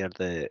 eh? They're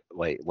the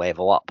like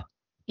level up.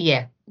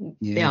 Yeah,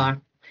 they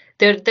are.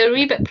 They're a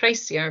wee bit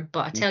pricier,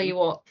 but I tell you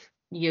what,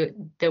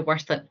 they're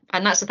worth it.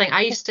 And that's the thing.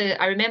 I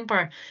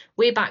remember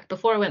way back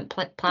before I went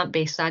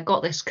plant-based, I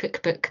got this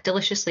cookbook,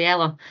 Deliciously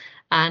Ella,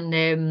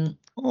 and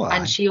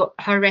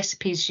her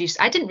recipes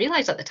I didn't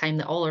realize at the time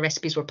that all her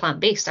recipes were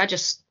plant-based. I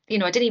just, I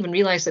didn't even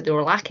realize that they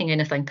were lacking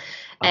anything.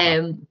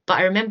 But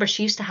I remember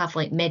she used to have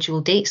like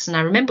medjool dates, and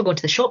I remember going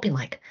to the shop being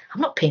like,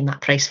 I'm not paying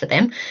that price for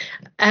them.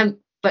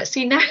 But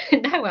see, now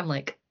I'm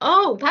like,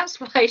 oh, that's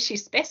why she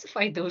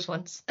specified those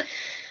ones.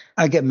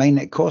 I get mine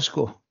at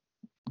Costco.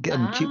 Get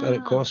them cheaper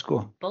at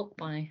Costco. Bulk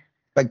buy.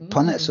 Big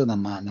punnets of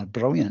them, man. They're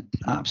brilliant.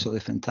 Absolutely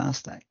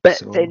fantastic.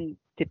 But then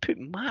they put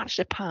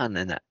marzipan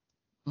in it.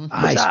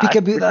 I speak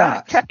about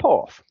that. Tip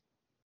off.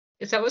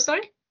 Is that what,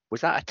 sorry?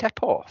 Was that a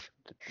tip off?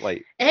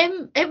 Like,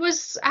 it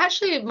was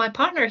actually my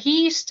partner.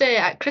 He used to,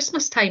 at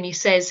Christmas time, he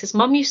says his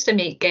mum used to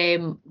make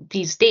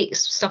these dates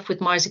stuffed with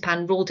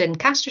marzipan rolled in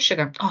castor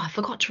sugar. Oh, I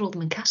forgot to roll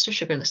them in castor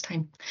sugar this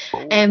time.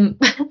 That'll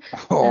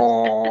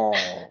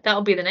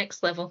be the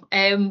next level.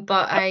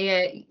 But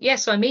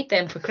so I made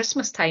them for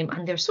Christmas time,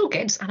 and they're so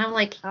good. And I'm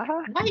like,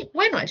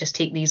 why not I just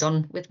take these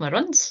on with my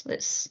runs?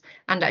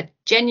 And I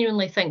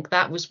genuinely think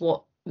that was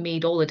what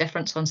made all the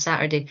difference on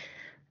Saturday.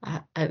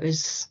 It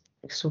was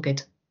so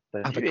good.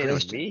 I have a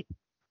question.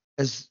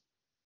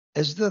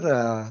 Is there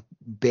a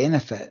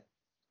benefit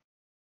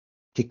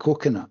to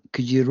coconut?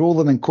 Could you roll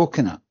them in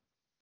coconut?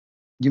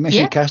 You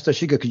mentioned castor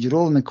sugar. Could you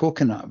roll them in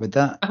coconut with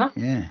that?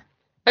 Yeah.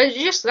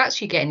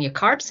 That's you getting your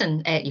carbs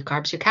in, your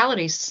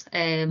calories.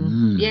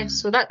 Yeah.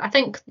 So that, I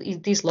think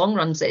these long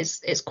runs,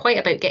 it's quite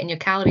about getting your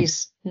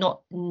calories,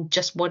 not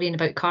just worrying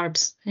about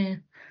carbs. Yeah.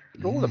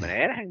 Roll them in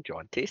anything,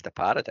 John. Taste of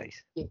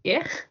paradise.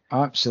 Yeah.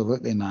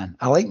 Absolutely, man.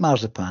 I like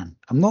marzipan.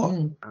 I'm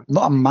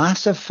not a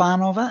massive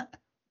fan of it,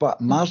 but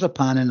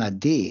marzipan in a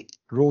date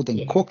rolled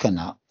in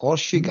coconut or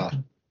sugar. Is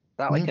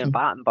that like a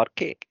Battenberg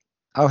cake?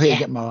 I'll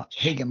get my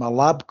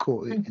lab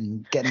coat out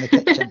and get in the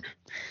kitchen.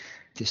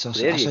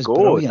 There you go.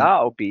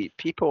 Brilliant.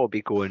 People will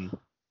be going,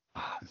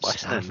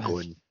 listening,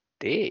 going,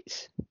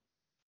 dates,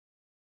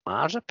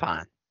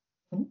 marzipan.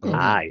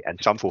 Aye, and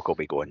some folk will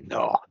be going,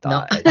 no,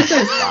 No. that is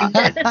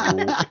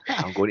no.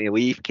 I'm going to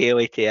leave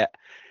Kayleigh to it.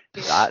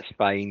 That's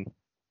fine.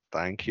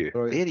 Thank you.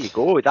 Right. There you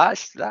go.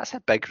 That's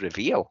a big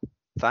reveal.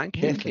 Thank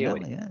you, Kayleigh.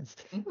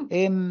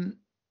 Definitely is.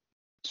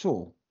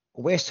 So,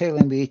 West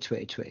Highland Way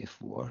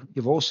 2024.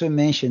 You've also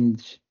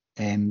mentioned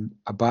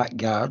a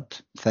backyard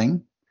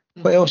thing.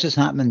 What else is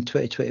happening in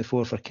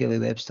 2024 for Kayleigh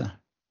Webster?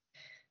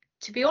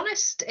 To be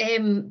honest,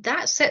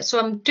 that's it. So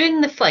I'm doing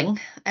the fling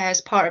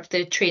as part of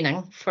the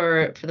training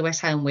for the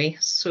West Highland Way.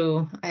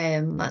 So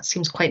that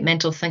seems quite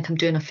mental to think I'm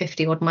doing a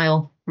 50-odd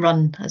mile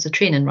run as a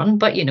training run.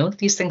 But, you know,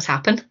 these things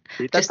happen.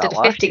 You did Just that did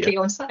a last 50k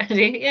year. on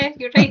Saturday. Yeah,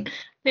 you're right.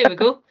 There we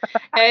go.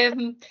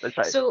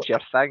 So It's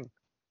your thing.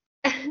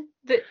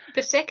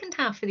 the second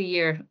half of the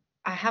year,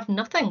 I have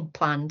nothing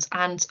planned.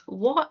 And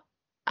what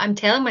I'm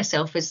telling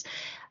myself is,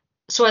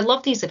 so I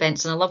love these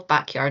events and I love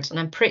backyards, and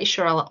I'm pretty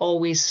sure I'll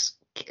always,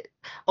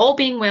 all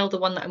being well, the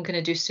one that I'm going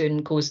to do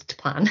soon goes to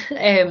plan.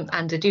 And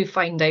I do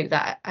find out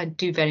that I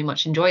do very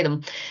much enjoy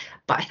them.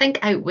 But I think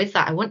out with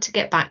that, I want to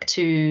get back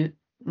to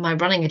my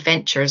running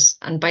adventures.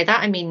 And by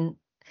that, I mean,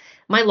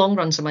 my long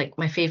runs are like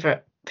my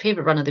favorite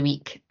run of the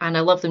week, and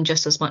I love them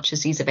just as much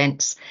as these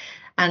events.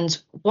 And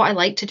what I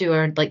like to do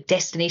are like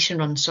destination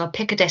runs. So I'll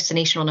pick a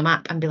destination on a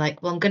map and be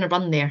like, well, I'm going to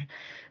run there.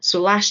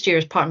 So last year,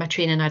 as part of my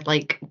training,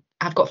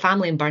 I've got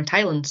family in Burnt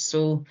Island.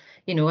 So,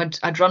 you know,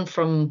 I'd run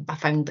from, I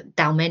found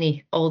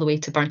Dalmeny all the way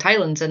to Burnt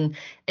Island. And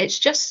it's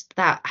just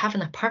that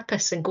having a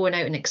purpose and going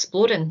out and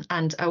exploring.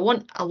 And I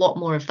want a lot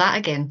more of that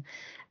again.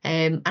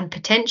 And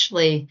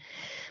potentially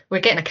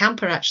we're getting a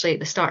camper actually at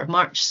the start of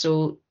March.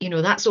 So, you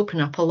know, that's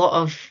opening up a lot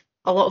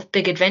of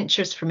big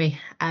adventures for me.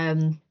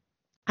 And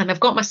I've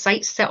got my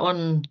sights set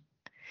on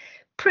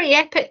pretty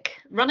epic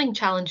running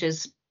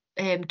challenges,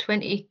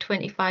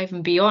 2025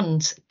 and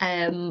beyond.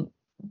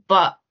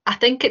 But I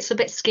think it's a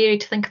bit scary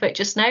to think about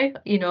just now.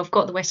 You know, I've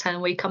got the West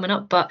Highland Way coming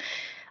up, but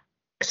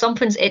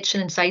something's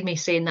itching inside me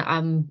saying that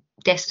I'm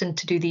destined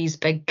to do these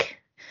big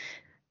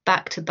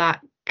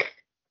back-to-back,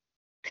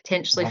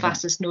 potentially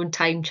fastest known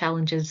time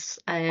challenges.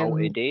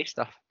 Multi-day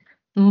stuff.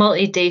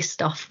 Multi-day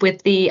stuff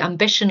with the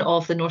ambition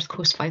of the North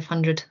Coast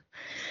 500.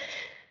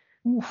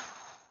 Oof.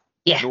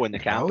 Yeah. Knowing the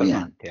camper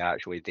man to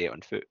actually do it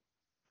on foot.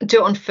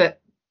 Do it on foot.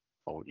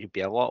 Oh, you'd be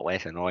a lot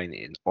less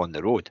annoying on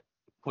the road,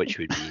 which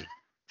would be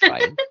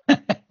fine.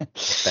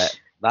 But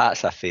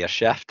that's a fair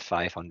shift,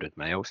 500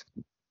 miles.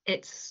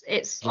 It's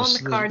on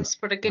the cards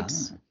for a good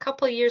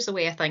couple of years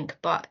away, I think,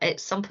 but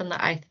it's something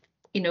that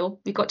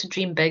we got to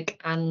dream big,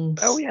 and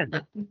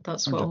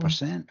that's what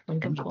 100%.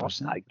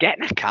 100%.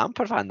 Getting a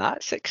camper van,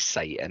 that's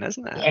exciting,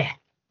 isn't it? Yeah,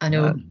 I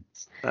know.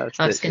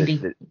 That's going to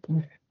be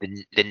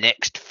the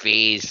next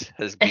phase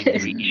has been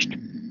reached.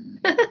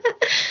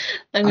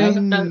 I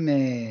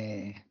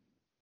know.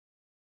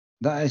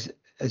 That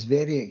is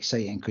very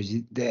exciting, because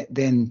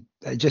then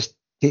it just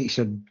takes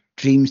your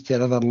dreams to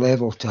another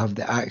level to have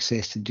the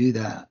access to do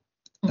that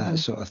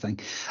sort of thing.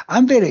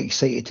 I'm very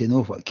excited to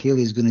know what Kayleigh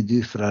is going to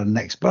do for her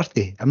next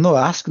birthday. I'm not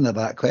asking her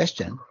that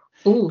question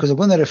because I'm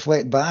going to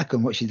reflect back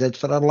on what she did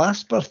for her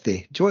last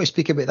birthday. Do you want to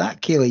speak about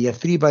that, Kayleigh? Your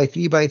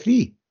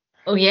 3x3x3?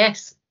 Oh,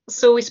 yes.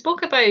 So we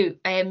spoke about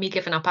me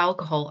giving up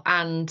alcohol,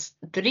 and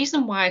the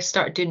reason why I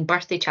started doing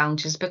birthday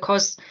challenges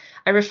because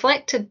I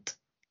reflected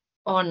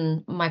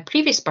on my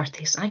previous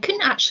birthdays. I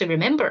couldn't actually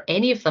remember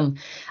any of them.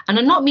 And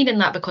I'm not meaning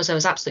that because I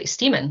was absolutely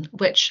steaming,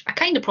 which I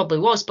kind of probably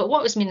was, but what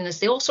I was meaning is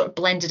they all sort of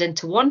blended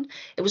into one.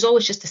 It was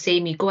always just the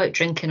same. You go out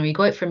drinking or you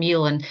go out for a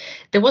meal, and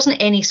there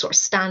wasn't any sort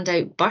of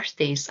standout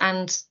birthdays.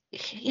 And,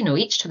 you know,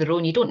 each to their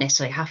own. You don't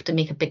necessarily have to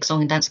make a big song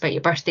and dance about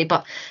your birthday,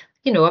 but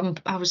you know,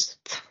 I was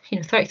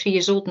 33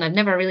 years old and I'd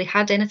never really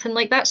had anything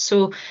like that.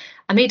 So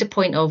I made a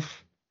point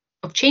of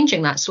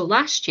changing that. So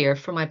last year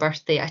for my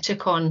birthday, I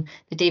took on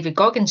the David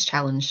Goggins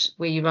challenge,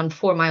 where you run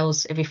 4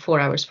 miles every 4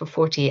 hours for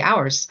 48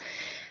 hours.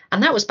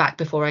 And that was back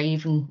before I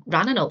even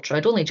ran an ultra.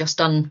 I'd only just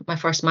done my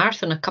first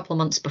marathon a couple of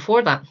months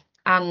before that.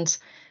 And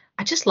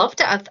I just loved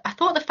it. I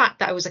thought the fact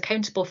that I was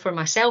accountable for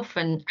myself,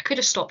 and I could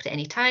have stopped at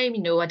any time.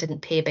 You know, I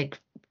didn't pay a big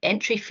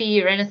entry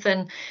fee or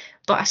anything,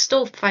 but I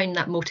still found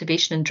that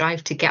motivation and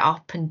drive to get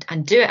up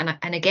and do it.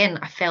 And again,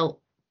 I felt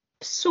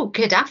so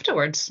good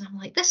afterwards. I'm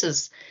like, this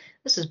is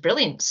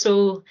brilliant.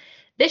 So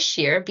this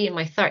year, being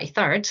my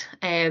 33rd,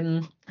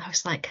 I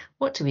was like,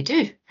 what do we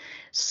do?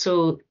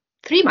 So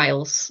 3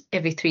 miles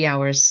every 3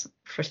 hours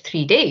for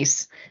 3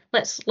 days.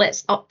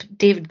 Let's up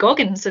David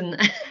Goggins and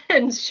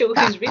show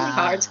who's really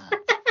hard.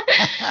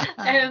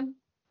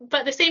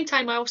 But at the same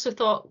time, I also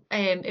thought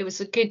it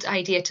was a good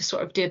idea to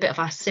sort of do a bit of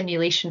a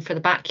simulation for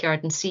the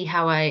backyard and see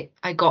how I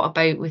got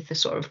about with the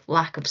sort of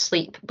lack of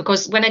sleep.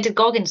 Because when I did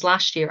Goggins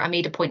last year, I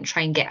made a point of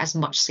trying to get as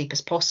much sleep as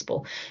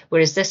possible.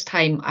 Whereas this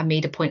time, I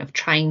made a point of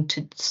trying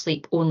to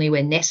sleep only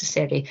when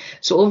necessary.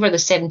 So over the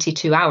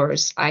 72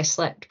 hours, I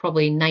slept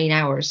probably 9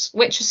 hours,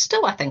 which is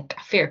still, I think,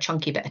 a fair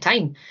chunky bit of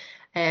time.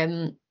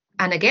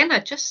 And again, I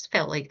just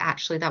felt like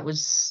actually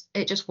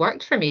it just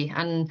worked for me.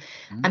 And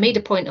I made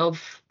a point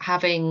of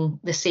having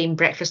the same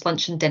breakfast,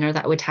 lunch and dinner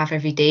that I would have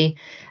every day.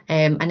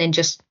 And then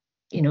just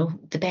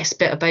the best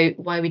bit about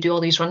why we do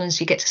all these runnings,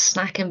 you get to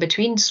snack in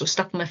between. So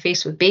stuffing my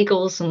face with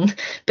bagels and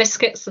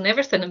biscuits and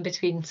everything in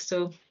between.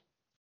 So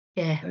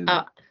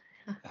yeah.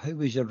 How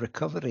was your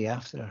recovery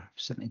after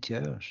 72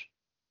 hours?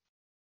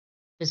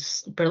 It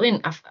was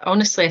brilliant.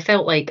 Honestly, I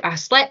felt like I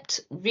slept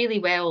really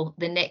well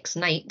the next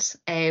night,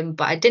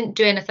 but I didn't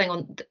do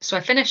anything so I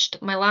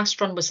finished, my last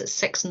run was at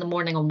 6 a.m.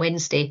 on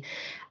Wednesday,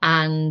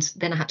 and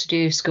then I had to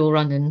do school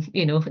run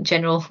and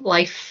general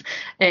life.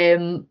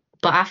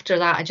 But after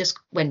that, I just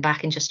went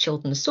back and just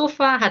chilled on the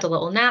sofa, had a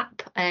little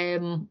nap,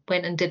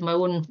 went and did my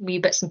own wee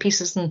bits and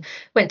pieces and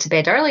went to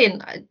bed early,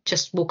 and I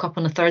just woke up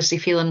on a Thursday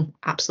feeling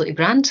absolutely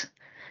grand.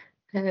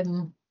 Yeah.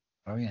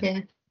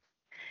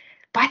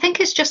 But I think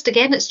it's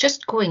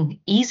just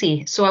going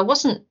easy. So I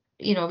wasn't,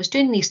 I was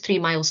doing these 3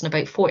 miles in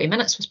about 40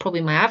 minutes was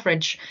probably my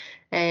average.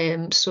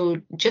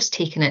 So just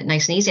taking it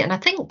nice and easy. And I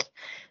think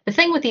the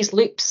thing with these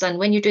loops, and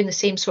when you're doing the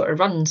same sort of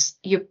runs,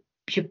 your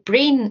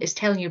brain is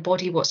telling your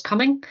body what's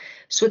coming.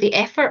 So the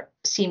effort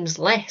seems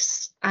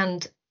less.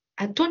 And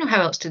I don't know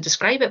how else to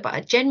describe it, but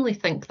I generally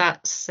think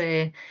that's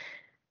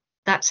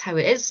how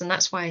it is. And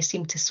that's why I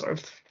seem to sort of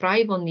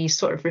thrive on these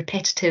sort of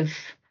repetitive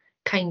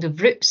kind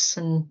of routes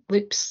and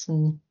loops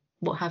and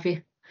what have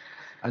you.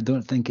 I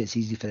don't think it's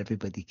easy for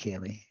everybody,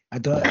 Kayleigh. I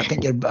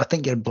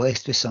think you're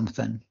blessed with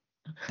something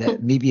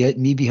that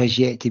maybe has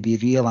yet to be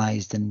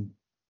realised in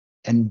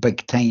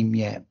big time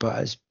yet.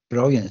 But it's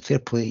brilliant. Fair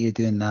play to you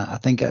doing that. I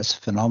think it's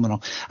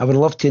phenomenal. I would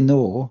love to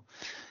know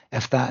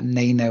if that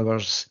 9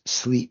 hours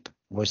sleep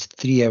was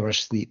 3 hours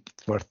sleep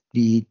for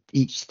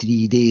each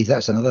 3 days.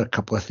 That's another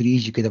couple of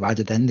threes you could have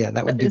added in there.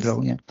 That would be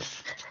brilliant.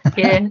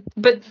 Yeah,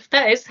 but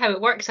that is how it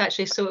works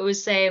actually. So it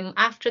was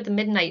after the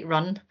midnight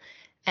run.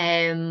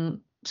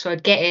 So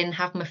I'd get in,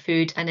 have my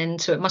food, and then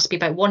so it must be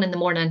about 1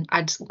 a.m.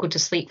 I'd go to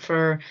sleep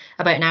for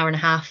about an hour and a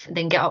half,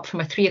 then get up from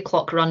a 3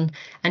 o'clock run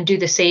and do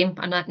the same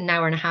an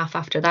hour and a half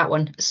after that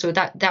one. So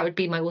that would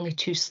be my only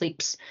 2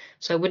 sleeps.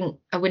 So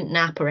I wouldn't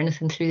nap or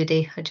anything through the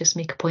day. I'd just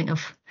make a point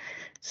of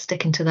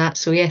sticking to that.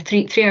 So yeah,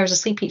 3 hours of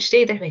sleep each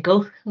day. There we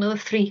go, another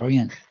 3.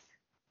 Brilliant.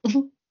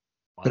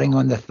 Bring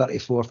on the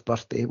 34th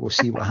birthday. We'll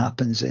see what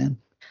happens then.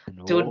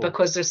 Don't,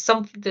 because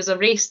there's a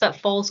race that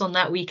falls on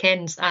that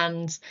weekend,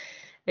 and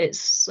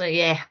it's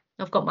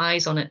I've got my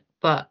eyes on it,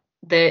 but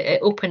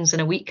it opens in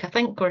a week, I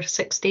think, or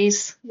 6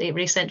 days, the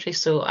race entry.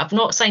 So I've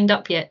not signed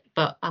up yet,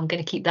 but I'm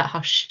going to keep that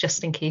hush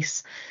just in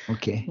case.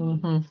 Okay.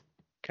 Mm-hmm.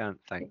 Can't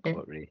think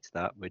what race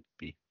that would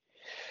be.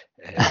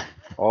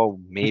 All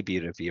may be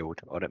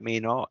revealed, or it may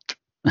not.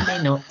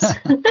 May not.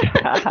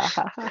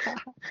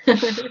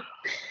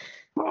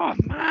 Oh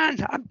man,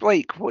 I'm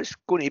like, what's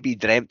going to be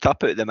dreamt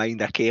up out of the mind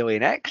of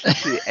Kayleigh next?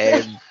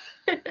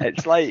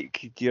 It's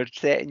like you're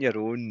setting your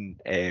own,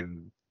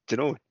 you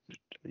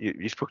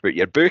spoke about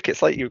your book.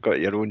 It's like you've got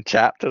your own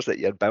chapters that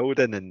you're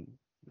building, and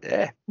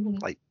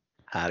like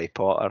Harry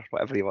Potter,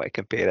 whatever you want to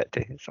compare it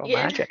to. It's all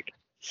magic.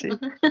 See?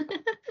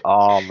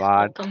 Oh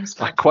man,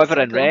 my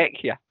quivering wreck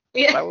here.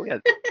 Yeah.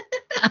 Brilliant.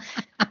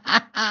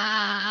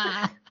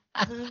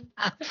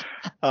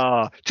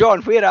 Oh,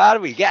 John, where are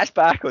we? Get us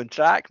back on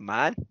track,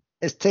 man.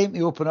 It's time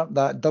to open up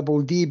that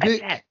double D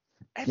book.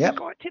 Have you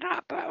got to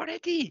that bit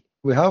already?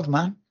 We have,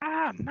 man.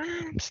 Ah,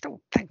 man, I'm still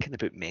thinking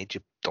about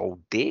major dull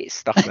date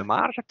stuff with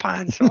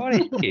marzipan.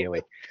 Sorry,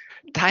 Kayleigh.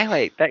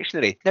 Dialect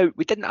dictionary. Now,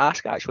 we didn't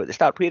ask actually at the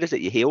start. Where is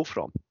it you hail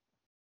from?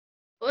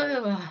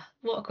 Oh,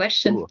 what a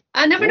question.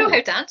 I never know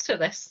how to answer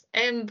this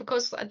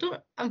because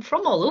I'm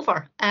from all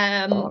over.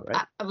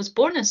 Right. I was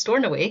born in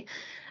Stornoway,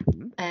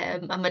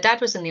 and my dad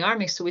was in the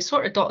army, so we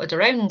sort of dotted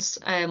around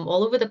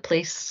all over the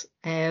place,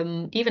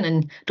 even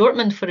in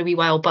Dortmund for a wee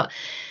while. But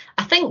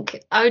I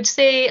think I would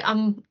say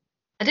I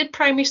did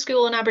primary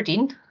school in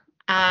Aberdeen,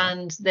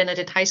 and then I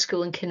did high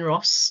school in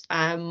Kinross,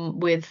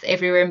 with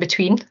everywhere in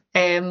between.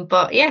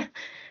 But yeah,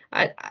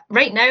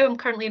 right now I'm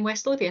currently in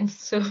West Lothian,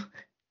 so...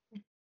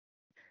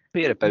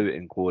 Where about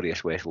in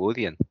glorious West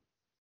Lothian?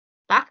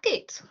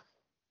 Bathgate.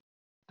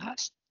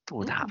 That's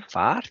not that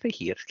far for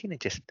here. It's kind of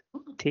just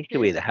take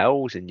away the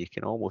hills and you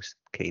can almost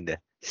kind of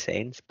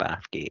sense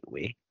Bathgate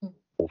way.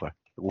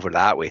 Over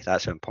that way.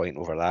 That's one point,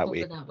 over that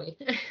way.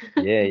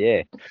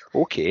 Yeah.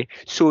 Okay.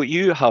 So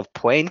you have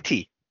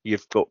plenty.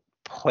 You've got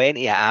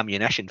plenty of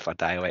ammunition for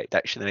dialect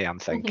dictionary, I'm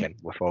thinking,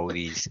 with all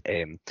these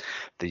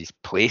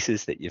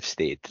places that you've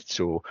stayed.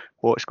 So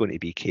what's going to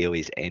be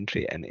Kayleigh's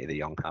entry into the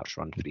Young Hearts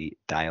Run Free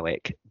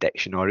dialect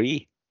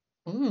dictionary?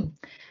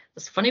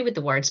 It's funny with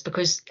the words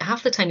because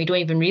half the time you don't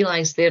even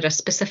realise they're a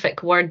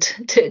specific word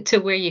to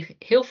where you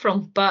hail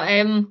from. But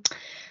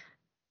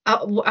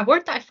a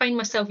word that I find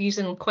myself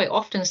using quite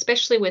often,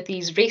 especially with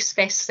these race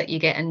vests that you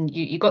get, and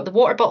you got the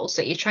water bottles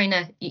that you're trying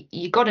to,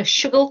 you got to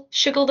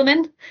shuggle them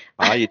in.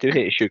 You do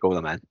hate to shuggle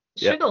them in.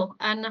 Shuggle,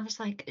 and I was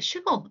like,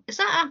 shuggle, is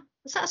that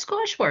a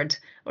Scottish word,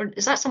 or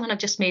is that something I've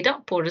just made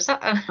up, or is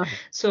that a...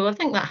 So I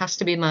think that has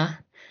to be my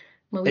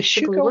wee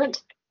shuggly word.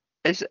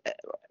 Is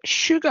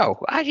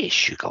shuggle? I get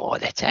shuggle all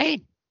the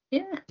time.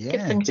 Yeah.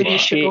 Give things a wee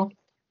shuggle.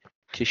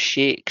 To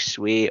shake,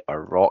 sway,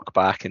 or rock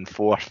back and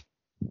forth.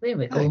 There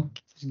we go.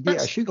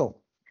 That's a shuggle.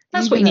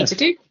 That's what you need to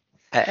do.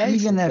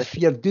 Even if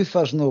your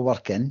doofer's no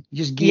working,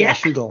 just give it a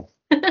sugar.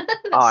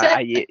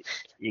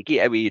 You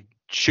get a wee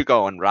sugar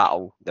and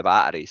rattle the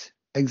batteries.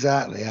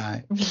 Exactly,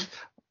 aye.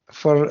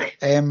 For I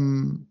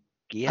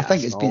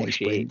think it's been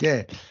explained,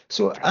 yeah.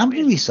 So I'm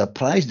really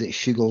surprised that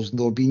sugar's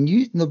not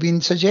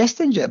been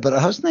suggesting yet, but it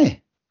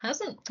hasn't.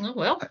 Hasn't? Oh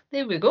well,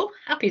 there we go.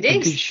 Happy A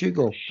good days.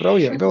 sugar.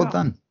 Brilliant, well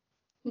done.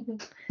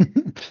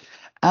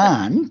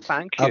 And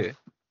thank you.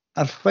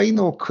 Our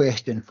final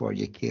question for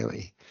you,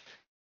 Kayleigh,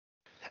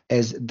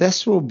 is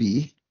this will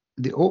be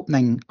the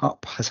opening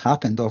up has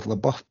happened of the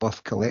Buff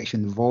Buff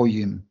Collection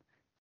Volume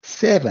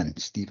 7,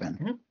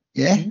 Stephen.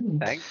 Yeah?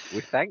 We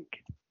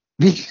think.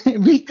 We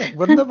think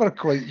we're never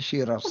quite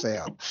sure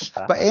ourselves.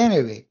 But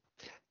anyway,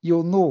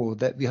 you'll know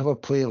that we have a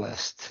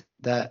playlist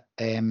that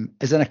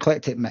is an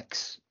eclectic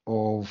mix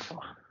of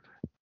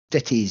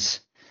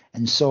ditties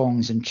and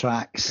songs and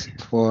tracks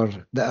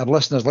that our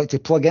listeners like to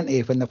plug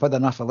into when they've had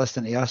enough of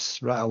listening to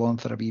us rattle on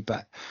for a wee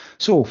bit.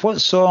 So what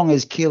song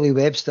is Kayleigh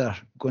Webster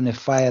going to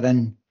fire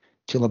in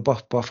to the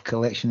Buff Buff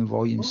Collection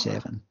Volume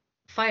 7?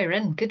 Fire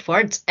in, good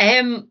words.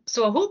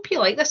 So I hope you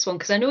like this one,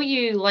 because I know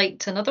you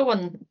liked another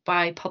one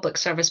by Public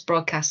Service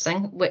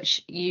Broadcasting,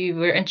 which you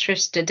were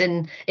introduced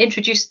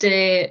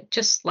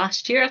just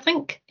last year, I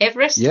think,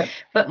 Everest. Yeah.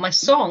 But my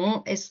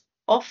song is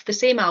off the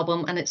same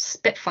album, and it's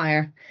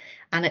Spitfire,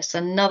 and it's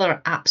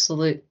another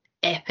absolute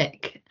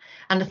epic.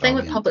 And the thing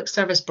with Public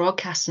Service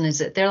Broadcasting is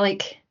that they're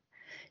like,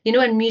 you know,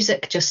 when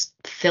music just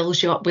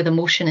fills you up with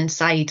emotion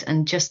inside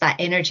and just that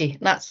energy.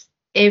 That's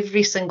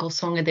every single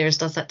song of theirs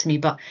does that to me.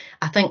 But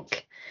I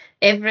think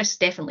Everest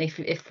definitely,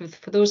 if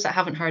for those that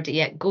haven't heard it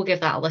yet, go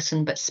give that a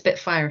listen. But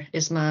Spitfire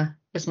is my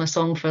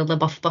song for the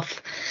Buff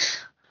Buff.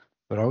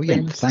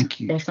 Brilliant. Thank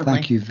you. Definitely.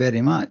 Thank you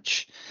very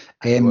much.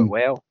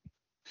 Well.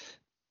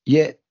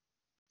 Yeah,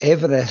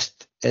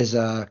 Everest is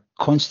a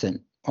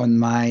constant on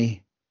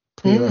my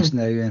playlist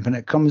now, and when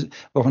it comes,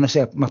 well, when I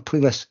say my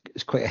playlist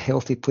is quite a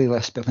healthy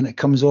playlist, but when it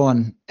comes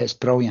on, it's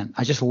brilliant.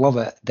 I just love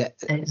it.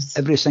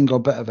 Every single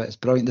bit of it is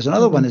brilliant. There's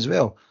another one as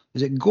well.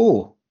 Is it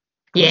Go?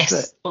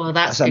 Yes.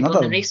 That's another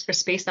the Race for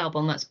Space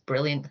album. That's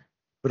brilliant.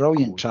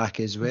 Brilliant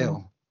track as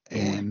well.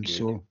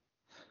 So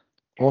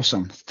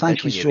awesome.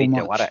 Thank you so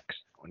much. The lyrics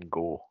on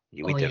Go.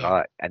 You read the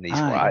lyric, and he's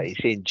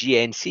saying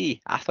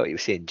GNC. I thought he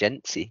was saying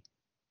Gency.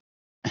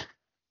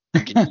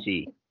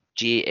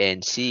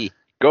 GNC.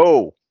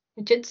 Go.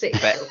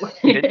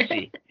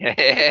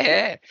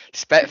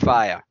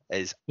 Spitfire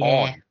is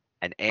on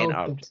and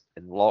entered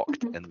and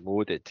locked and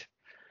loaded.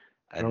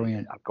 And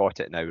brilliant. I've got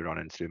it now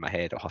running through my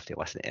head. I'll have to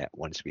listen to it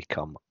once we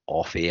come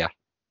off air.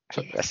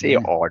 I say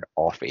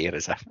off air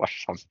as if we're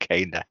some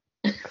kind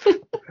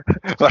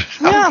of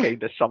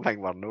something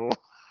we're no.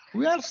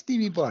 We are,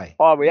 Stevie boy.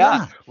 Oh, we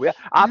are.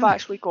 I've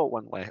actually got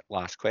one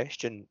last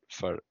question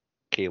for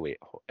Kayleigh,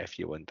 if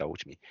you'll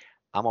indulge me.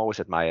 I'm always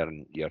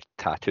admiring your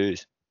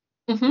tattoos.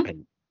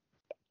 And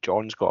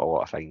John's got a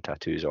lot of fine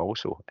tattoos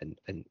also,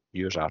 and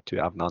yours are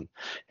too. I've none.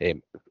 Do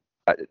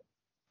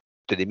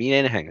they mean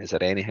anything? Is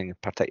there anything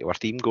particular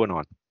theme going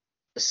on?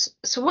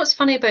 So what's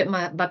funny about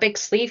my big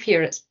sleeve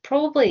here, it's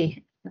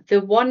probably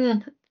the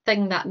one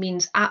thing that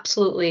means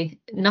absolutely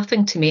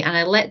nothing to me, and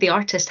I let the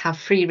artist have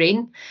free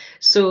reign.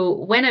 So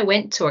when I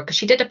went to her, because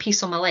she did a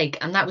piece on my leg,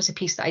 and that was a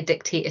piece that I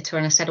dictated to her,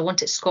 and I said I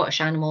wanted Scottish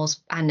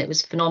animals, and it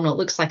was phenomenal. It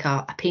looks like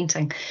a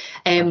painting.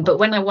 But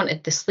when I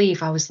wanted the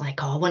sleeve, I was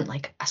like, I want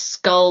like a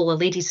skull, a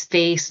lady's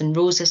face, and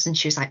roses. And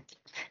she was like,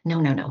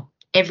 no,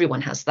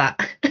 everyone has that.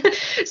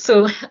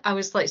 So I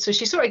was like, so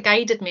she sort of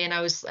guided me,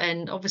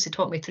 and obviously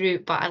taught me through,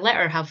 but I let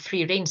her have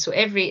free reign. So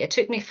it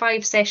took me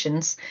 5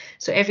 sessions.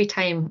 So every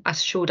time I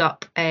showed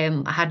up,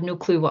 I had no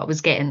clue what I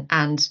was getting.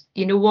 And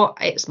you know what?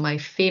 It's my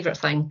favourite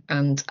thing,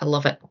 and I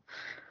love it.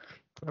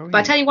 Brilliant. But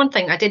I tell you one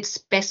thing, I did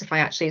specify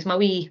actually, it's my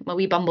wee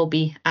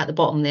bumblebee at the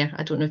bottom there.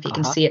 I don't know if you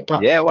can see it,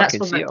 but I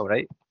can see it all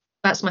right.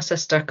 That's my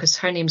sister, because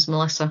her name's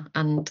Melissa,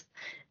 and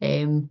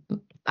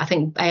I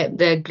think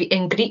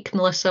in Greek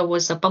Melissa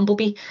was a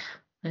bumblebee.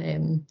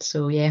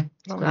 So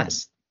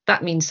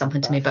that means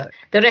something to me. But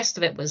the rest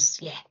of it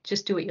was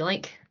just do what you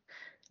like,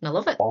 and I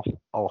love it.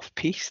 Off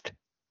piste.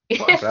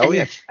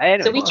 Brilliant.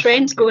 So we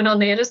trends going on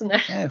there, isn't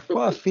there? Yeah,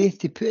 what a faith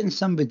to put in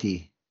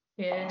somebody.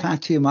 Yeah.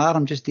 Tattoo my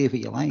arm, just do what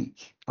you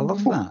like. I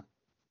love that.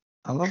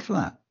 I love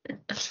that.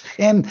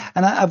 And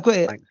I've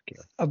got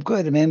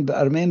to remember.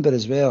 I remember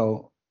as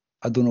well.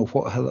 I don't know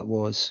what hill it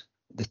was.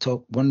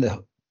 One of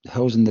the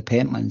hills in the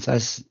Pentlands.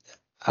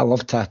 I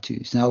love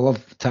tattoos, and I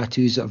love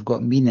tattoos that have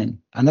got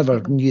meaning. I never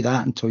knew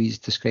that until you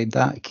described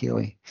that,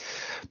 Kayleigh.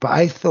 But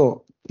I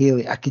thought,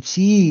 Kayleigh, I could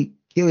see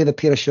Kayleigh with a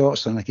pair of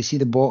shorts on. I could see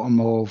the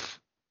bottom of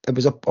it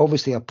was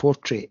obviously a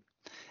portrait.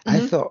 I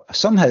thought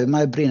somehow in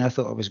my brain I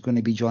thought it was going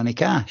to be Johnny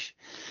Cash.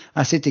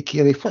 I said to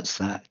Kayleigh, "What's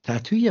that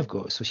tattoo you've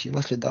got?" So she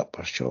lifted up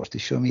her shorts to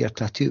show me her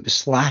tattoo. It was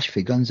Slash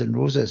for Guns N'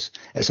 Roses.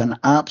 It's an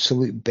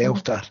absolute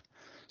belter.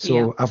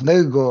 So I've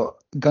now got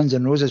Guns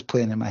N' Roses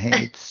playing in my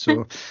head.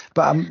 So,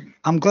 but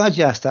I'm glad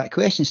you asked that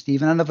question,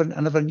 Stephen. I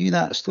never knew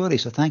that story.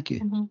 So thank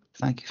you,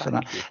 thank you for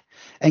that.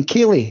 And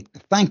Kayleigh,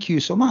 thank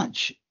you so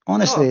much.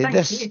 Honestly,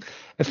 thank you.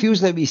 it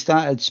feels like we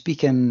started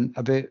speaking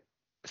about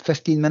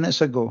 15 minutes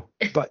ago,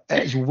 but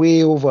it's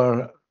way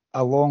over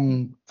a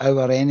long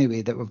hour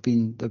anyway that we've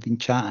been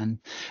chatting.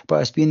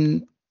 But it's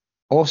been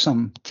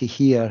awesome to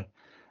hear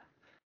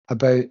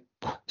about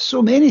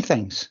so many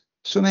things.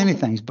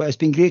 But it's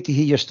been great to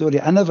hear your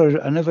story. I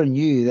never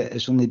knew that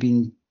it's only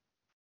been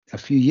a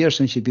few years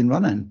since you've been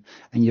running,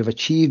 and you've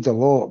achieved a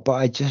lot. But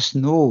I just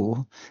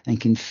know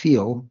and can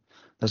feel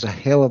there's a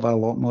hell of a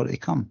lot more to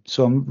come.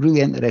 So I'm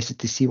really interested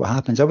to see what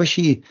happens. I wish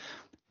you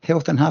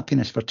health and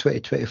happiness for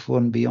 2024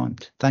 and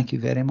beyond. Thank you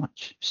very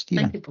much,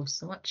 Stephen. Thank you both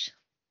so much.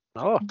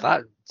 Oh,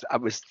 that I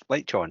was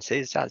like John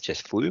says, that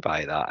just flew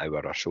by, that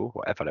hour or so,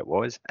 whatever it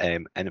was.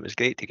 And it was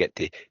great to get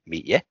to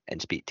meet you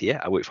and speak to you.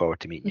 I look forward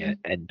to meeting you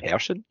in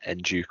person in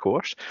due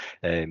course.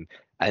 And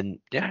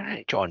yeah,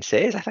 like John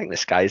says, I think the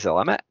sky's the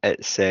limit.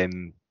 It's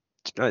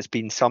it's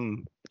been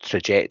some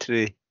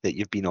trajectory that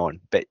you've been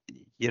on, but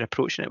you're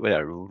approaching it with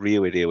a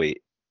really,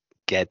 really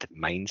good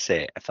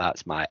mindset. If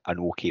that's an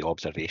okay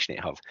observation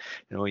to have,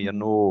 you're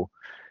no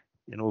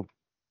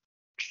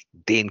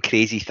doing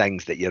crazy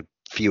things that you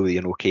feel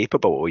you're not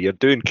capable of. You're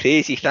doing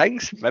crazy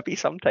things maybe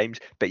sometimes,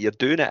 but you're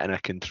doing it in a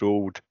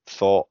controlled,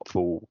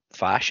 thoughtful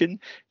fashion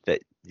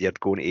that you're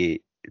going to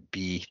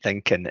be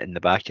thinking in the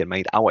back of your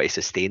mind, I want to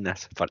sustain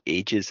this for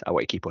ages. I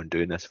want to keep on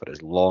doing this for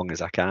as long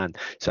as I can.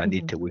 So I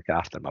need to look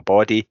after my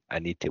body. I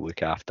need to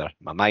look after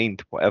my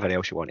mind, whatever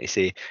else you want to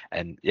say.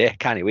 And yeah,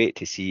 can't wait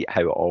to see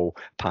how it all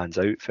pans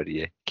out for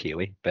you,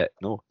 Kayleigh. But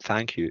no,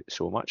 thank you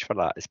so much for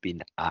that. It's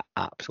been an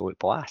absolute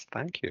blast.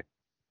 Thank you.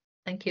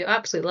 Thank you.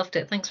 Absolutely loved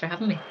it. Thanks for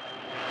having me.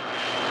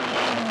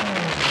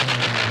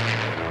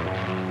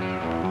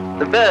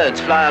 The birds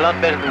fly a lot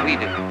better than we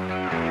do.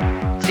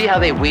 See how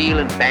they wheel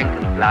and bank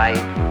and glide?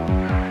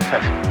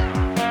 Perfect.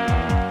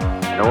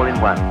 And all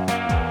in one.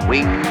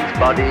 Wings,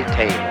 body,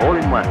 tail, all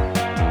in one.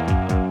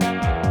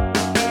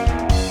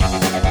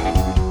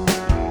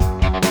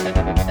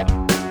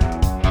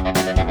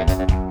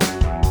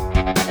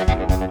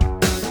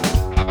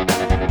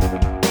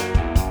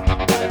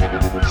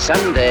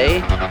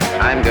 Someday,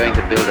 I'm going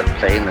to build a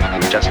plane that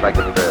will be just like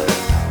a bird.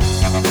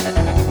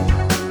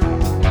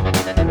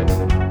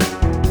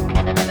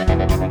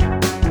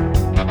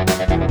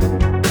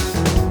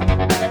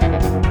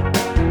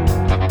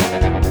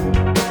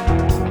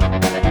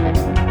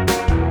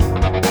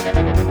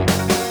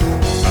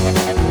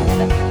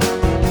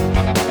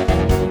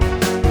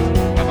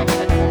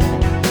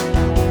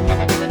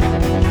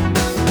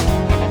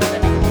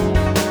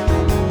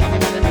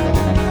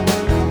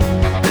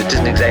 It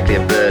isn't exactly a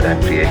bird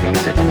I'm creating,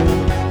 is it?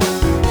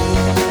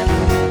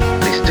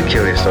 At least it's a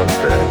curious sort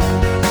of bird.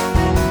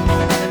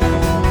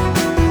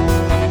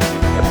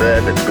 A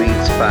bird that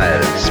breathes fire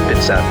and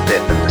spits out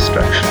death and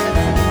destruction.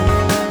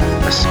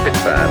 A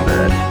Spitfire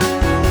bird.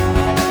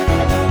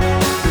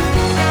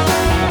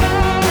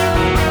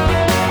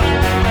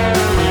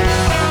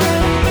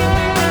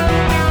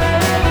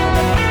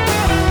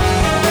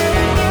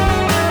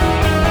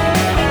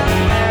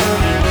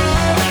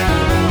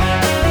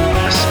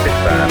 A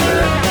Spitfire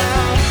bird.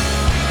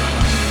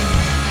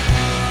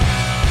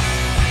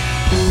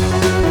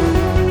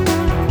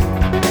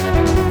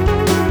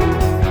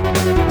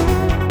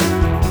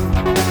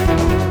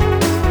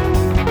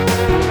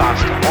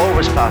 Faster,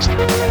 always faster.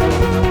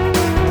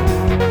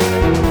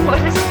 What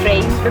a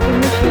strange little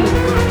machine.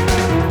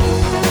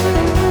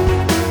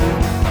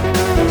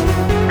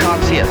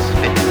 Can't see us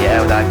spit in the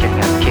air without getting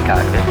a kick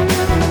out of it.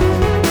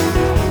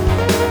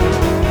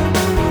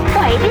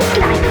 Why, it is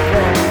like a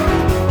bird.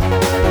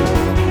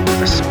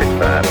 A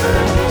Spitfire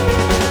bird.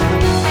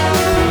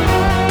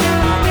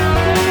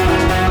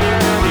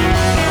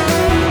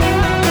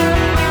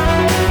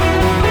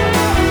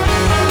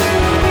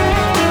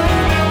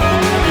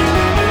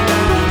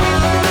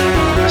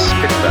 A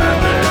Spitfire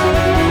bird.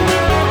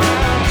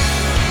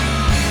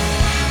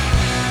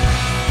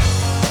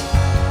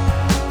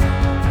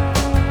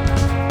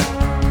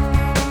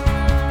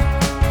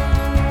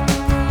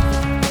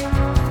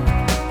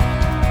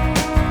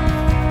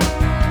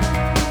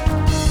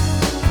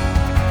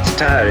 It's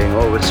tiring,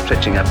 always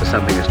stretching up for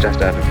something that's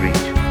just out of reach.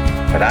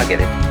 But I'll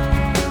get it.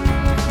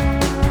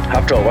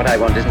 After all, what I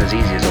want isn't as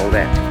easy as all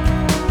that.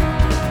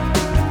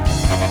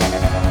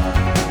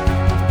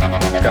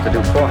 It's got to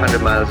do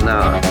 400 miles an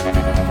hour,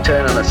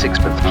 turn on a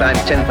sixpence, climb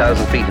 10,000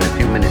 feet in a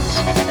few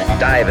minutes,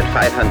 dive at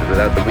 500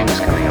 without the wings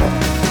coming off,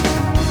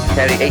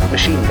 carry 8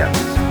 machine guns.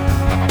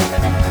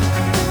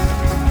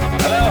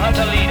 Hello,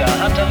 Hunter Leader.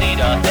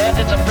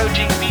 Bandits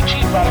approaching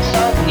Beachy from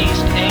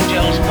southeast,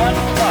 Angels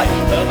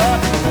 1-5, over.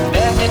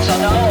 Bandits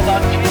are now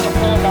about 3 to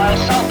 4 miles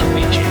south of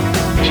Beachy.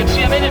 You should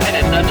see them in a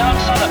minute. They're down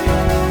south of